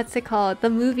from, what's it called? The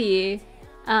movie.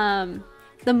 The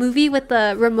movie with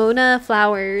the Ramona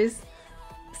Flowers.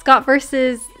 Scott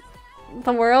versus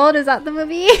the World, is that the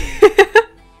movie?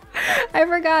 I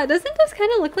forgot. Doesn't this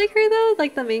kind of look like her though?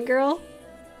 Like the main girl?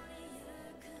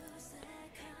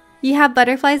 You have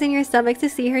butterflies in your stomach to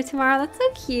see her tomorrow? That's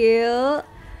so cute.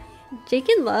 Jake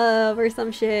in love or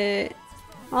some shit.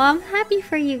 Oh, I'm happy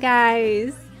for you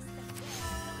guys.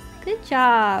 Good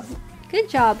job. Good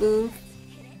job, Boo.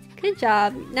 Good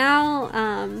job.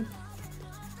 Now,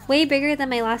 way bigger than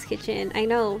my last kitchen. I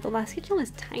know, the last kitchen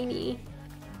was tiny.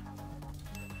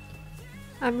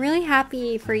 I'm really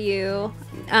happy for you.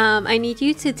 I need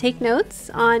you to take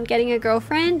notes on getting a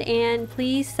girlfriend and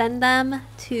please send them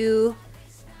to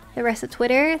the rest of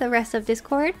Twitter, the rest of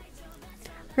Discord.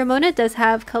 Ramona does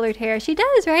have colored hair. She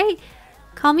does, right?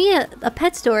 Call me a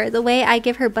pet store the way I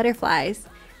give her butterflies.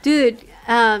 Dude,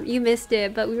 you missed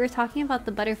it, but we were talking about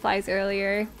the butterflies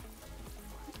earlier.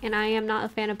 And I am not a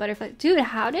fan of butterflies. Dude,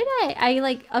 how did I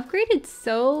like upgraded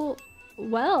so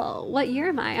well. What year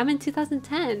am I? I'm in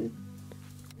 2010.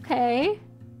 Okay.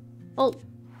 Oh,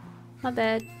 my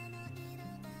bad.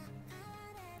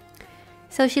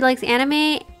 So she likes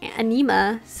anime,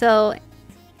 so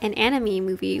an anime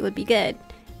movie would be good.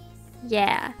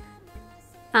 Yeah.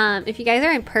 If you guys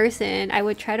are in person, I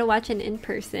would try to watch an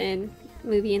in-person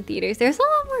movie in theaters. There's a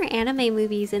lot more anime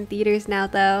movies in theaters now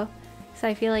though, so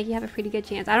I feel like you have a pretty good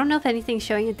chance. I don't know if anything's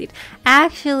showing in theaters.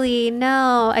 Actually,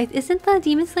 no. Isn't the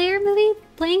Demon Slayer movie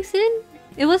playing soon?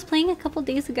 It was playing a couple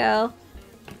days ago.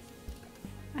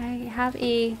 I have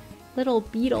a little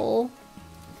beetle.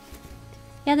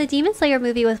 Yeah, the Demon Slayer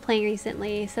movie was playing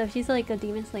recently, so if she's like a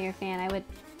Demon Slayer fan, I would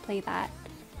play that.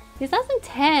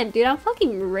 2010, dude, I'm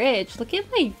fucking rich. Look at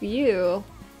my view.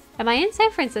 Am I in San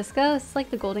Francisco? It's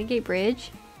like the Golden Gate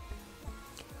Bridge.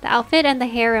 The outfit and the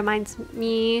hair reminds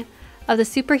me of the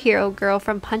superhero girl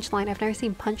from Punchline. I've never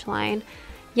seen Punchline.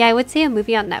 Yeah, I would say a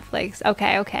movie on Netflix.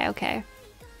 Okay.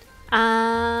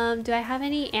 Do I have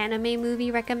any anime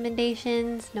movie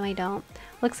recommendations? No, I don't.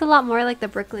 Looks a lot more like the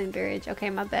Brooklyn Bridge. Okay,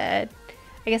 my bad.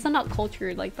 I guess I'm not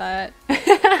cultured like that.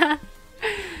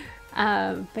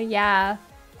 But yeah,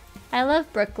 I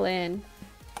love Brooklyn.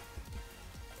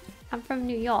 I'm from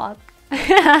New York.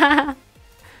 What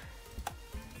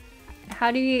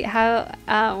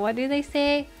do they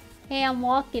say? Hey, I'm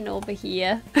walking over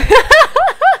here.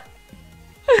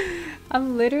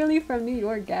 I'm literally from New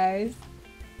York, guys.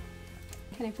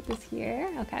 Can I put this here?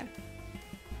 Okay.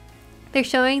 They're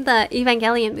showing the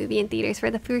Evangelion movie in theaters for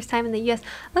the first time in the US.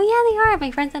 Oh yeah, they are. My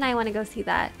friends and I want to go see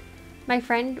that.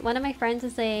 One of my friends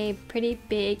is a pretty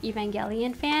big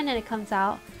Evangelion fan and it comes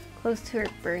out close to her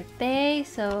birthday.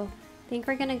 So I think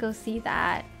we're going to go see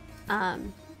that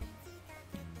when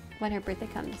her birthday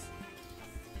comes.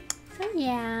 So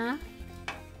yeah.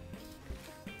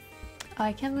 Oh,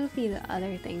 I can move the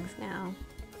other things now.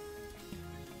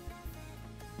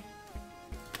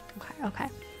 Okay.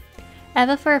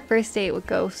 Eva for a first date would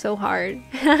go so hard.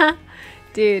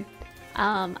 Dude,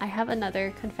 I have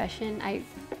another confession. I've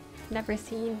never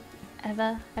seen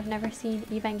Eva. I've never seen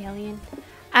Evangelion.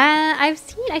 I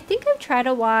think I've tried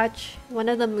to watch one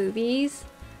of the movies,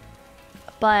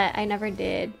 but I never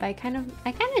did. But I kind of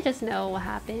just know what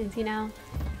happens, you know?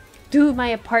 Dude, my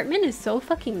apartment is so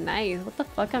fucking nice. What the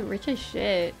fuck? I'm rich as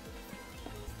shit.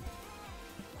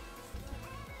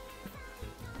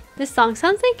 This song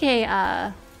sounds like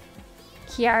a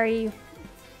Kiari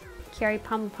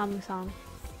Pamu Pamu song.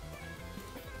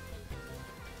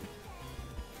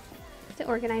 To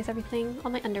organize everything, all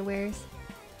my underwears.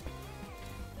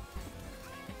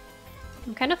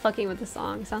 I'm kind of fucking with the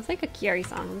song. Sounds like a Kiari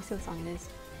song. Let me see what song it is.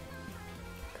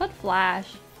 Called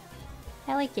Flash.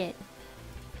 I like it.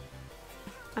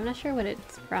 I'm not sure what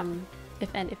it's from,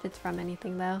 if it's from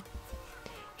anything though.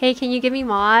 Hey, can you give me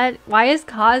mod? Why is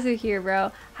Kazu here,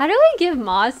 bro? How do I give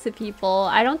mods to people?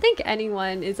 I don't think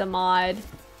anyone is a mod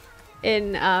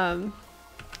in my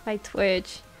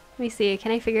Twitch. Let me see.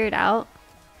 Can I figure it out?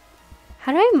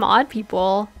 How do I mod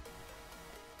people?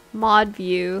 Mod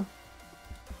view.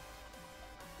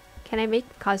 Can I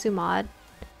make Kazu mod?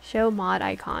 Show mod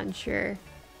icon. Sure.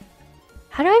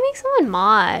 How do I make someone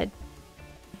mod?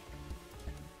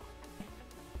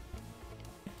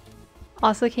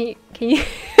 Also, can you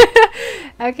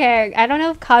okay, I don't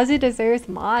know if Kazu deserves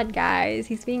mod, guys.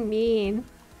 He's being mean.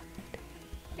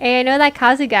 Hey, I know that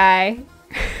Kazu guy.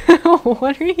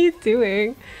 What are you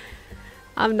doing?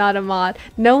 I'm not a mod.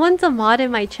 No one's a mod in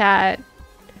my chat.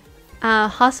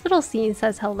 Hospital scene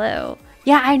says hello.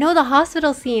 Yeah, I know the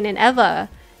hospital scene in Eva.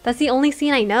 That's the only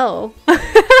scene I know.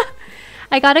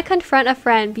 I gotta confront a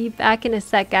friend. Be back in a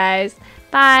sec, guys.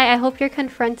 Bye. I hope you're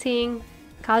confronting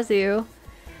Kazu.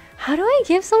 How do I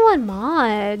give someone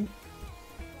mod?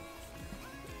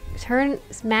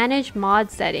 Manage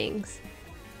mod settings.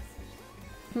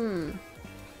 I'm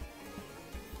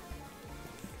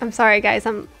sorry, guys.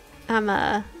 How do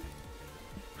I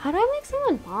make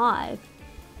someone mod?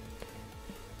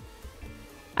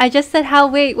 I just said how.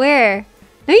 Wait, where?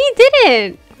 No, you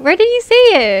didn't. Where did you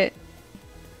say it?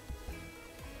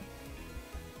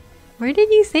 Where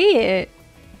did you say it?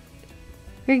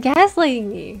 You're gaslighting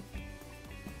me.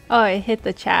 Oh, it hit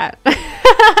the chat.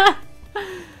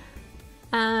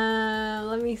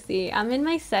 Let me see. I'm in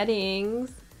my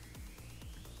settings.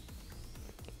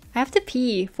 I have to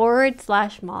pee.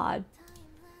 /mod.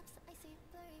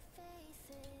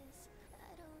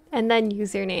 And then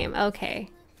username. Okay.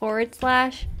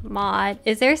 /mod.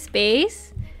 Is there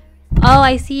space? Oh,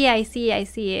 I see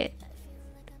it.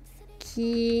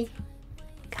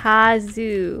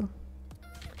 Kazu.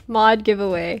 Mod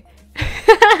giveaway.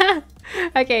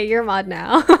 Okay, you're mod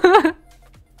now.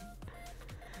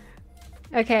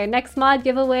 Okay, next mod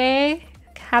giveaway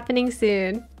happening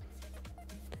soon.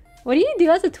 What do you do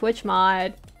as a Twitch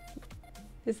mod?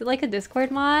 Is it like a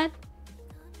Discord mod?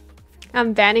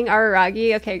 I'm banning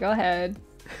Araragi. Okay, go ahead.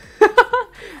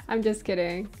 I'm just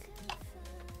kidding.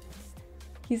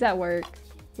 He's at work.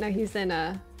 No, he's in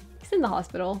the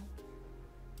hospital.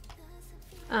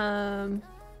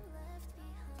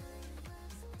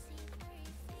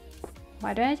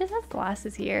 Why do I just have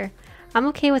glasses here? I'm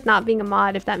okay with not being a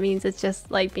mod if that means it's just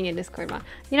like being a Discord mod.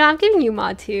 You know, I'm giving you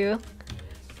mod too.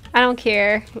 I don't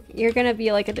care. You're gonna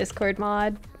be like a Discord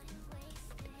mod.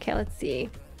 Okay, let's see.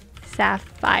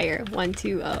 Sapphire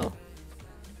 120.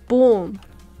 Boom.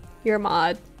 You're a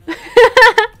mod.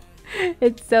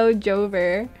 It's so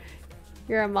Jover.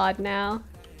 You're a mod now.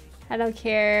 I don't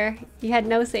care. You had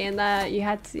no say in that.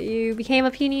 You became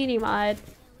a Punyuni mod.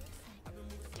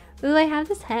 Ooh, I have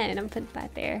this hen. I'm putting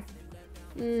that there.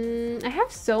 I have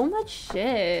so much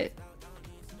shit.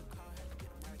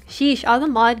 Sheesh, all the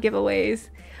mod giveaways.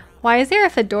 Why is there a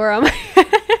fedora on my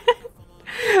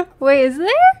head? Wait, is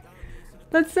there?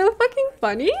 That's so fucking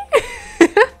funny.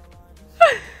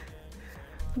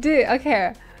 Dude,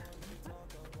 okay.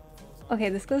 Okay,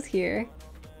 this goes here.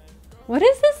 What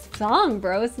is this song,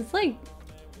 bro? Is this like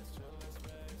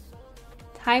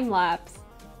time lapse?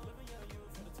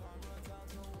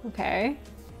 Okay.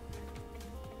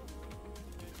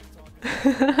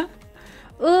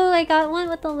 Ooh, I got one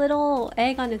with a little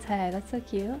egg on its head. That's so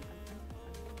cute.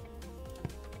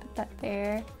 Put that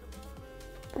there.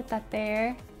 Put that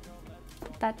there.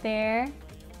 Put that there.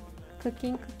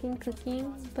 Cooking, cooking,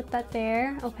 cooking. Put that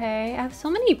there. Okay. I have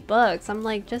so many books. I'm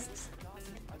like just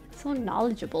so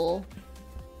knowledgeable.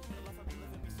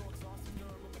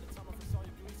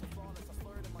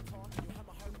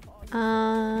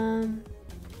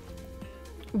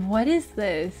 What is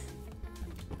this?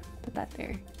 Put that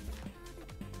there.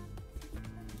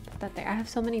 Put that there. I have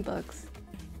so many books.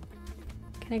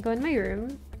 Can I go in my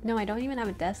room? No, I don't even have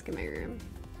a desk in my room.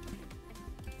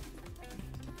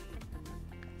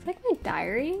 It's like my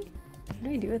diary? What do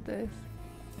I do with this?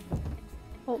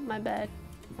 Oh, my bad.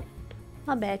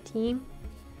 My bad, team.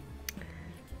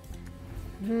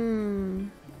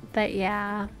 But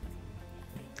yeah.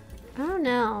 I don't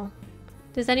know.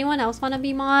 Does anyone else want to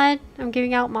be mod? I'm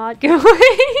giving out mod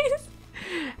giveaways.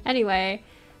 Anyway,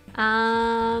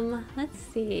 let's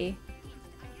see.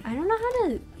 I don't know how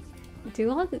to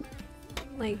do all the,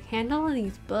 like, handle all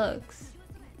these books.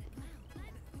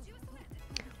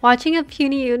 Watching a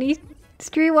Punyuni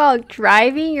stream while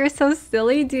driving? You're so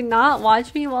silly. Do not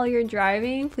watch me while you're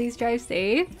driving. Please drive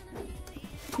safe.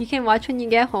 You can watch when you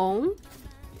get home.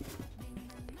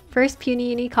 First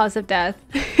Punyuni cause of death.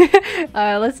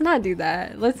 Let's not do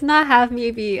that. Let's not have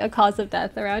me be a cause of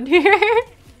death around here.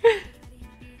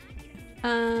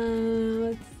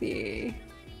 Let's see.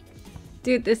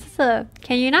 Dude, this is a...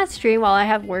 Can you not stream while I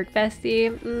have work,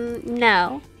 bestie?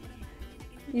 No.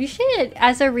 You should,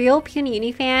 as a real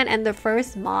Punyuni fan and the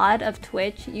first mod of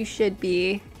Twitch, you should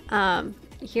be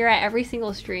here at every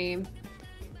single stream.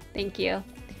 Thank you.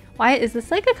 Why is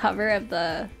this like a cover of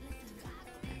the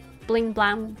Bling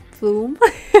Blang Boom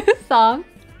song?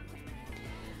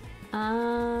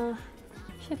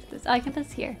 Shift this. Oh, I can put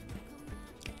this here.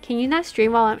 Can you not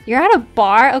stream while you're at a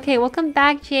bar? Okay, welcome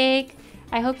back, Jake.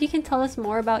 I hope you can tell us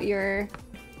more about your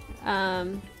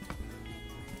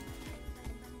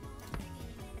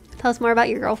tell us more about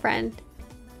your girlfriend.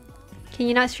 Can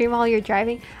you not stream while you're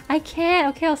driving? I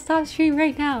can't. Okay, I'll stop stream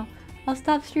right now. I'll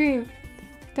stop stream.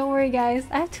 Don't worry, guys.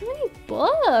 I have too many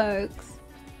books.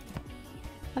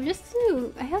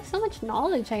 I have so much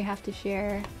knowledge I have to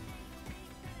share.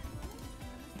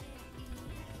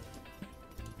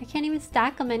 I can't even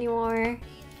stack them anymore.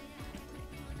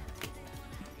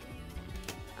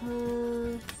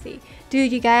 Let's see.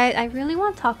 Dude, you guys, I really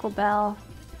want Taco Bell.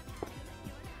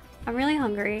 I'm really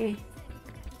hungry.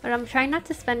 But I'm trying not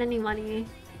to spend any money.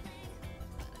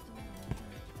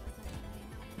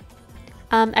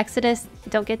 Exodus,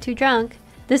 don't get too drunk.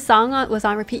 This song was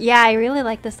on repeat. Yeah, I really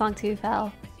like this song too,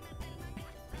 Fel.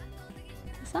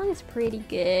 This song is pretty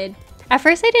good. At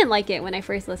first I didn't like it when I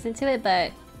first listened to it,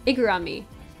 but it grew on me.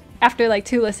 After like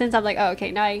 2 listens, I'm like, oh,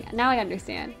 okay, now I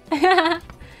understand.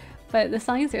 But the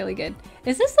song is really good.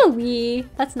 Is this a Wii?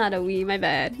 That's not a Wii, my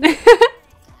bad. It's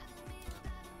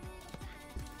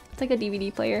like a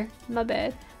DVD player. My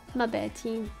bad. My bad,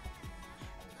 team.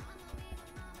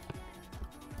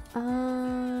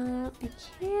 I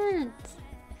can't.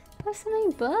 I have so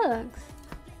many books.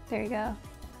 There you go.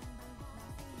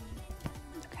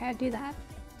 Okay, I'll do that.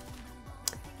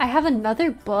 I have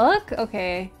another book?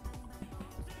 Okay.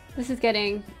 This is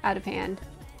getting out of hand.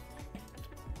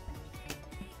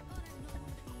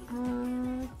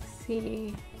 Let's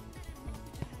see.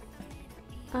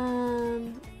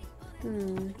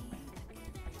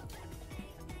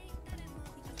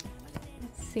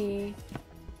 Let's see.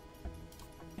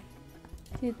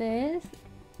 Do this.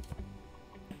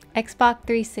 Xbox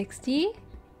 360?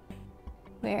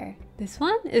 Where? This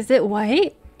one? Is it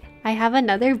white? I have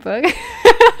another book.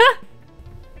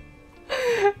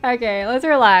 Okay, let's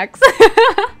relax.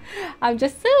 I'm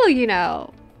just so, you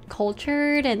know,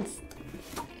 cultured and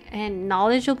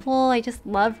knowledgeable. I just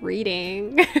love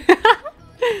reading.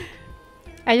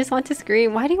 I just want to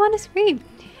scream. Why do you want to scream?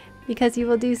 Because you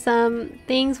will do some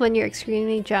things when you're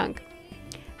extremely drunk.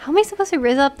 How am I supposed to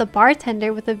rizz up the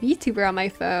bartender with a VTuber on my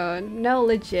phone? No,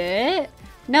 legit.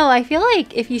 No, I feel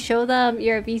like if you show them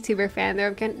you're a VTuber fan,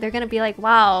 they're gonna be like,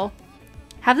 wow,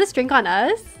 have this drink on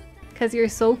us? Because you're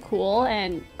so cool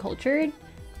and cultured.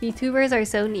 VTubers are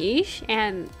so niche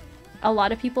and a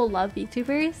lot of people love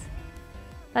VTubers.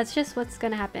 That's just what's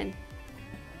gonna happen.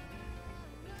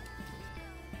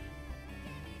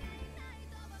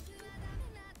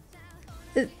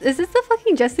 Is this the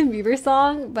fucking Justin Bieber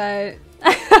song, but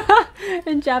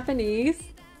in Japanese?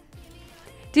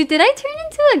 Dude, did I turn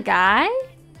into a guy?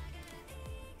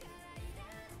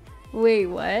 Wait,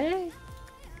 what?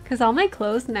 Cause all my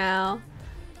clothes now.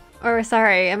 Or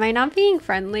sorry, am I not being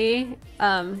friendly?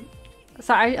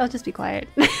 Sorry, I'll just be quiet.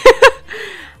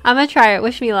 I'm gonna try it.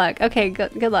 Wish me luck. Okay,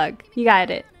 good luck. You got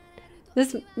it.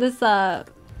 This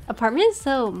apartment is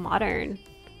so modern.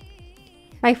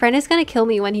 My friend is gonna kill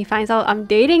me when he finds out I'm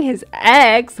dating his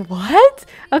ex. What?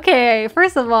 Okay,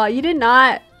 first of all, you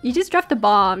just dropped a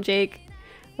bomb, Jake.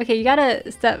 Okay, you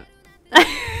gotta step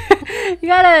you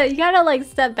gotta like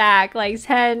step back like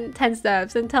 10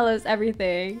 steps and tell us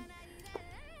everything.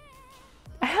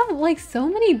 I have like so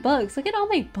many books. Look at all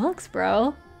my books,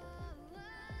 bro.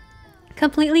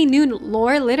 Completely new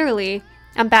lore, literally.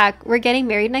 I'm back. We're getting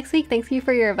married next week. Thank you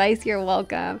for your advice. You're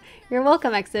welcome. You're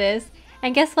welcome, Exodus.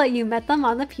 And guess what? You met them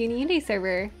on the Punyuni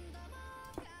server.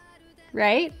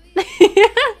 Right?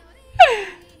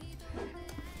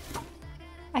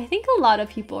 I think a lot of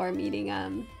people are meeting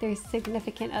their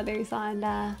significant others on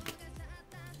the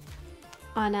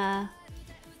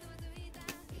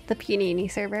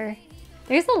Punyuni server.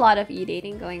 There's a lot of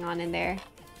e-dating going on in there.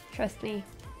 Trust me.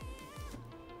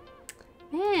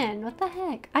 Man, what the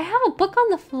heck? I have a book on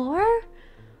the floor?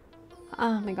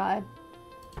 Oh my god.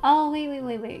 Oh,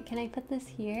 wait. Can I put this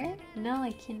here? No,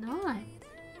 I cannot.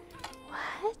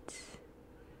 What?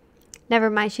 Never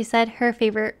mind. She said her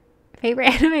favorite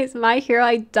anime is My Hero.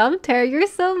 I dumped her. You're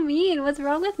so mean. What's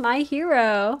wrong with My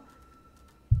Hero?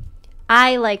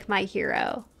 I like My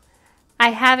Hero.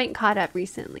 I haven't caught up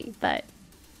recently, but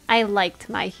I liked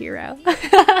My Hero.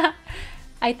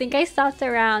 I think I stopped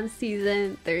around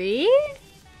season 3,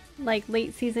 like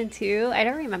late season 2. I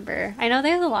don't remember. I know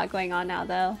there's a lot going on now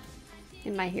though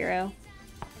in My Hero.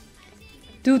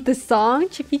 Dude, the song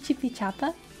Chippy Chippy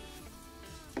Chappa.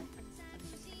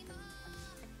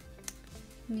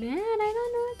 Man, I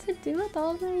don't know what to do with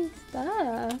all my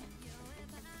stuff.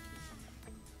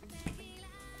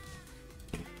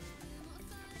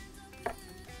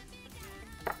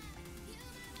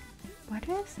 Why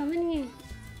do I have so many?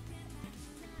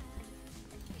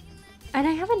 And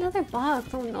I have another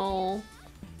box. Oh no.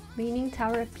 Leaning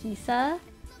Tower of Pisa.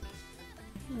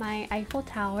 My Eiffel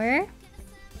Tower.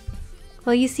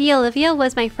 Well, you see, Olivia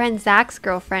was my friend Zach's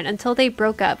girlfriend until they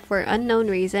broke up for unknown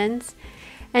reasons.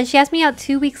 And she asked me out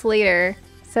 2 weeks later.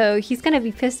 So he's gonna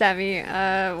be pissed at me.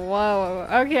 Whoa.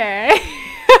 Okay.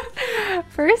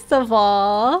 First of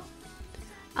all,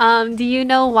 do you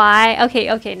know why?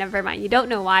 Okay, never mind. You don't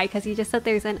know why because you just said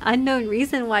there's an unknown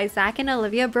reason why Zach and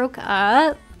Olivia broke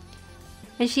up.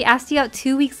 And she asked you out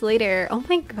 2 weeks later. Oh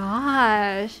my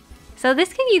gosh. So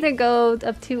this can either go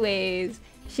up 2 ways.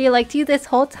 She liked you this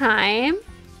whole time.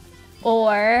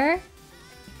 Or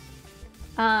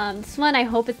this one, I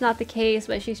hope it's not the case,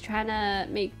 but she's trying to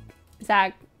make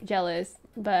Zach jealous.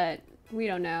 But we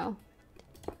don't know.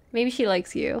 Maybe she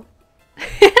likes you.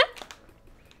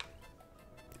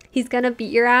 He's gonna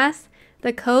beat your ass.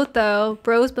 The code though,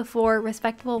 bros before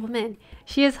respectable women.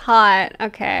 She is hot.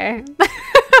 Okay.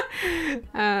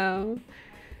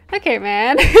 Okay,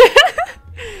 man.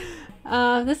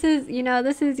 This is, you know,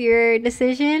 this is your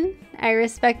decision. I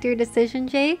respect your decision,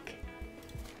 Jake.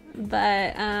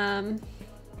 But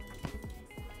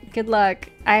good luck.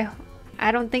 I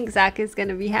don't think Zach is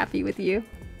gonna be happy with you.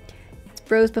 It's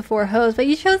bros before hoes, but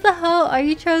you chose the hoe, or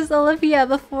you chose Olivia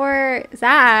before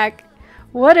Zach.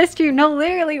 What a stream! No,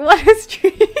 literally, what a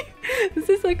stream! This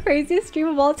is the craziest stream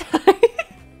of all time.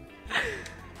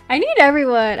 I need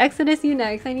everyone. Exodus, you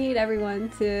next. I need everyone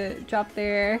to drop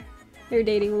their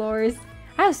dating lores.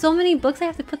 I have so many books. I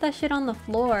have to put that shit on the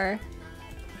floor.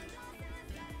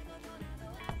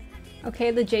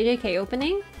 Okay, the JJK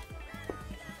opening.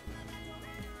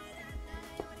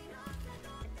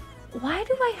 Why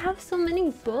do I have so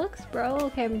many books, bro?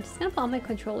 Okay, I'm just gonna put all my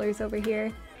controllers over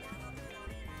here.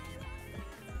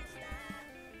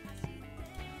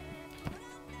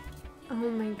 Oh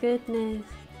my goodness.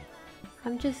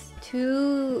 I'm just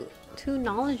too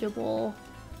knowledgeable.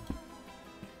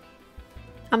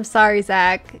 I'm sorry,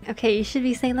 Zach. Okay, you should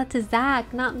be saying that to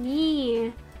Zach, not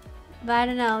me. But I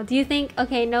don't know. Do you think,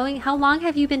 okay, knowing how long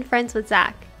have you been friends with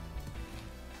Zach?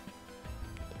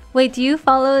 Wait, do you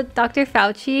follow Dr.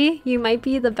 Fauci? You might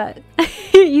be the best.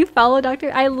 You follow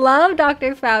Dr. I love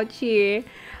Dr. Fauci.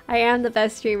 I am the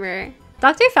best streamer.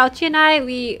 Dr. Fauci and I,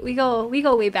 we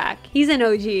go way back. He's an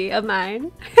OG of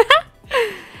mine.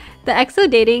 The EXO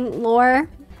dating lore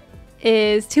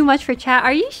is too much for chat.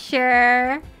 Are you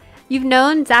sure? You've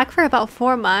known Zach for about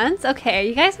 4 months? Okay,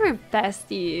 you guys were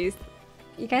besties.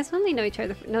 You guys only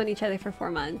known each other for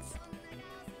 4 months.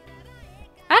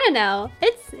 I don't know.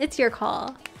 It's your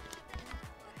call.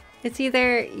 It's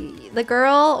either the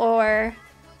girl or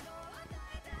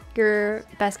your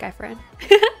best guy friend.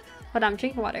 Hold on, I'm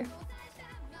drinking water.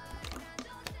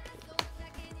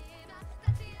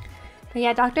 But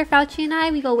yeah, Dr. Fauci and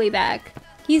I, we go way back.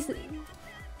 He's an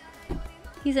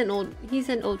old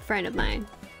friend of mine.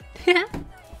 Put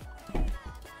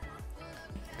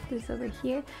this over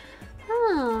here.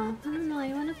 Oh, I don't know.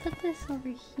 I want to put this over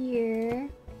here.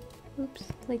 Oops,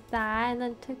 like that, and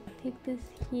then take this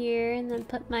here, and then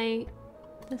put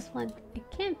this one. I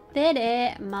can't fit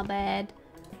it. My bad.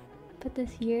 Put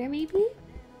this here, maybe,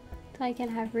 so I can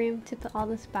have room to put all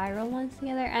the spiral ones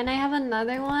together. And I have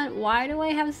another one. Why do I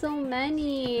have so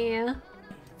many?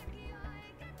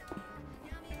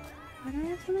 Why do I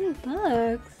have so many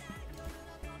books?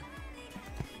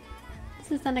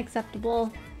 This is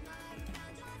unacceptable.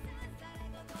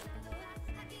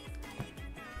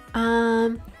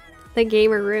 The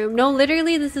gamer room. No,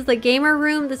 literally, this is the gamer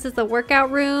room. This is the workout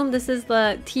room. This is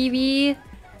the TV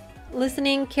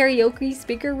listening karaoke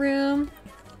speaker room.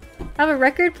 I have a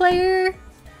record player.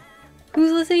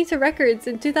 Who's listening to records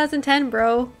in 2010,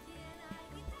 bro?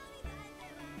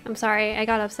 I'm sorry, I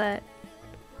got upset.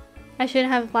 I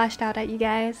shouldn't have lashed out at you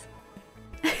guys.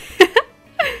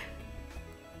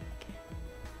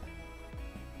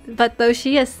 But though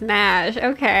she is smash,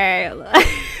 okay.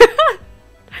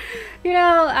 You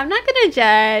know, I'm not gonna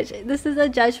judge. This is a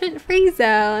judgment-free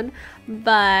zone,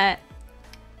 but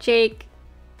Jake,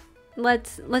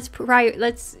 let's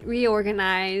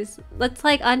reorganize. Let's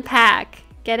like unpack.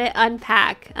 Get it?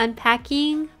 Unpack.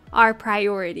 Unpacking our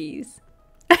priorities.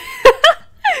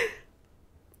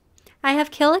 I I have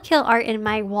Kill la Kill art in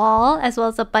my wall, as well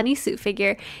as a bunny suit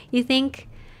figure. You think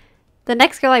the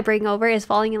next girl I bring over is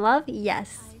falling in love?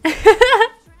 Yes.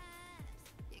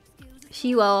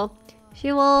 She will.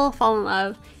 She will fall in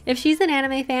love. If she's an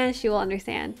anime fan, she will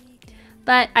understand.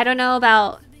 But I don't know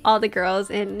about all the girls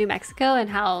in New Mexico and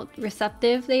how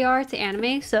receptive they are to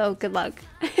anime, so good luck.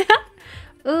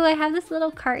 Ooh, I have this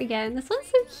little cart again. This one's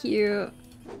so cute.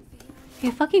 Okay,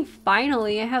 fucking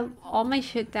finally, I have all my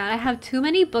shit down. I have too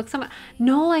many books.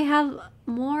 No, I have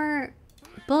more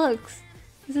books.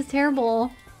 This is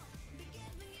terrible.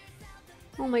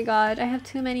 Oh my god, I have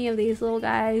too many of these little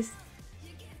guys.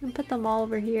 I'm gonna put them all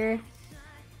over here.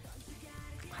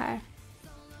 Okay.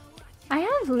 I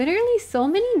have literally so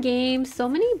many games, so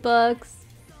many books.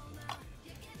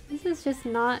 This is just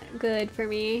not good for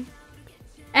me.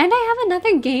 And I have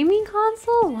another gaming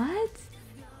console? What?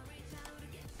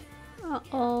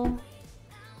 Uh-oh.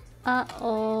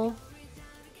 Uh-oh.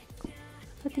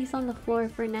 Put these on the floor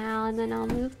for now, and then I'll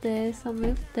move this. I'll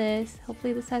move this.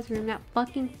 Hopefully this has room now.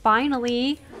 Fucking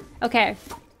finally. Okay.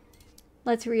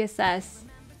 Let's reassess.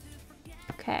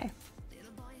 Okay.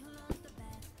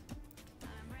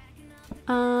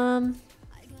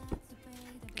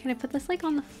 Can I put this like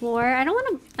on the floor? I don't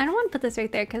want to put this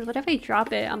right there, because what if I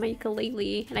drop it on my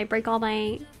ukulele and I break all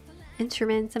my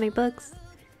instruments and my books?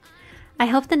 I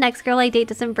hope the next girl I date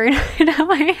doesn't burn down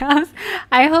my house.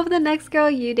 I hope the next girl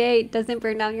you date doesn't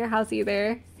burn down your house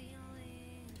either.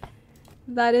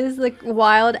 That is like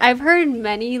wild. I've heard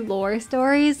many lore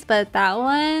stories, but that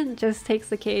one just takes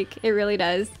the cake. It really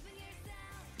does.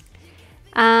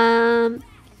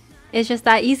 It's just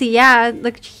that easy. Yeah,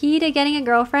 the key to getting a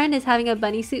girlfriend is having a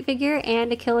bunny suit figure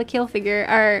and a Kill la Kill figure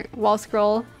or wall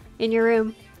scroll in your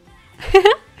room.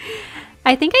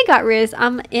 I think I got Riz.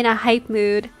 I'm in a hype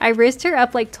mood. I rizzed her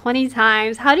up like 20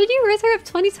 times. How did you riz her up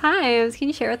 20 times? Can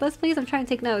you share with us, please? I'm trying to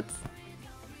take notes.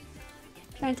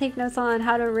 I'm trying to take notes on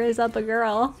how to riz up a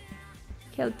girl.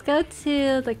 Okay, let's go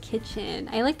to the kitchen.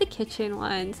 I like the kitchen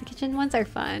ones. The kitchen ones are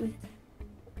fun.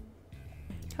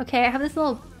 Okay, I have this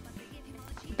little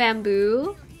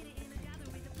bamboo.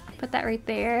 Put that right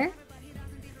there.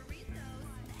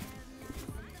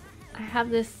 I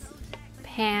have this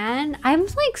pan. I'm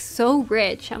like so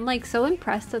rich. I'm like so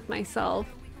impressed with myself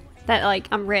that like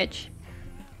I'm rich.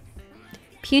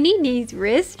 Puny needs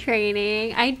Riz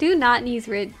training. I do not need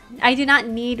Riz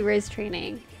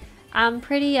training. I'm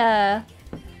pretty much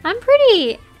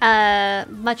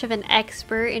of an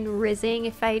expert in rizzing,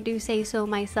 if I do say so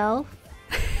myself.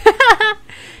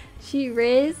 She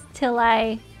riz till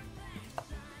I'm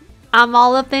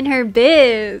all up in her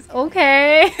biz.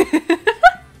 Okay.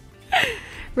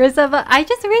 Riz up. I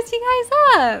just rizzed you guys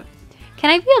up. Can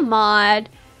I be a mod?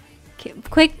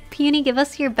 Quick, Puny, give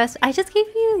us your best. I just gave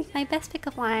you my best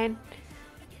pickup line.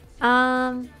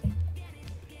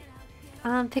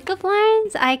 Pickup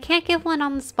lines? I can't give one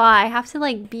on the spot. I have to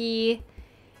like be,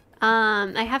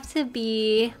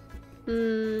 okay,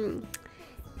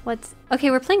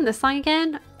 we're playing this song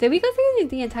again. Did we go through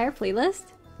the entire playlist?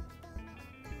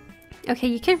 Okay,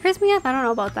 you can frizz me up. I don't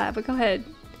know about that, but go ahead.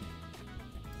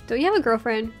 Don't you have a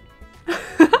girlfriend?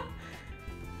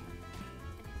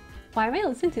 Why am I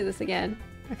listening to this again?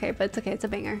 Okay, but it's okay. It's a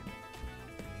banger.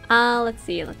 Let's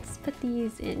see. Let's put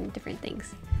these in different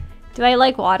things. Do I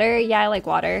like water? Yeah, I like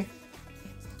water.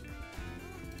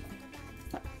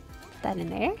 Put that in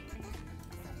there.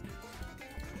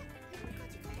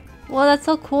 Well, that's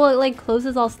so cool. It like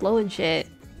closes all slow and shit.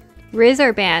 Riz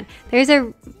or ban? There's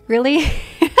a really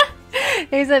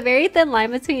there's a very thin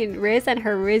line between Riz and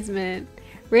harassment.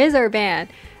 Riz or ban?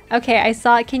 Okay, I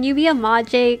saw it. Can you be a mod,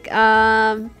 Jake?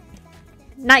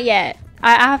 Not yet.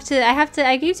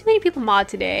 I gave too many people mod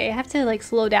today. I have to like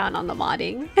slow down on the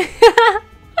modding.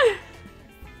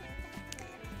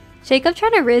 Jacob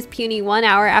trying to riz Puny 1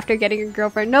 hour after getting a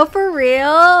girlfriend. No, for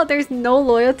real? There's no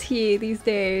loyalty these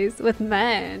days with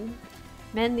men.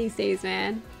 Men these days,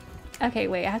 man. Okay,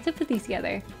 wait. I have to put these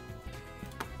together.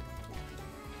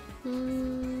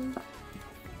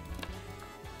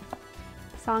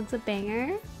 Song's a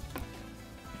banger.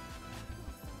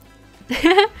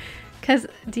 Cause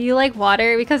do you like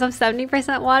water? Because I'm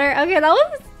 70% water. Okay, that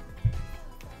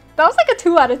was like a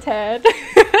 2 out of 10.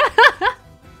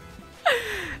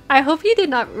 I hope you did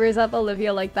not riz up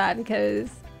Olivia like that, because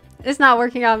it's not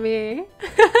working on me.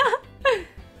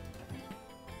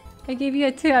 I gave you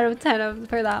a 2 out of 10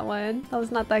 for that one. That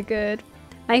was not that good.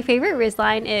 My favorite riz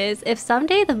line is, if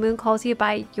someday the moon calls you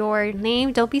by your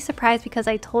name, don't be surprised because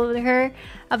I told her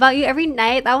about you every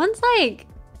night. That one's like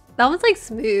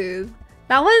smooth.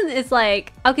 That one is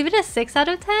like, I'll give it a 6 out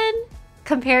of 10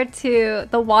 compared to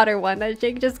the water one that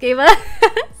Jake just gave us.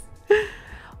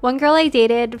 One girl I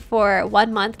dated for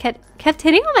 1 month kept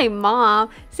hitting on my mom.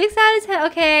 6 out of 10.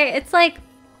 Okay, it's like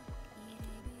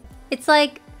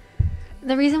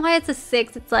the reason why it's a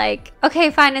 6, it's like, okay,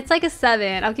 fine, it's like a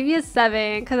 7. I'll give you a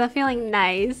 7 because I'm feeling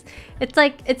nice. It's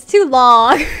like, it's too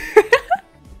long.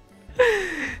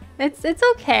 It's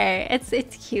okay. It's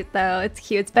cute though. It's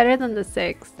cute. It's better than the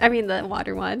 6. I mean the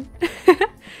water one.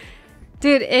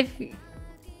 Dude, if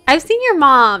I've seen your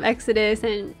mom, Exodus,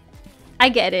 and I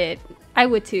get it. I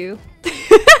would too.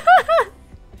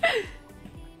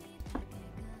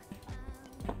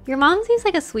 Your mom seems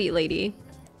like a sweet lady.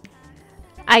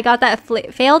 I got that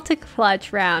failed to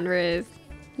clutch round, Riz.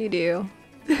 You do.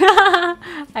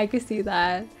 I could see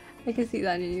that. I could see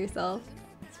that in yourself.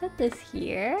 Let's put this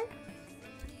here.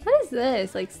 What is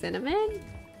this? Like cinnamon?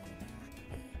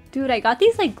 Dude, I got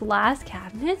these like glass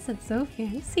cabinets. That's so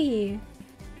fancy.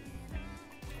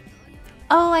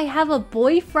 Oh, I have a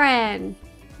boyfriend.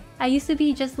 I used to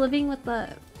be just living with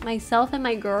myself and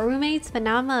my girl roommates, but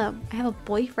now I have a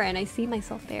boyfriend. I see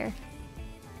myself there.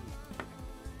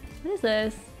 What is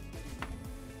this?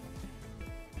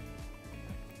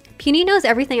 Puny knows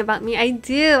everything about me. I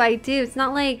do. It's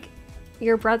not like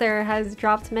your brother has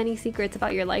dropped many secrets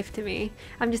about your life to me.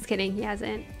 I'm just kidding. He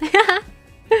hasn't.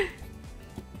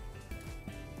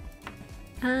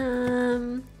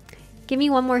 Give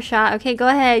me one more shot. Okay, go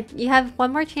ahead. You have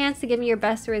one more chance to give me your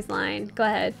best Riz line. Go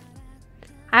ahead.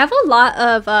 I have a lot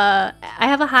of, I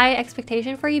have a high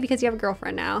expectation for you because you have a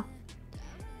girlfriend now.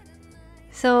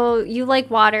 So you like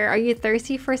water. Are you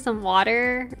thirsty for some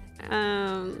water?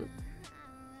 I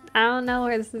don't know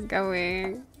where this is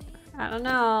going. I don't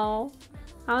know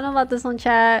about this one,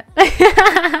 chat.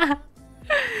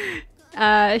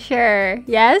 Sure.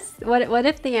 Yes? What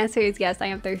if the answer is yes, I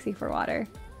am thirsty for water?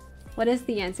 What is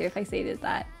the answer if I say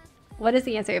that? What is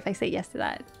the answer if I say yes to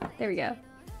that? There we go.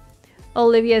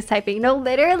 Olivia's typing. No,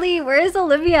 literally, where is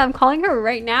Olivia? I'm calling her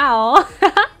right now.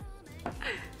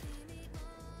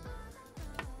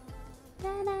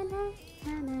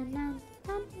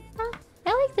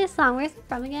 I like this song. Where's it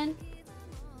from again?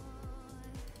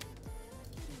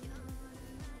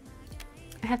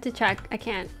 I have to check. I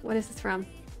can't. What is this from?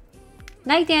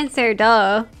 Night Dancer,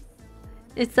 duh.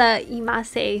 It's a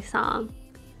Imase song.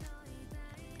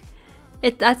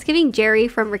 That's giving Jerry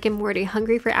from Rick and Morty,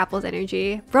 hungry for apples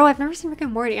energy. Bro, I've never seen Rick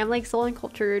and Morty. I'm like so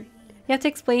uncultured. You have to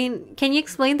explain. Can you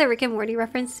explain the Rick and Morty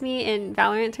reference to me in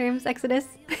Valorant terms, Exodus?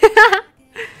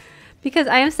 Because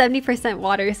I am 70%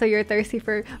 water, so you're thirsty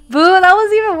for... Boo, that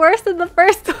was even worse than the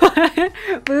first one.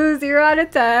 Boo, 0 out of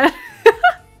 10.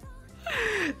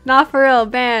 Not for real.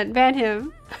 Ban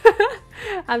him.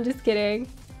 I'm just kidding.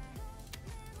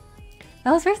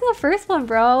 That was worse than the first one,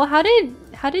 bro. How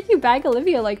did you bag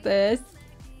Olivia like this?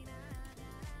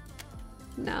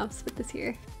 No, let's put this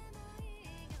here.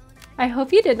 I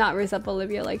hope you did not riz up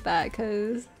Olivia like that,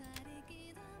 because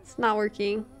it's not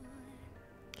working.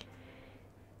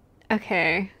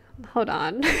 Okay, hold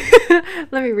on.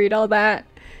 Let me read all that.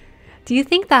 Do you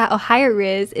think that Ohio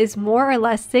Riz is more or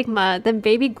less Sigma than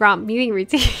Baby Gromp mewing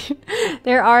routine?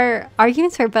 There are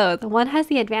arguments for both. One has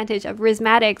the advantage of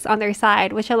Rizmatics on their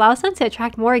side, which allows them to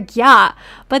attract more Gya,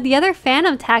 but the other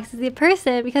phantom taxes the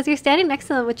person because you're standing next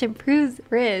to them, which improves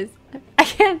Riz.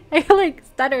 I like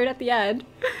stuttered at the end.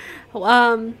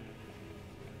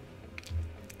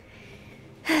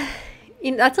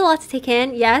 That's a lot to take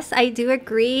in. Yes, I do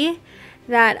agree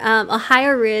that a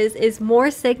higher Riz is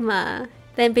more Sigma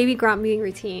than Baby Gromp mewing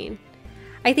routine.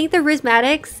 I think the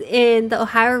Rizmatics in the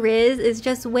Ohio Riz is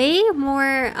just way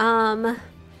more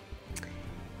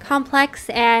complex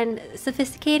and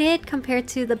sophisticated compared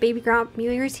to the Baby Gromp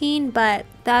mewing routine, but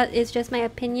that is just my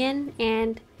opinion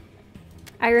and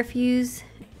I refuse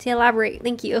to elaborate.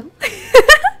 Thank you.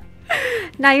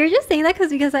 Now you're just saying that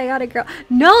because I got a girl.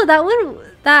 No, that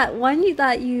one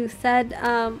that you said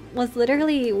was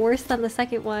literally worse than the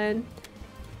second one.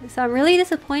 So I'm really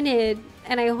disappointed,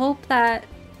 and I hope that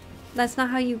that's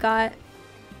not how you got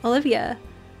Olivia.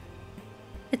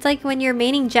 It's like when you're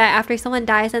maining Jet after someone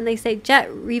dies and they say,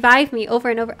 Jet, revive me over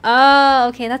and over. Oh,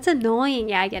 okay, that's annoying.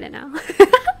 Yeah, I get it now.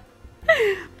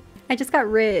 I just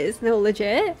got Riz. No,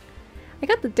 legit. I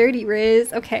got the dirty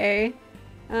Riz. Okay.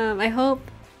 I hope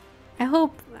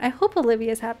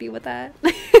Olivia's happy with that.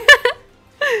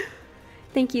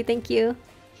 Thank you.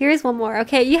 Here's one more.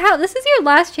 Okay, this is your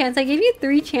last chance. I gave you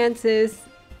 3 chances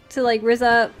to like riz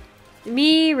up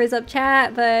me, riz up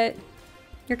chat, but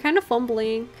you're kind of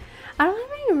fumbling. I don't have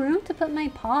any room to put my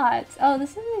pots. Oh,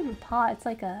 this isn't even a pot. It's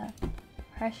like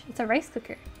it's a rice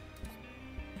cooker.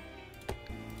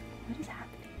 What is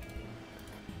happening?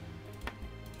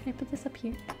 Can I put this up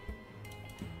here?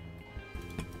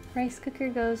 Rice cooker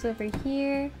goes over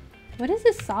here. What is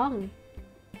this song?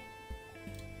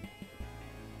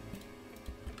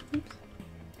 Oops.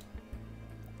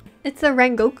 It's a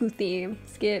Rengoku theme.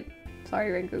 Skip. Sorry,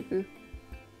 Rengoku.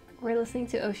 We're listening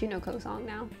to Oshinoko song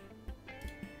now.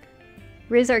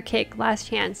 Riz or kick, last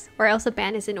chance, or else a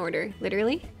ban is in order.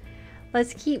 Literally.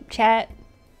 Let's keep chat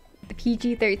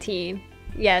PG-13.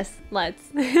 Yes, let's.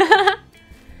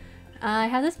 I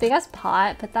have this big ass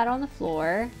pot. Put that on the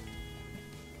floor.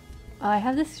 Oh, I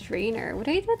have this strainer. What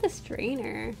do I do with the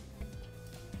strainer?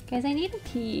 Guys, I need to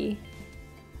pee.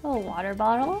 Oh, water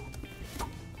bottle.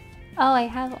 Oh, I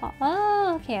have.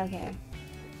 Oh, okay, okay.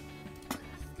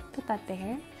 Put that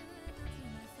there.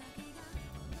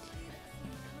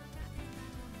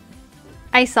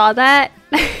 I saw that.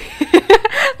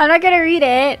 I'm not gonna read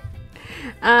it.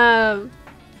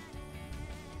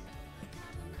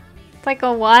 It's like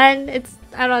a 1. It's,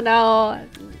 I don't know.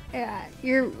 Yeah,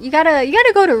 you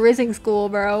gotta go to rizzing school,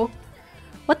 bro.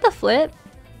 What the flip?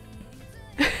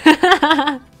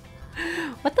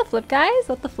 What the flip, guys?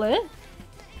 What the flip?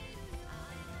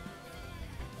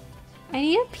 I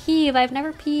need to pee, but I've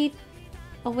never peed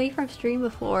away from stream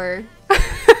before.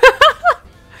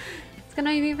 It's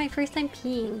gonna be my first time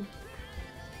peeing.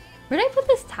 Where did I put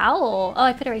this towel? Oh,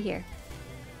 I put it right here.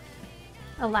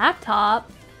 A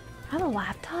laptop? I have a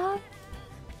laptop?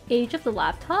 Age of the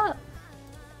laptop?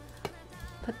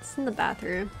 Put this in the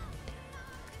bathroom.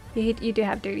 You do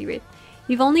have dirty writ.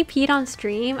 You've only peed on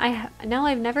stream? No,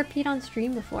 I've never peed on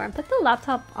stream before. I put the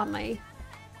laptop on my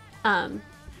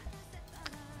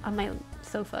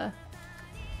sofa.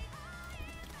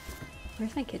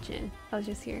 Where's my kitchen? I was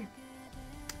just here.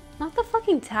 Not the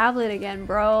fucking tablet again,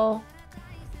 bro.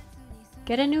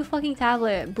 Get a new fucking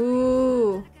tablet.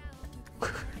 Boo.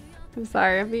 I'm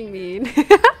sorry, I'm being mean.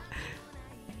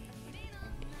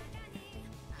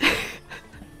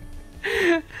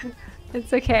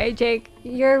 It's okay, Jake.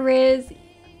 Your Riz.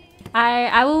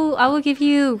 I will give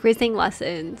you rizzing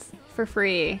lessons for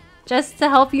free. Just to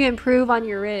help you improve on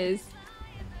your Riz.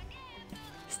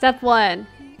 Step 1.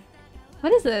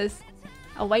 What is this?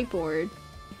 A whiteboard.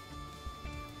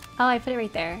 Oh, I put it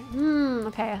right there.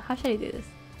 Okay. How should I do this?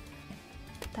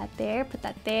 Put that there, put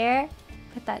that there,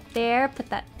 put that there, put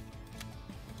that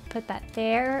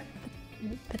there,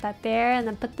 put that there, and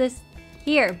then put this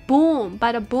here. Boom!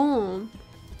 Bada boom!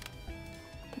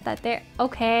 Put that there.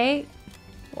 Okay.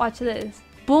 Watch this.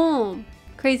 Boom!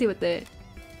 Crazy with it.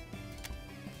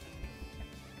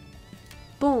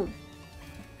 Boom.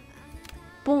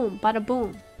 Boom. Bada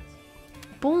boom.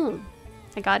 Boom.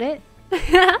 I got it.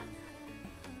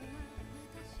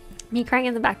 Me crying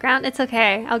in the background? It's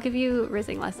okay. I'll give you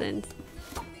rizzing lessons.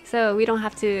 So we don't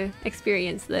have to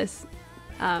experience this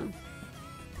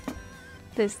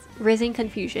this rizzing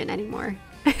confusion anymore.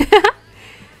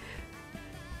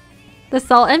 The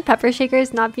salt and pepper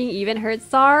shakers not being even hurt.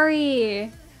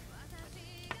 Sorry.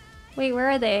 Wait, where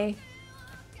are they?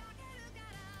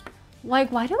 Like,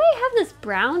 why do I have this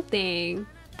brown thing?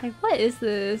 Like, what is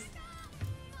this?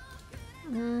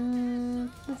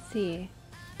 Let's see.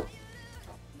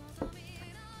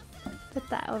 Put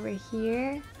that over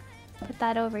here. Put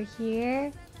that over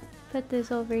here. Put this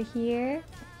over here.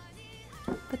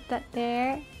 Put that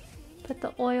there. Put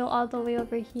the oil all the way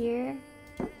over here.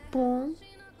 Boom.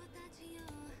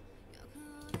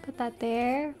 Put that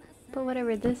there. Put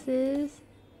whatever this is.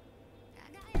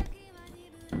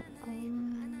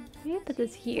 Maybe put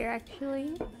this here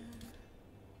actually.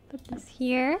 Put this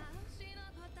here.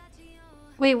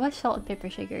 Wait, what salt and pepper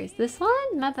shaker is this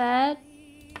one? My bad.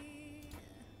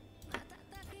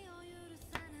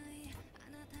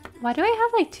 Why do I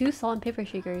have like 2 salt and pepper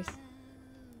shakers?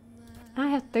 I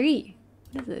have 3.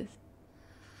 What is this?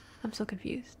 I'm so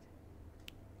confused.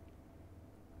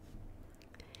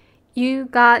 You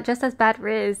got just as bad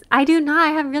Riz. I do not.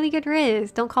 I have really good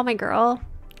Riz. Don't call my girl.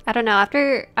 I don't know.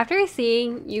 After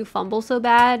seeing you fumble so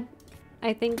bad,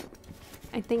 I think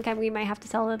we might have to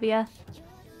tell Olivia.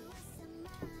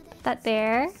 Put that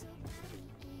there.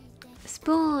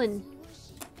 Spoon.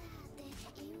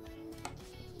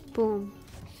 Boom.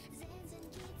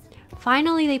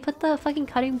 Finally, they put the fucking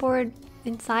cutting board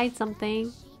inside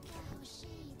something.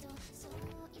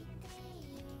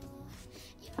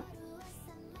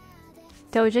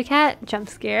 Doja Cat jump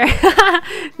scare.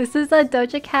 This is a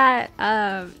Doja Cat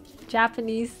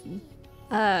Japanese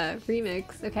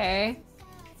remix, okay?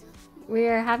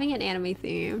 We're having an anime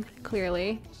theme,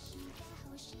 clearly.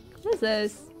 What is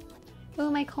this? Oh,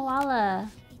 my koala.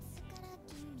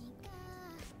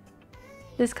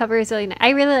 This cover is really nice.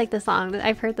 I really like the song.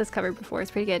 I've heard this cover before. It's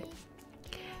pretty good.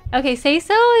 Okay, Say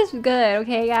So is good.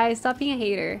 Okay, guys, stop being a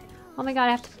hater. Oh my god,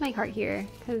 I have to put my heart here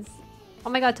because Oh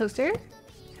my god, toaster?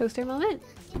 Toaster moment?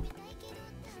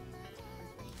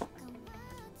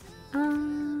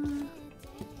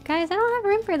 Guys, I don't have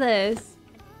room for this.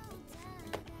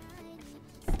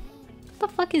 What the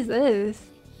fuck is this?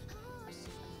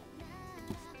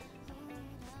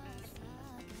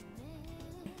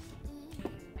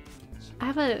 I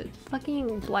have a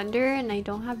fucking blender and I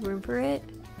don't have room for it.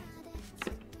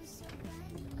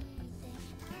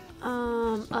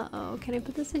 Uh-oh. Can I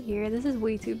put this in here? This is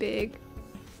way too big.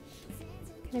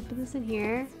 Can I put this in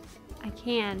here? I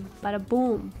can. Bada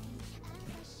boom.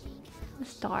 A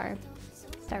star.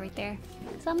 Star right there.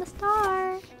 So I'm a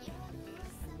star.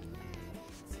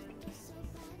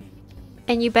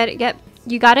 And you better get...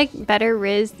 You got a better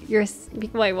Riz.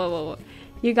 Wait, whoa.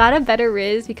 You got a better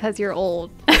Riz because you're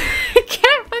old. I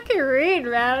can't fucking read,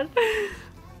 man.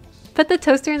 Put the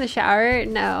toaster in the shower?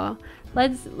 No.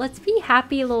 Let's be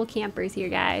happy little campers here,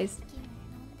 guys.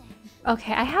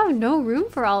 Okay, I have no room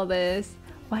for all this.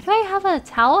 Why do I have a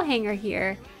towel hanger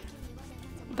here?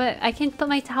 But I can put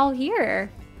my towel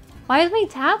here. Why is my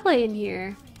tablet in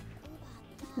here?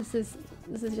 This is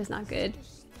just not good.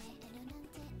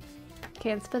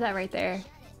 Okay, let's put that right there.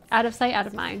 Out of sight, out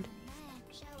of mind.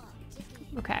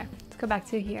 Okay, let's go back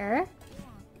to here.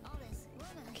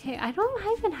 Okay, I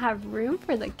don't even have room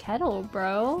for the kettle,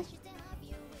 bro.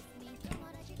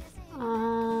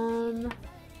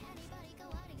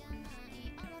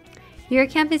 Your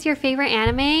Camp is your favorite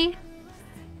anime?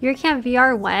 Your Camp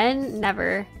VR when?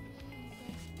 Never.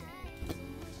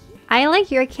 I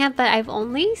like Your Camp, but I've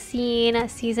only seen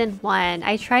season 1.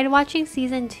 I tried watching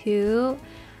season 2.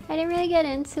 I didn't really get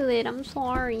into it. I'm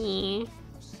sorry.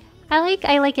 I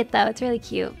like it though. It's really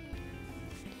cute.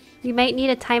 You might need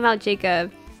a timeout,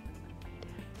 Jacob.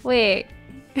 Wait.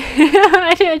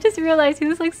 I just realized he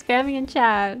was like spamming in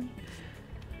chat.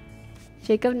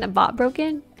 Jacob, the bot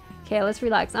broken? Okay, let's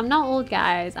relax. I'm not old,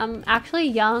 guys. I'm actually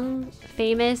young,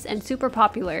 famous, and super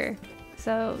popular.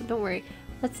 So don't worry.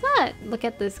 Let's not look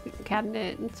at this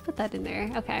cabinet. Let's put that in there.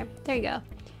 Okay, there you go.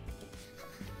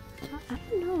 I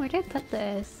don't know. Where did I put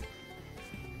this?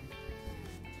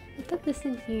 I put this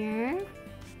in here.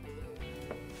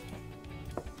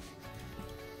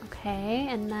 Okay,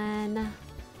 and then...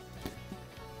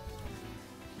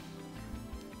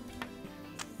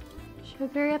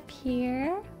 sugar up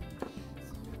here.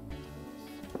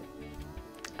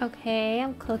 Okay,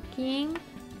 I'm cooking.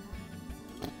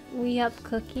 We up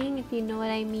cooking, if you know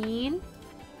what I mean.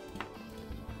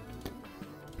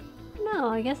 No,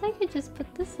 I guess I could just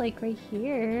put this like right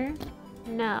here.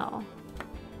 No.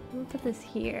 I'm gonna put this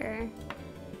here.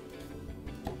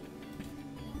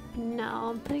 No,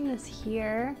 I'm putting this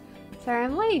here. Sorry,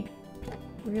 I'm like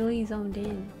really zoned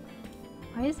in.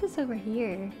 Why is this over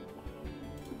here?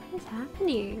 What is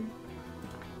happening?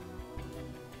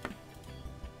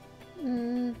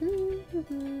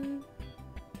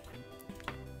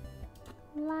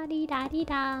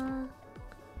 La-di-da-di-da.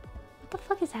 What the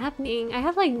fuck is happening? I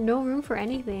have like no room for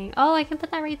anything. Oh, I can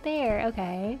put that right there.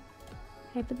 Okay.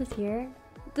 Can I put this here?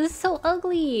 This is so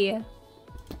ugly.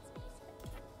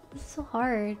 This is so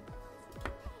hard.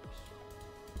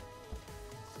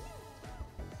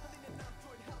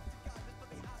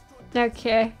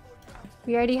 Okay.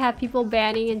 We already have people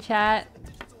banning in chat.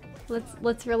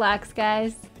 Let's relax,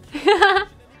 guys.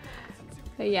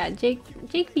 But yeah,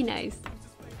 Jake be nice.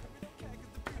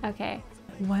 Okay.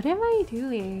 What am I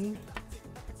doing?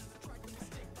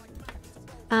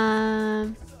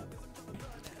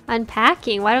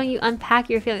 Unpacking. Why don't you unpack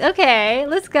your feelings? Okay,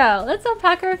 let's go. Let's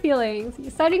unpack our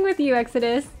feelings. Starting with you,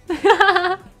 Exodus.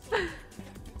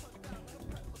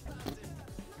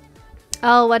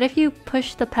 Oh, what if you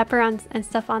push the pepper on and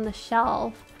stuff on the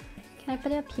shelf? Can I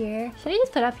put it up here? Should I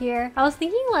just put it up here? I was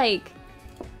thinking like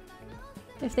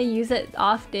if they use it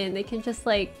often, they can just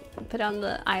like put it on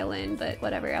the island, but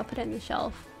whatever, I'll put it in the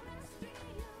shelf.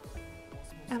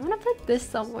 I want to put this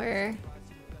somewhere.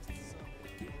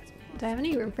 Do I have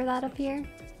any room for that up here?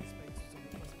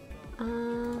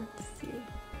 Let's see.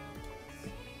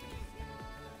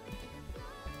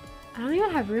 I don't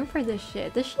even have room for this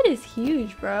shit. This shit is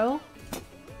huge, bro.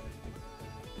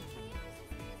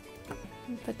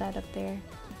 Put that up there.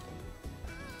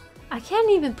 I can't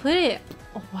even put it.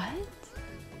 What?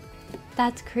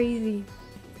 That's crazy.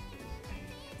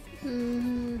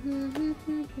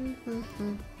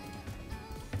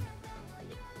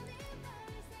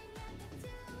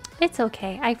 It's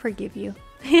okay. I forgive you.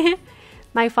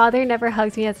 My father never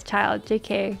hugged me as a child.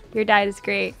 JK, your dad is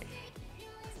great.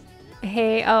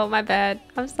 Hey, oh my bad.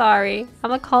 I'm sorry. I'm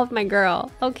gonna call my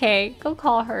girl. Okay, go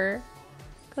call her.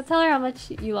 Go tell her how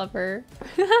much you love her.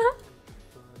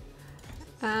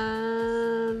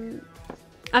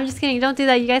 I'm just kidding. Don't do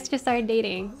that. You guys just started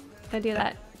dating. Don't do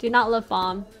that. Do not love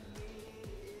bomb.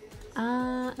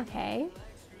 Okay.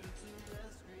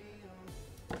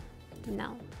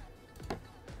 No.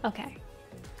 Okay.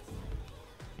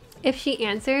 If she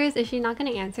answers, is she not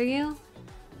gonna answer you?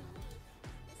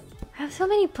 I have so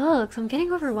many books. I'm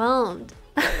getting overwhelmed.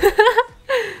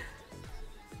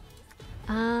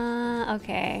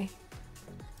 Okay.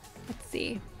 Let's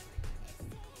see.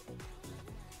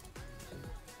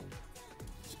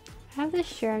 I have this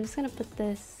shirt. I'm just gonna put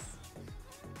this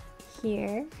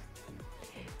here.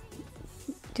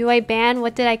 Do I ban?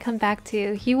 What did I come back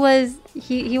to? He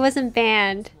wasn't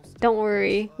banned. Don't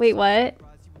worry. Wait, what?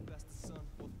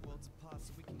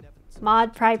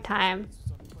 Mod prime time.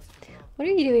 What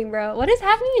are you doing, bro? What is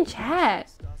happening in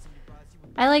chat?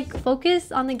 I like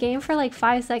focus on the game for like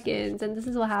 5 seconds and this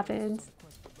is what happens.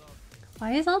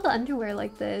 Why is all the underwear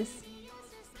like this?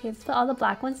 Okay, let's put all the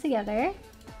black ones together.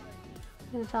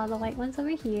 And put all the white ones over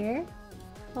here.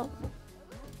 Oh.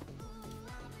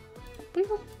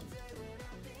 Bloop.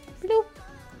 Bloop.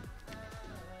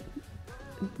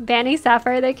 Banning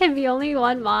Sapphire, there can be only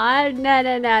one mod? No,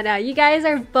 no, no, no. You guys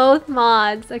are both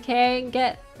mods,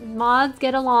 okay? Mods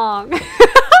get along.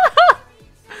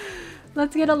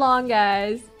 Let's get along,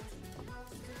 guys.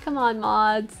 Come on,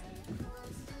 mods.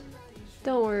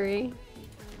 Don't worry.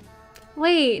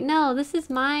 Wait, no, this is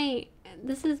my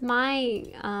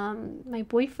my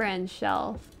boyfriend's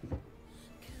shelf.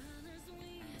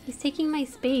 He's taking my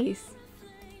space.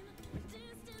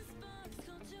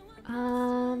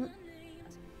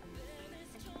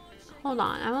 Hold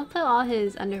on, I'm gonna put all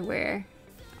his underwear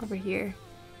over here.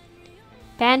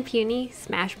 Ban Puny,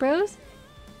 Smash Bros?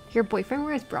 Your boyfriend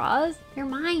wears bras? They're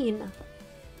mine.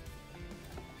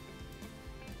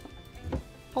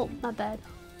 Oh, not bad.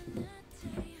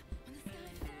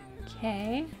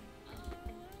 Okay.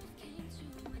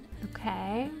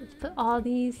 Okay, let's put all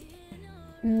these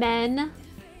menswear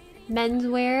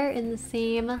in the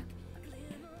same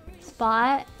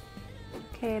spot.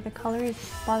 Okay, the color is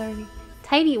bothering me.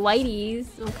 Tidy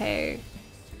whities. Okay.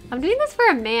 I'm doing this for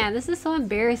a man. This is so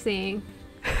embarrassing.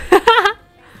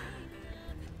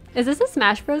 Is this a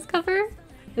Smash Bros cover?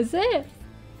 Is it?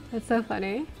 That's so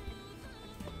funny.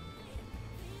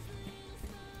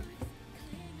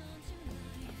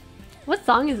 What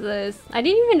song is this? I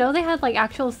didn't even know they had like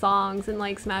actual songs in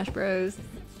like Smash Bros.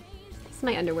 This is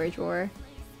my underwear drawer.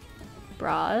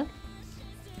 Bra.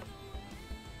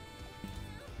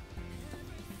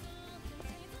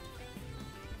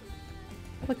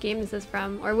 What game is this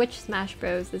from? Or which Smash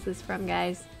Bros is this from,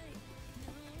 guys?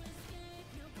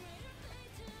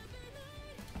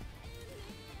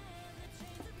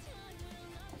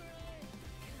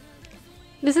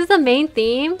 This is the main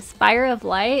theme? Spire of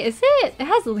Light? Is it? It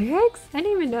has lyrics? I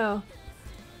didn't even know.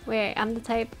 Wait, I'm the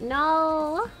type.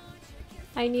 No!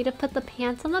 I need to put the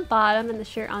pants on the bottom and the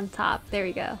shirt on top. There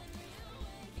we go.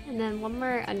 And then one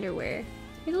more underwear.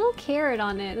 There's a little carrot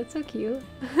on it. That's so cute.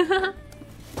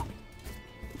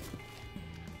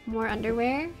 More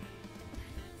underwear.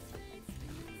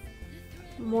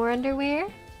 More underwear.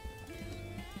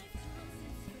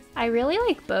 I really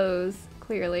like bows,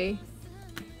 clearly.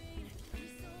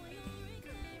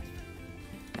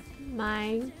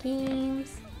 My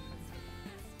games.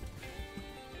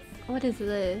 What is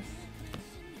this?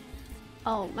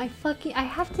 Oh my fucking, I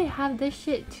have to have this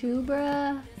shit too,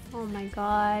 bruh. Oh my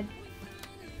god.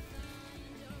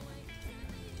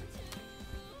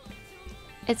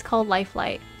 It's called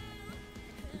Lifelight.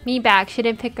 Me back, she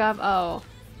didn't pick up. Oh.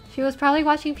 She was probably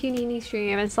watching Punyuni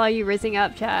stream and saw you rizzing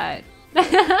up, chat.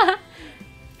 I'm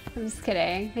just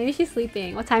kidding. Maybe she's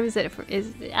sleeping. What time is it for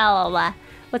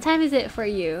what time is it for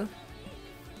you?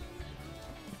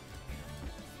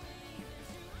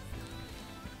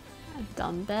 A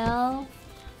dumbbell?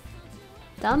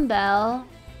 Dumbbell?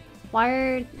 Why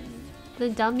are the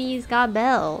dummies got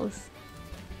bells?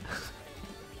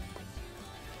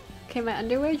 Okay, my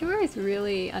underwear drawer is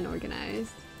really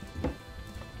unorganized.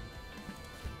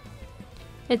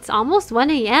 It's almost 1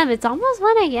 AM. It's almost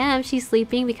 1 AM. She's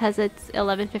sleeping because it's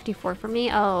 11:54 for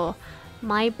me. Oh,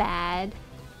 my bad.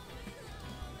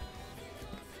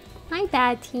 My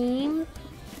bad, team.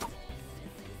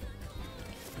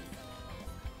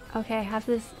 Okay, I have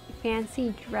this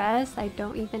fancy dress. I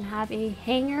don't even have a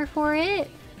hanger for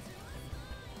it.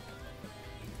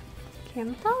 Okay,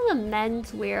 I'm putting all the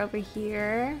menswear over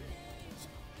here.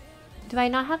 Do I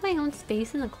not have my own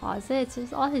space in the closet? It's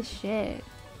just all his shit.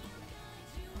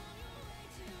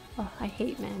 Oh, I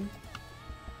hate men.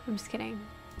 I'm just kidding.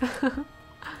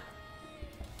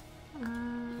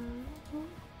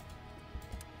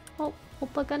 Oh,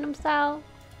 Oppa Gangnam Style.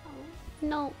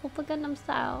 No, Oppa Gangnam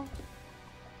Style.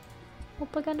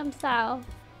 Oppa Gangnam Style.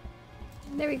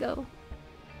 There we go.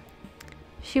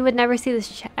 She would never see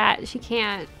this chat. She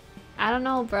can't. I don't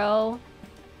know, bro.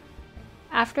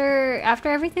 After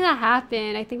everything that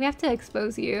happened, I think we have to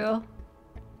expose you.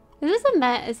 Is this a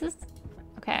met? Is this...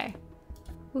 Okay.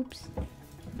 Oops.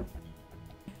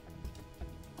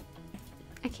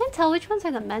 I can't tell which ones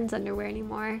are the men's underwear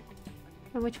anymore.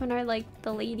 And which one are like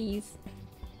the ladies.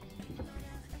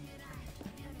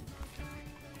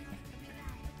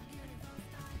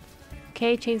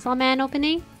 Okay, Chainsaw Man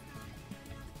opening.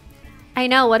 I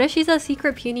know, what if she's a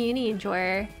secret Punyuni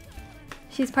enjoyer?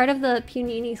 She's part of the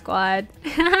Punyuni squad.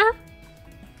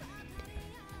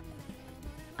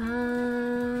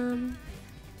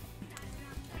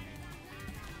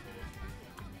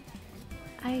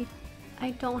 I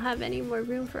don't have any more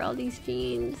room for all these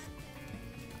jeans.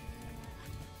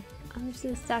 I'm just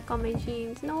gonna stack all my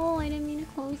jeans. No, I didn't mean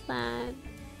to close that.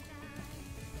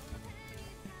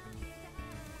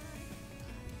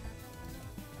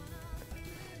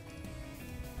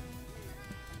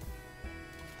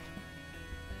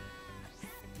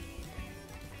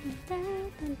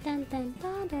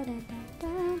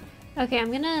 Okay,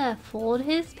 I'm gonna fold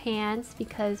his pants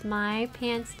because my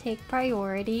pants take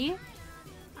priority.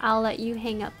 I'll let you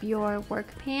hang up your work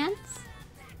pants.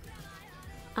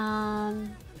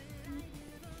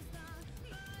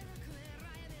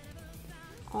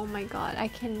 Oh my god, I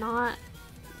cannot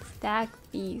stack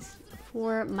these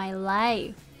for my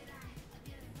life.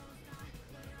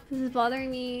 This is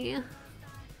bothering me.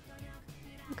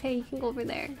 Okay, you can go over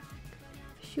there.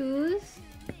 Shoes.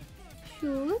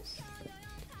 Shoes.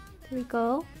 There we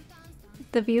go.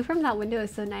 The view from that window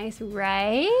is so nice,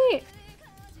 right?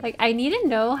 Like, I need to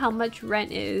know how much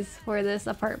rent is for this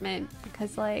apartment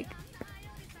because, like,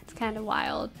 it's kind of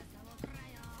wild.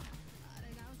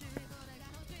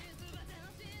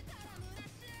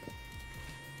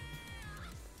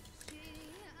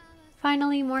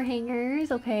 Finally, more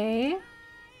hangers. Okay.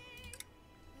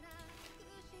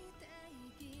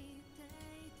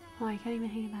 Oh, I can't even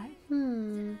hang that.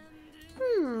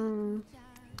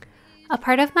 A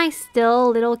part of my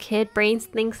still little kid brains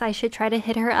thinks I should try to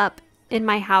hit her up in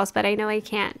my house, but I know I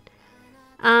can't.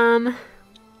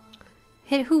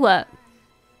 Hit who up?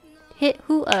 Hit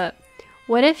who up?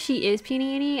 What if she is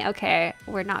Punyuni? Okay,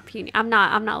 we're not Puny. I'm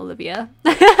not Olivia.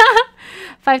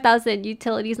 5,000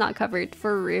 utilities not covered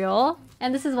for real.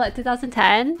 And this is what,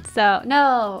 2010? So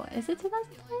no, is it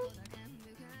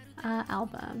 2010?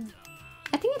 Album.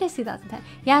 I think it is 2010.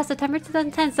 Yeah, September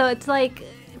 2010. So it's like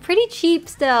pretty cheap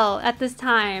still at this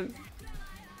time,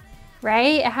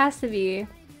 right? It has to be.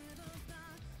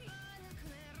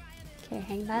 Okay,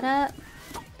 hang that up.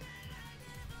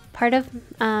 Part of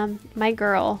my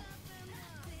girl.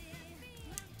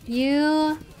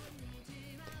 You.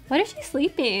 What is she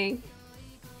sleeping?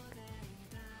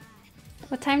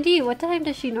 What time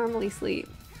does she normally sleep?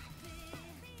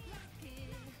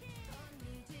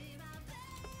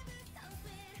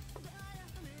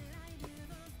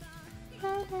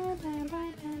 Why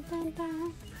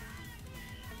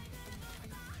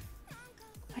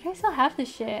do I still have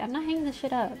this shit? I'm not hanging this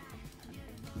shit up.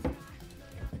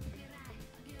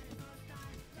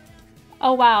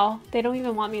 Oh wow, they don't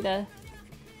even want me to.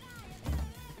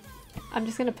 I'm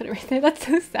just gonna put it right there. That's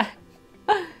so sad.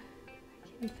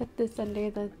 Can put this under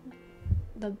the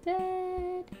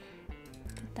bed.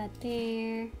 Put that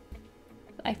there.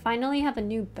 I finally have a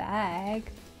new bag.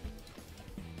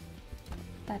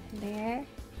 Put that in there.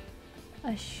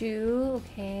 A shoe.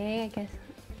 Okay, I guess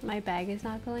my bag is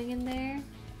not going in there.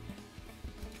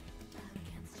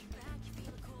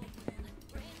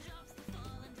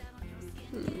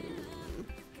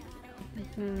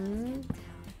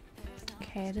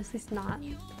 Okay, this is not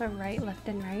the right, left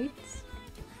and rights.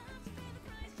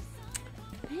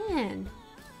 Man,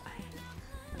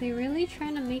 they really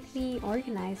trying to make me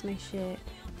organize my shit.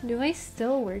 Do I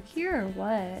still work here or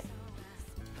what?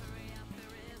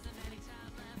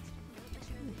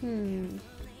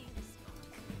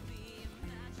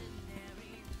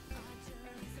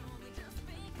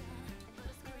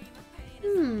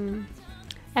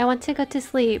 I want to go to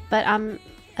sleep, but I'm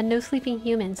a no sleeping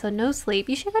human, so no sleep.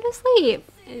 You should go to sleep.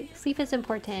 Sleep is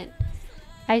important.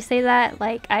 I say that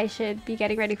like I should be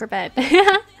getting ready for bed.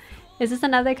 Is this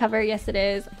another cover? Yes, it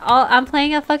is. I'm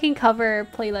playing a fucking cover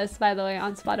playlist, by the way,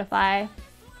 on Spotify.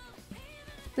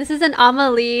 This is an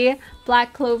Amelie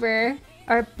Black Clover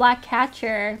or Black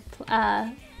Catcher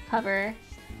cover.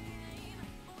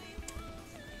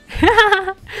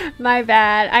 My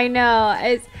bad. I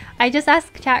know. I just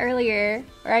asked chat earlier,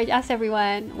 or I asked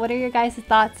everyone, what are your guys'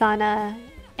 thoughts on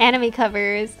anime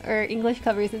covers or English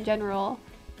covers in general?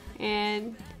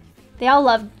 And They all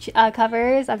love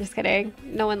covers. I'm just kidding.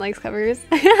 No one likes covers.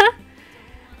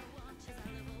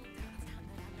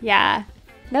 Yeah.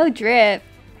 No drip.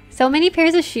 So many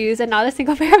pairs of shoes and not a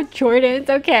single pair of Jordans.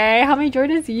 Okay, how many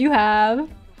Jordans do you have?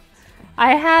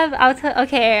 I have,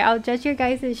 I'll judge your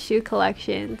guys' shoe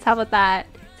collections. How about that?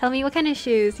 Tell me what kind of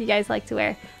shoes you guys like to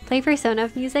wear. Play Persona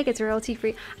music, it's royalty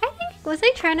free. I think, was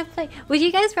I trying to play? Would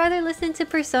you guys rather listen to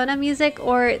Persona music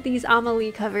or these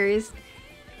Amelie covers?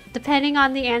 Depending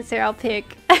on the answer, I'll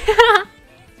pick.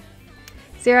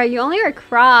 Zero, you only wear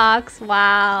Crocs.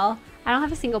 Wow. I don't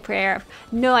have a single pair.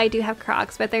 No, I do have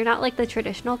Crocs, but they're not like the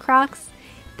traditional Crocs.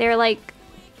 They're like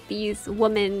these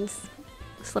women's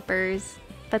slippers,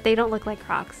 but they don't look like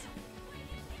Crocs.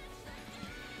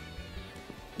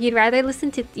 You'd rather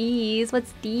listen to these.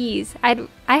 What's these? I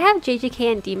have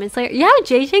JJK and Demon Slayer. You have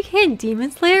JJK and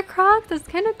Demon Slayer Crocs? That's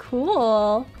kind of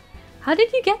cool. How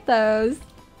did you get those?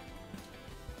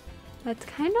 That's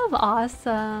kind of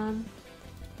awesome.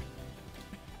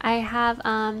 I have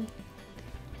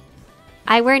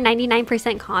I wear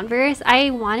 99% Converse.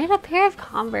 I wanted a pair of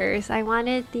Converse. I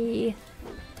wanted the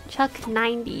Chuck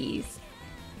 90s.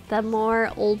 The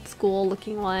more old school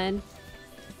looking one.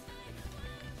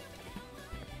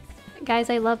 Guys,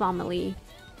 I love Amelie.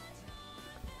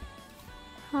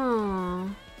 Huh.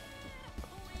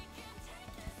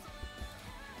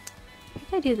 I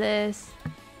think I do this.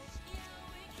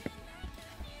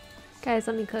 Guys,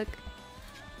 let me cook.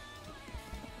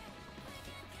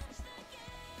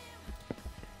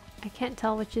 I can't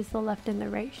tell which is the left and the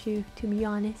right shoe, to be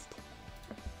honest.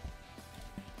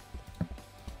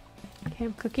 Okay,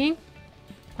 I'm cooking.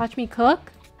 Watch me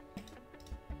cook.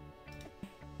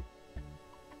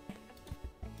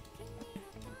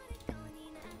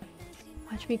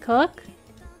 Watch me cook.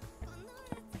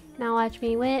 Now watch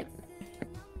me whip.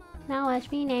 Now watch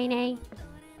me nay nay.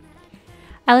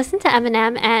 I listen to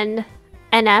Eminem and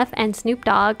NF and Snoop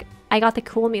Dogg. I got the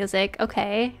cool music.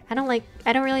 Okay. I don't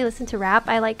really listen to rap.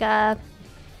 I like The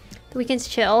Weeknd's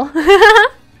chill.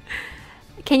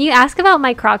 Can you ask about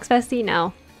my Crocs bestie?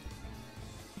 No.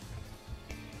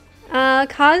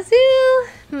 Kazu?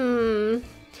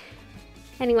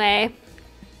 Anyway.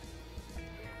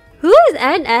 Who is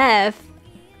NF?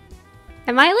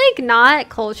 Am I like not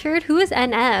cultured? Who is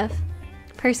NF?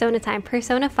 Persona time.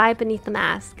 Persona 5 Beneath the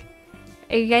Mask.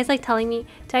 Are you guys like telling me?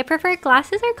 Do I prefer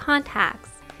glasses or contacts?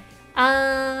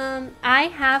 I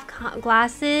have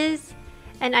glasses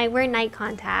and I wear night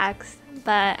contacts,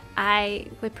 but I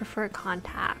would prefer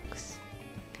contacts.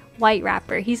 White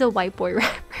rapper. He's a white boy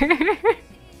rapper.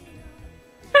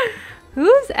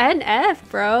 Who's NF,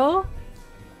 bro?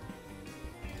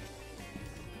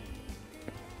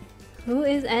 Who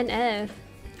is NF?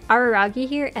 Araragi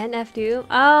here? NF Doom?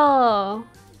 Oh,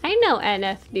 I know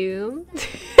NF Doom.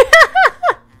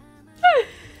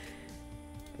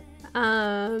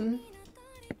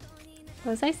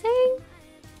 What was I saying?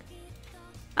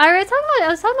 I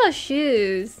was talking about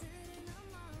shoes.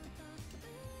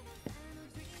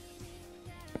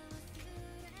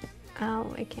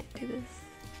 Oh, I can't do this.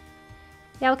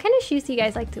 Yeah, what kind of shoes do you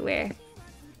guys like to wear?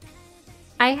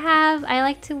 I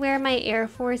like to wear my Air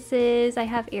Forces. I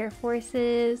have Air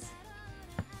Forces.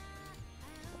 I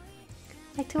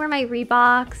like to wear my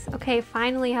Reeboks. Okay,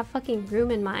 finally I have fucking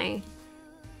room in my...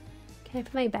 Can I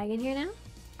put my bag in here now?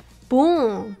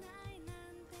 Boom!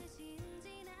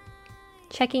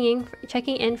 Checking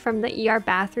in from the ER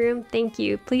bathroom. Thank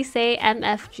you. Please say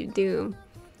MF Doom.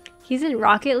 He's in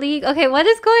Rocket League. Okay, what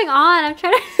is going on? I'm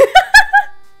trying to...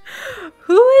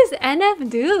 Who is NF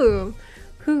Doom?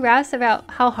 Who raps about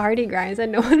how hard he grinds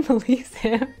and no one believes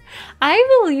him?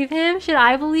 I believe him. Should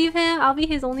I believe him? I'll be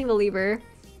his only believer.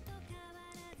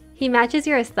 He matches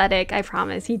your aesthetic, I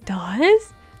promise. He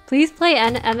does? Please play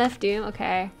MF Doom.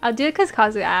 Okay, I'll do it because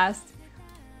Kazu asked.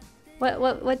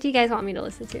 What do you guys want me to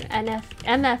listen to?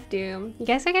 MF Doom. You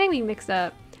guys are getting me mixed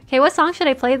up. Okay, what song should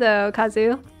I play though,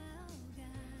 Kazu?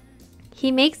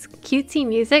 He makes cutesy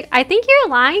music. I think you're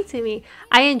lying to me.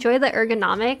 I enjoy the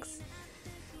ergonomics.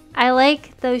 I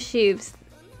like those shoes.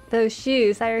 Those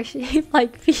shoes that are shaped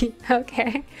like feet.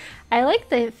 Okay. I like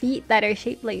the feet that are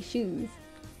shaped like shoes.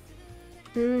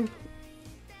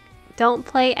 Don't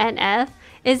play NF.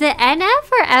 Is it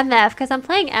NF or MF? Because I'm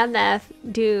playing MF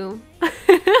Doom.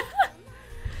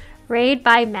 Raid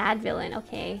by Mad Villain.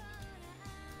 Okay.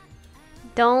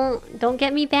 Don't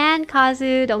get me banned,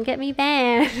 Kazu. Don't get me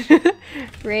banned.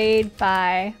 Raid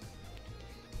by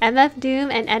MF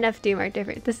Doom and NF Doom are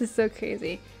different. This is so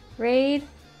crazy. Raid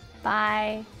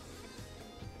by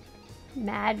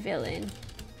Mad Villain.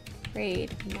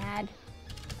 Raid Mad.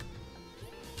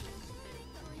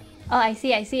 Oh, I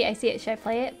see it. Should I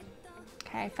play it?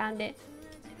 Okay, I found it.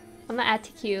 I'm gonna add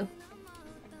to queue.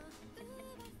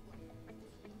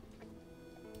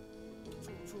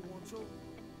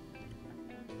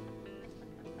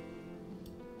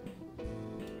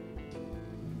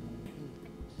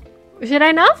 Should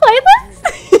I not play this?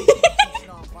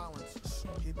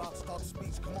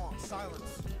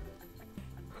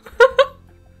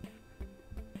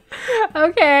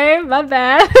 Okay, my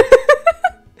bad.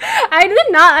 I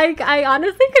did not. I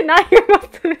honestly could not hear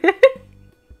most of it.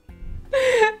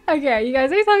 Okay, you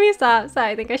guys are telling me to stop, so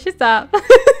I think I should stop.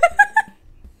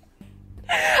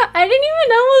 I didn't even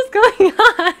know what was going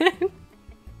on.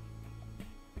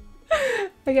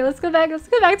 Okay, let's go back. Let's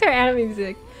go back to our anime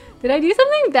music. Did I do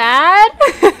something bad?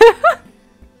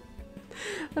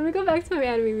 Let me go back to my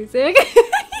anime music.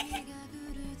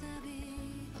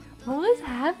 What was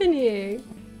happening?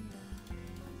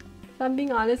 If I'm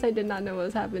being honest, I did not know what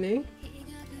was happening.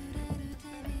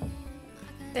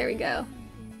 There we go.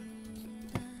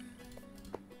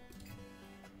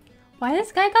 Why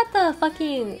this guy got the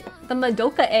fucking the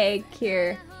Madoka egg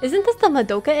here? Isn't this the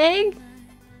Madoka egg?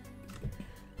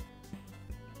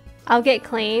 I'll get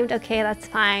claimed. Okay, that's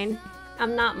fine.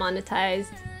 I'm not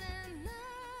monetized.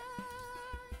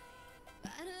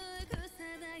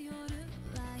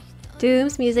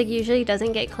 Doom's music usually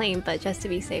doesn't get claimed, but just to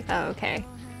be safe. Oh, okay.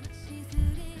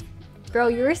 Bro,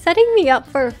 you were setting me up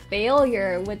for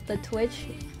failure with the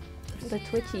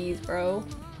Twitchies, bro.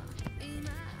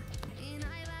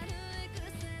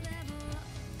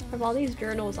 I have all these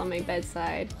journals on my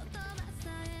bedside.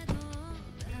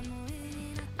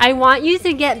 I want you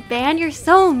to get banned. You're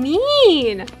so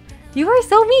mean. You are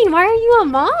so mean. Why are you a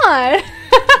mod?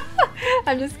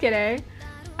 I'm just kidding.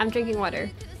 I'm drinking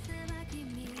water.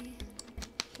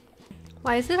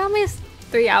 Why is it almost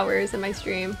 3 hours in my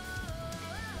stream?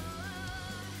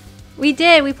 We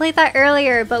did. We played that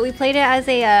earlier, but we played it as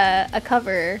a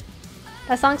cover.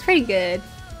 That song's pretty good.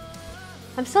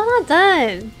 I'm still not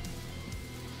done.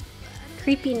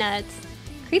 Creepy nuts.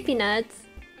 Creepy nuts?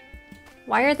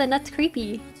 Why are the nuts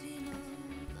creepy?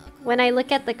 When I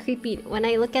look at the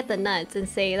nuts and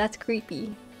say that's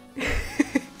creepy.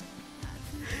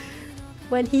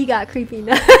 When he got creepy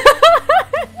nuts.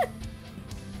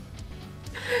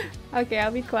 Okay,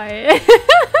 I'll be quiet.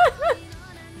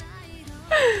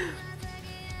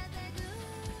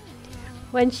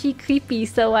 When she creepy,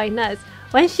 so I nuts.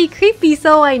 When she creepy,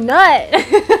 so I nut.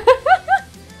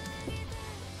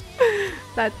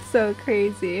 That's so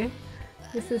crazy.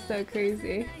 This is so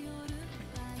crazy.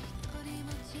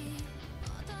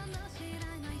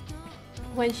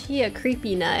 When she a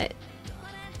creepy nut.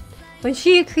 When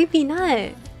she a creepy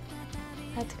nut.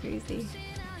 That's crazy.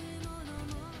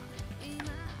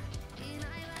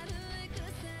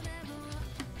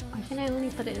 Why can I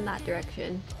only put it in that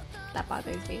direction? That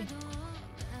bothers me.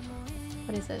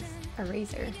 What is this? A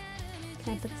razor.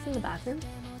 Can I put this in the bathroom?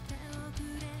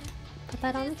 Put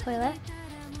that on the toilet.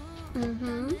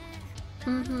 Mm-hmm.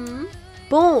 Mm-hmm.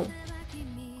 Boom!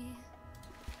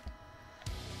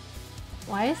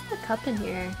 Why is the cup in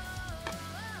here?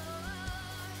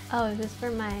 Oh, is this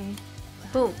for my...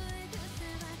 Boom.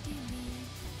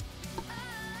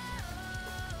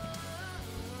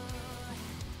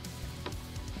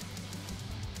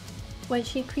 When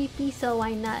she creepy, so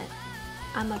I nut.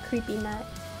 I'm a creepy nut.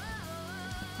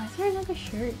 Why is there another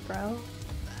shirt, bro?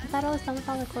 I thought I was done with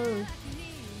all the clothes.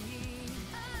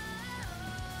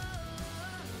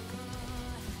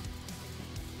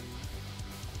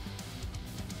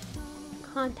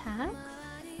 Contacts.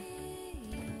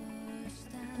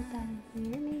 Put that in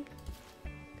here, maybe.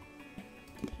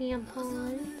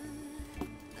 Tampons.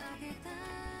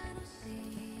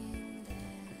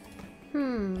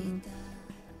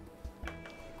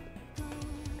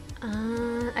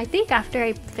 I think after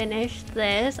I finish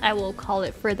this, I will call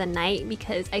it for the night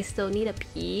because I still need a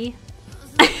pee.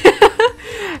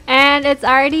 And it's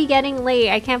already getting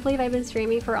late. I can't believe I've been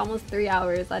streaming for almost 3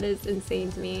 hours. That is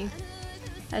insane to me.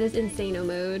 That is insane-o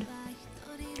mode.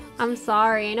 I'm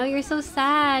sorry. I know you're so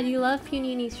sad. You love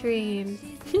Punyuni streams.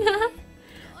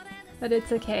 But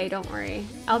it's okay. Don't worry.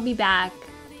 I'll be back.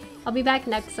 I'll be back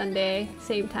next Sunday.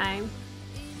 Same time.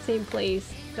 Same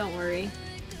place. Don't worry.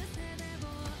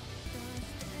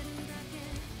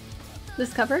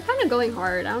 This cover kind of going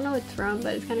hard. I don't know what it's from,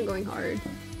 but it's kind of going hard.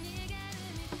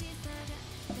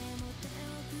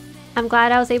 I'm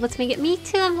glad I was able to make it. Me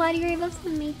too. I'm glad you were able to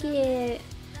make it.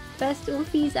 Best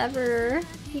oompies ever.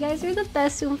 You guys are the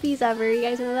best oompies ever. You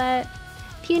guys know that?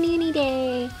 Punyuni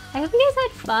Day. I hope you guys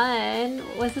had fun.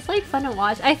 Was this like fun to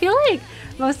watch? I feel like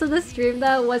most of the stream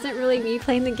though wasn't really me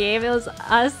playing the game. It was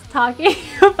us talking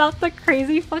about the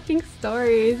crazy fucking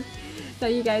stories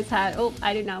that you guys had. Oh,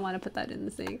 I did not want to put that in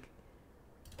the sink.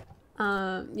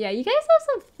 Yeah, you guys have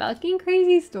some fucking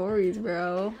crazy stories,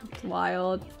 bro. It's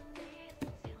wild.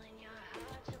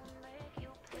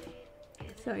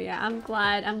 So yeah, I'm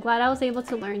glad I was able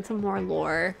to learn some more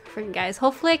lore from you guys.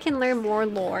 Hopefully I can learn more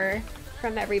lore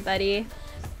from everybody.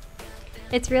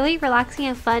 It's really relaxing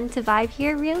and fun to vibe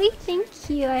here. Really? Thank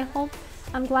you.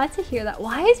 I'm glad to hear that.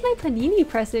 Why is my panini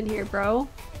press in here, bro?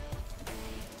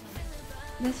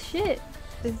 This shit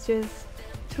is just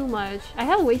too much. I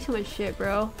have way too much shit,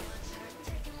 bro.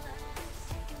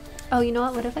 Oh, you know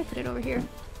what? What if I put it over here?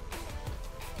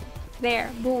 There.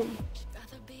 Boom.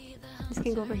 This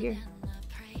can go over here.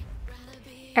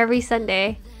 Every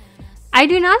Sunday. I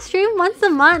do not stream once a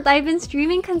month. I've been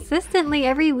streaming consistently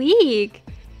every week.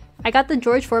 I got the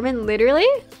George Foreman, literally.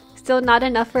 Still not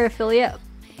enough for affiliate.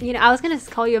 You know, I was gonna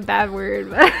call you a bad word,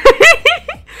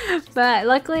 but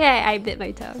luckily I bit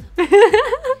my tongue.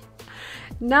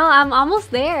 No, I'm almost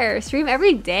there. Stream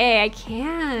every day. I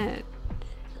can't.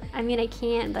 I mean, I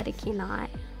can, but I cannot.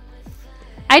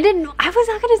 I was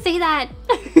not gonna say that.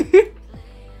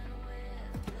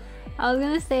 I was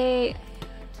gonna say,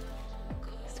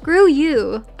 screw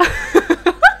you.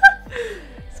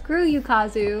 Screw you,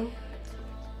 Kazu.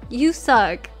 You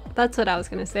suck. That's what I was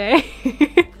gonna say.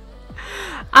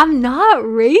 I'm not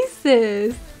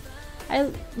racist.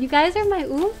 You guys are my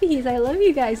oofies. I love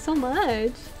you guys so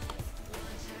much.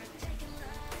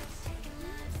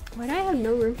 Why do I have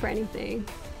no room for anything?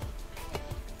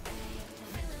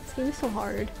 This game is so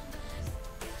hard.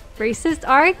 Racist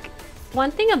arc?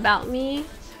 One thing about me,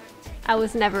 I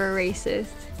was never a racist.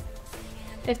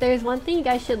 If there's one thing you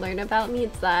guys should learn about me,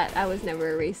 it's that I was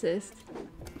never a racist.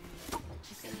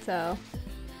 So,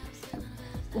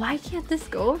 why can't this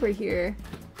go over here?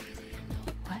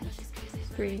 What?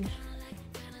 Strange.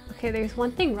 Okay, there's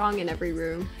one thing wrong in every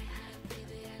room.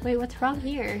 Wait, what's wrong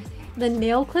here? The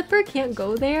nail clipper can't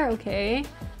go there? Okay.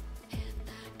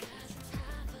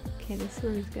 Okay, this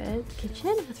one's good.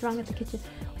 Kitchen? What's wrong with the kitchen?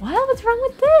 What? What's wrong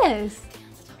with this?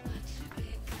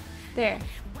 There.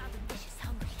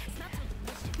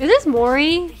 Is this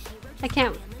Mori? I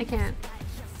can't.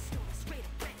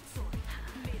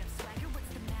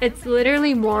 It's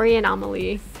literally Mori and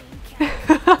Amelie.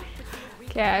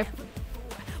 Okay,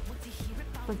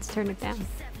 let's turn it down.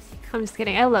 I'm just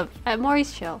kidding. I love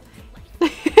Mori's chill.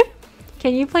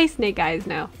 Can you play Snake Eyes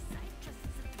now?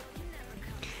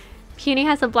 Puny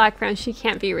has a black friend. She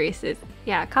can't be racist.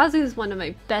 Yeah, Kazu is one of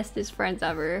my bestest friends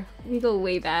ever. We go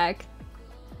way back.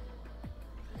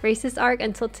 Racist arc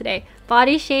until today.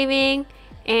 Body shaming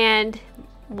and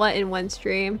what in one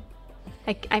stream?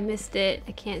 I missed it.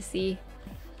 I can't see.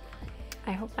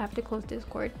 I hope I have to close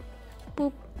Discord.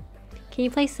 Boop. Can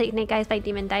you play Snake Guys by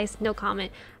Demon Dice? No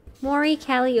comment. Mori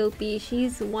Calliope,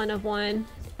 she's one of one.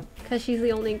 Because she's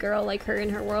the only girl like her in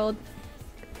her world.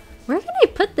 Where can I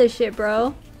put this shit,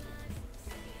 bro?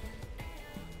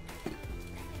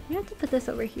 You have to put this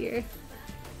over here.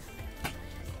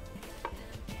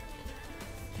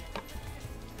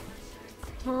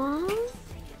 Huh?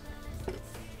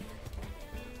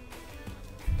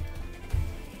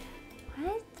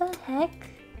 What the heck?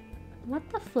 What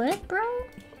the flip, bro?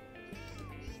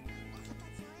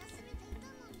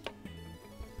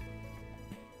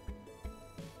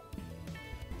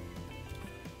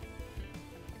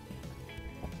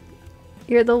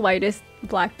 You're the whitest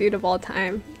black dude of all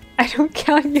time. I don't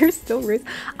count, you're still racist.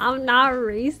 I'm not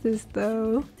racist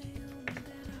though.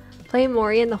 Play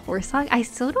Mori in the horse song? I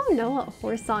still don't know what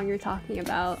horse song you're talking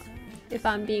about, if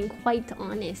I'm being quite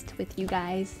honest with you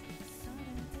guys.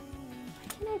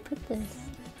 Where can I put this?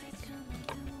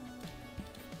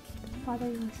 It's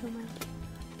bothering me so much.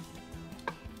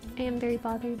 I am very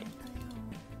bothered.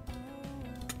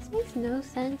 This makes no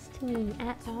sense to me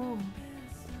at all.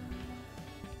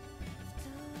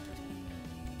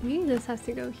 Maybe this has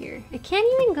to go here. It can't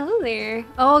even go there.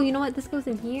 Oh, you know what? This goes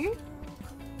in here?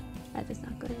 That does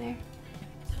not go in there.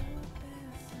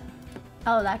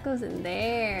 Oh, that goes in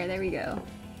there. There we go.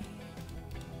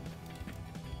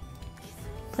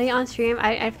 Play on stream.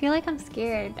 I feel like I'm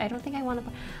scared. I don't think I want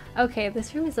to. Okay,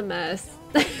 this room is a mess.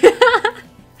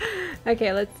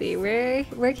 Okay, let's see. Where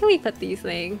can we put these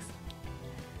things?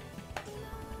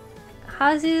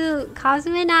 Kazu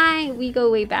and I, we go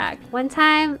way back. One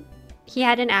time, he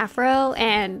had an afro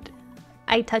and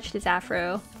I touched his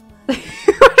afro. I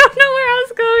don't know where I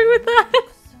was going with that.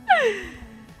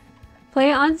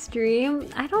 Play on stream?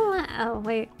 I don't want. Oh,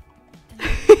 wait.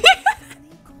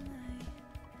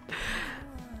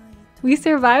 We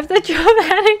survived the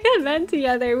traumatic event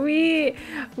together. We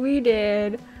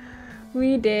did.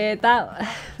 We did. That,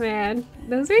 man,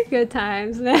 those were good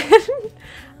times, man.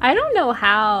 I don't know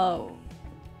how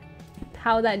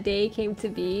how that day came to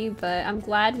be, but I'm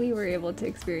glad we were able to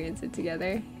experience it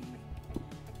together.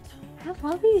 I have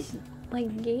all these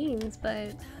like games,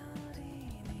 but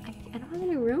I don't have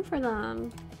any room for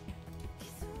them.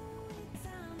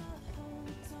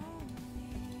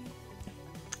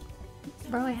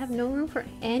 Bro, I have no room for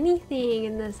anything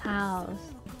in this house.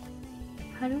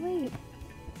 How do I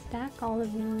stack all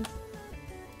of these?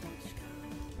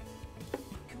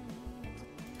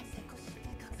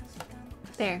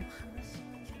 There.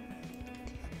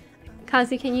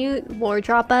 Kazi, can you lore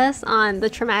drop us on the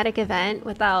traumatic event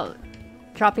without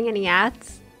dropping any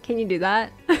ads? Can you do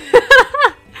that?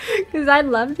 Because I'd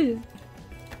love to.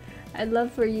 I'd love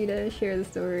for you to share the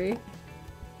story.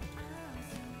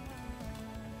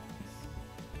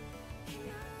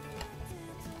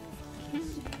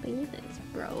 Can't believe this,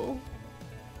 bro.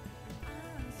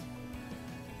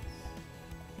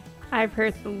 I've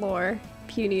heard the lore.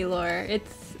 Puny lore.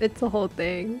 It's a whole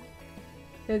thing.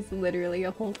 It's literally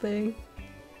a whole thing.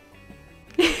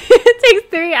 It takes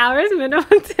 3 hours minimum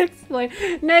to explain.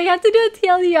 No, you have to do a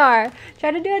TLDR.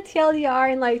 Try to do a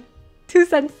TLDR in like 2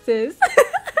 sentences.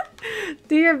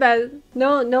 Do your best.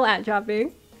 No ad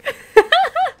dropping.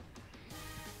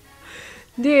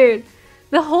 Dude,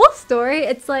 the whole story,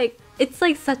 it's like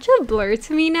such a blur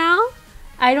to me now.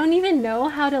 I don't even know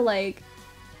how to like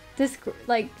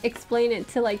explain it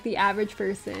to like the average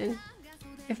person.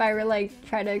 If I were like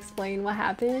try to explain what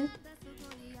happened,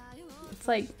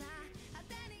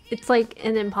 it's like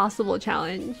an impossible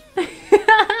challenge.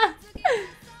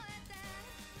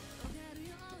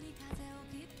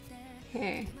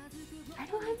 Okay, I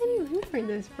don't have any room for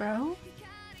this, bro.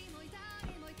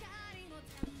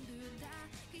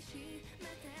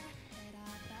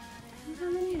 I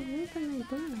don't have any room for my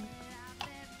book.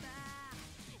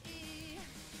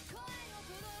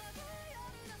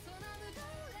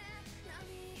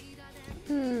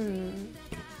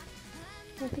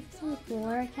 I put this on the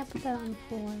floor. I can't put that on the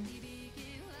floor.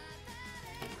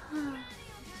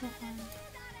 So hard.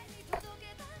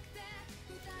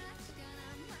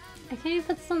 I can't even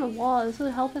put this on the wall. This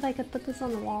would help if I could put this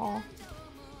on the wall.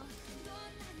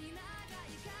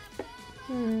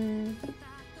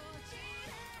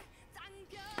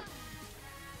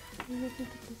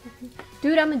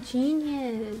 Dude, I'm a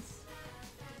genius.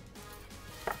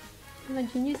 I'm a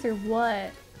genius or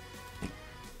what?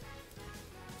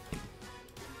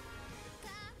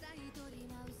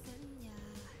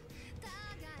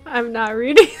 I'm not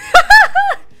reading.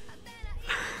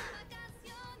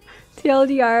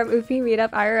 TLDR, Oofy meetup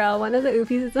IRL. One of the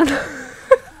Oofies is on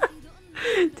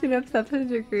tune up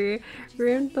substance degree.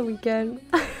 Ruined the weekend.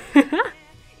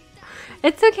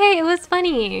 It's okay. It was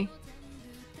funny.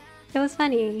 It was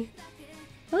funny.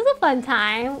 It was a fun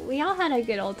time. We all had a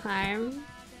good old time.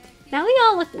 Now we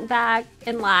all look back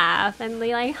and laugh and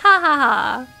be like, ha ha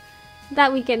ha.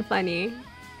 That weekend funny.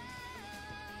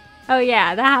 Oh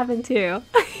yeah, that happened too.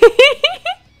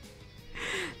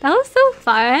 That was so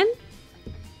fun.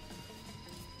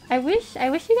 I wish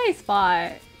you guys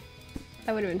fought.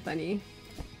 That would have been funny.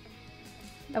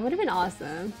 That would have been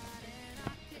awesome.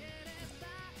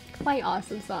 Quite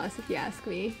awesome sauce if you ask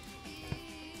me.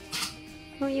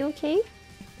 Are you okay?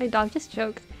 My dog just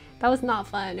choked. That was not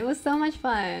fun. It was so much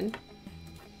fun.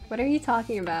 What are you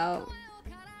talking about?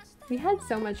 We had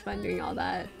so much fun doing all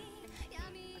that.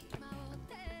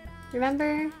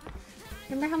 Remember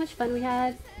how much fun we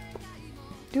had?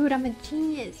 Dude, I'm a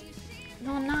genius.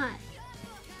 No, I'm not.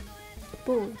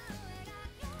 Boom.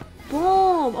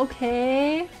 Boom!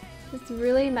 Okay. It's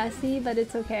really messy, but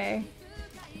it's okay.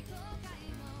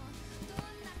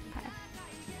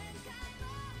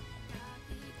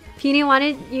 Puny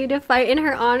wanted you to fight in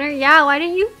her honor? Yeah, why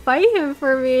didn't you fight him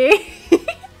for me?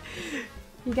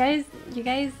 You guys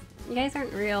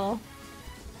aren't real.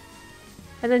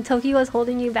 And then Toki was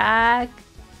holding you back.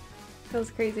 That was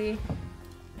crazy.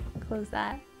 Close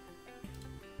that.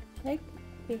 Like,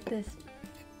 make this.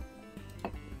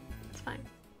 It's fine.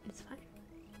 It's fine.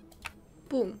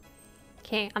 Boom.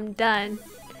 Okay, I'm done.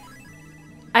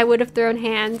 I would have thrown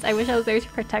hands. I wish I was there to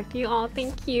protect you. Oh,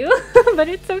 thank you. But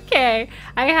it's okay.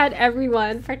 I had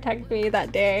everyone protect me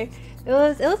that day. It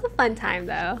was a fun time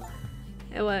though.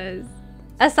 It was.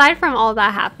 Aside from all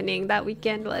that happening, that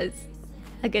weekend was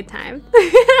a good time.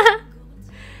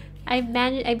 I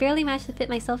barely managed to fit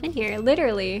myself in here,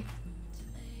 literally.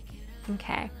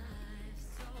 Okay.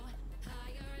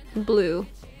 Blue.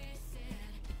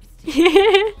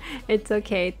 It's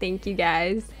okay. Thank you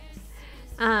guys.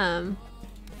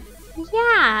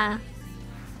 Yeah.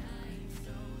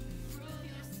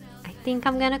 I think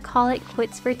I'm gonna call it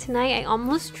quits for tonight. I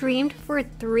almost streamed for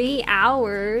 3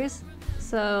 hours.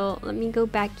 So let me go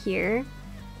back here.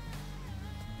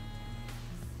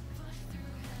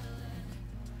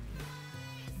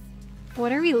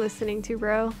 What are we listening to,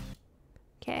 bro?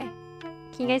 Okay.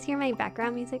 Can you guys hear my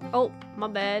background music? Oh, my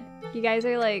bad. You guys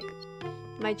are like...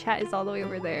 My chat is all the way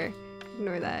over there.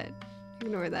 Ignore that.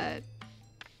 Ignore that.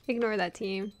 Ignore that,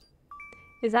 team.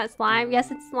 Is that slime? Yes,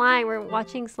 it's slime. We're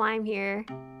watching slime here.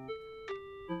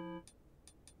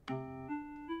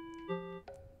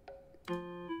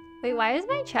 Wait, why is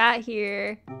my chat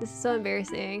here? This is so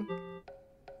embarrassing.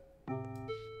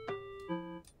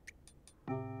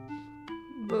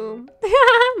 Boom.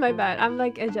 My bad. I'm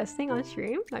like adjusting on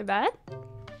stream. My bad.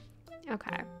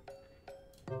 Okay.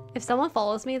 If someone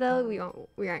follows me though,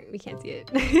 we can't see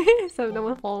it. So no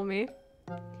one follow me.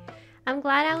 I'm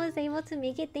glad I was able to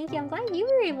make it. Thank you. I'm glad you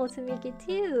were able to make it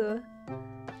too.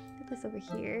 Put this over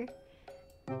here.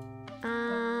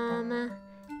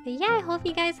 But yeah, I hope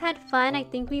you guys had fun. I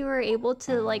think we were able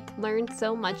to like learn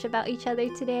so much about each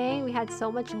other today. We had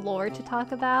so much lore to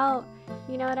talk about.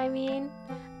 You know what I mean?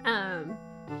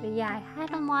 But yeah, I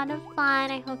had a lot of fun.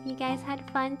 I hope you guys had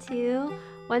fun too.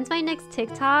 When's my next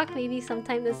TikTok? Maybe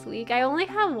sometime this week. I only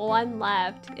have one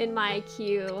left in my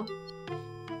queue.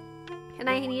 And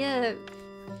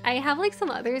I have like some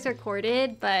others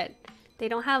recorded, but they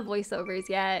don't have voiceovers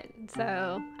yet.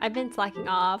 So I've been slacking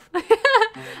off.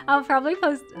 I'll probably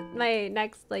post my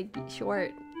next like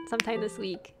short sometime this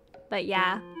week. But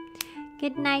yeah.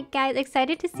 Good night, guys.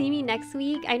 Excited to see me next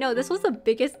week. I know this was the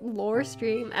biggest lore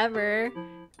stream ever.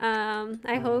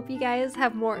 I hope you guys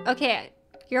have more. Okay,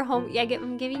 your home. Yeah,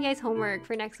 I'm giving you guys homework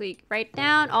for next week. Write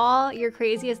down all your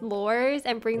craziest lores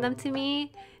and bring them to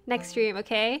me next stream.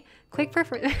 Okay, quick for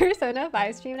Persona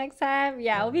 5 stream next time.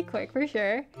 Yeah, it'll be quick for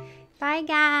sure. Bye,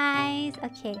 guys.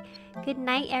 Okay, good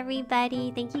night,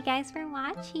 everybody. Thank you guys for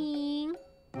watching.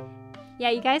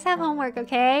 Yeah, you guys have homework,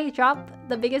 okay? Drop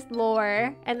the biggest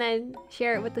lore and then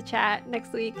share it with the chat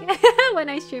next week when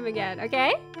I stream again,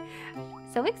 okay?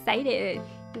 So excited.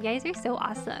 You guys are so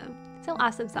awesome. So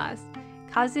awesome sauce.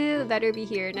 Kazu better be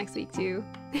here next week too.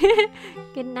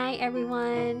 Good night,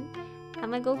 everyone.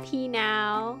 I'm gonna go pee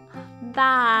now.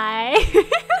 Bye.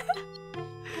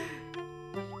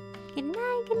 Good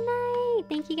night, good night.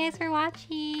 Thank you guys for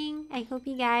watching. I hope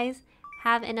you guys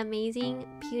have an amazing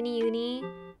Punyuni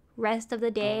rest of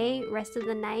the day, rest of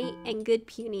the night, and good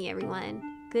puny,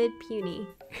 everyone. Good puny.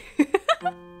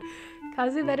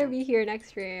 Kazu better be here next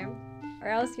stream, or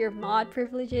else your mod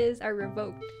privileges are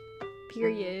revoked.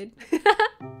 Period.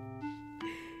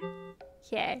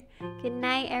 Okay. Good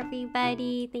night,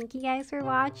 everybody. Thank you guys for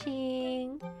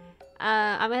watching.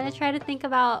 I'm gonna try to think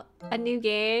about a new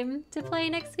game to play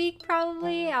next week,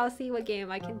 probably. I'll see what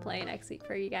game I can play next week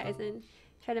for you guys and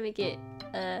try to make it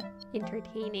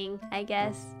entertaining, I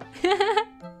guess.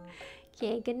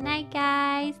 Okay, good night,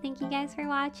 guys. Thank you guys for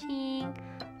watching.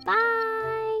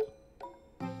 Bye.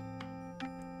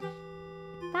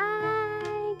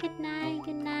 Bye. Good night,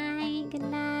 good night, good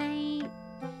night.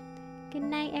 Good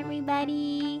night,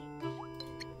 everybody.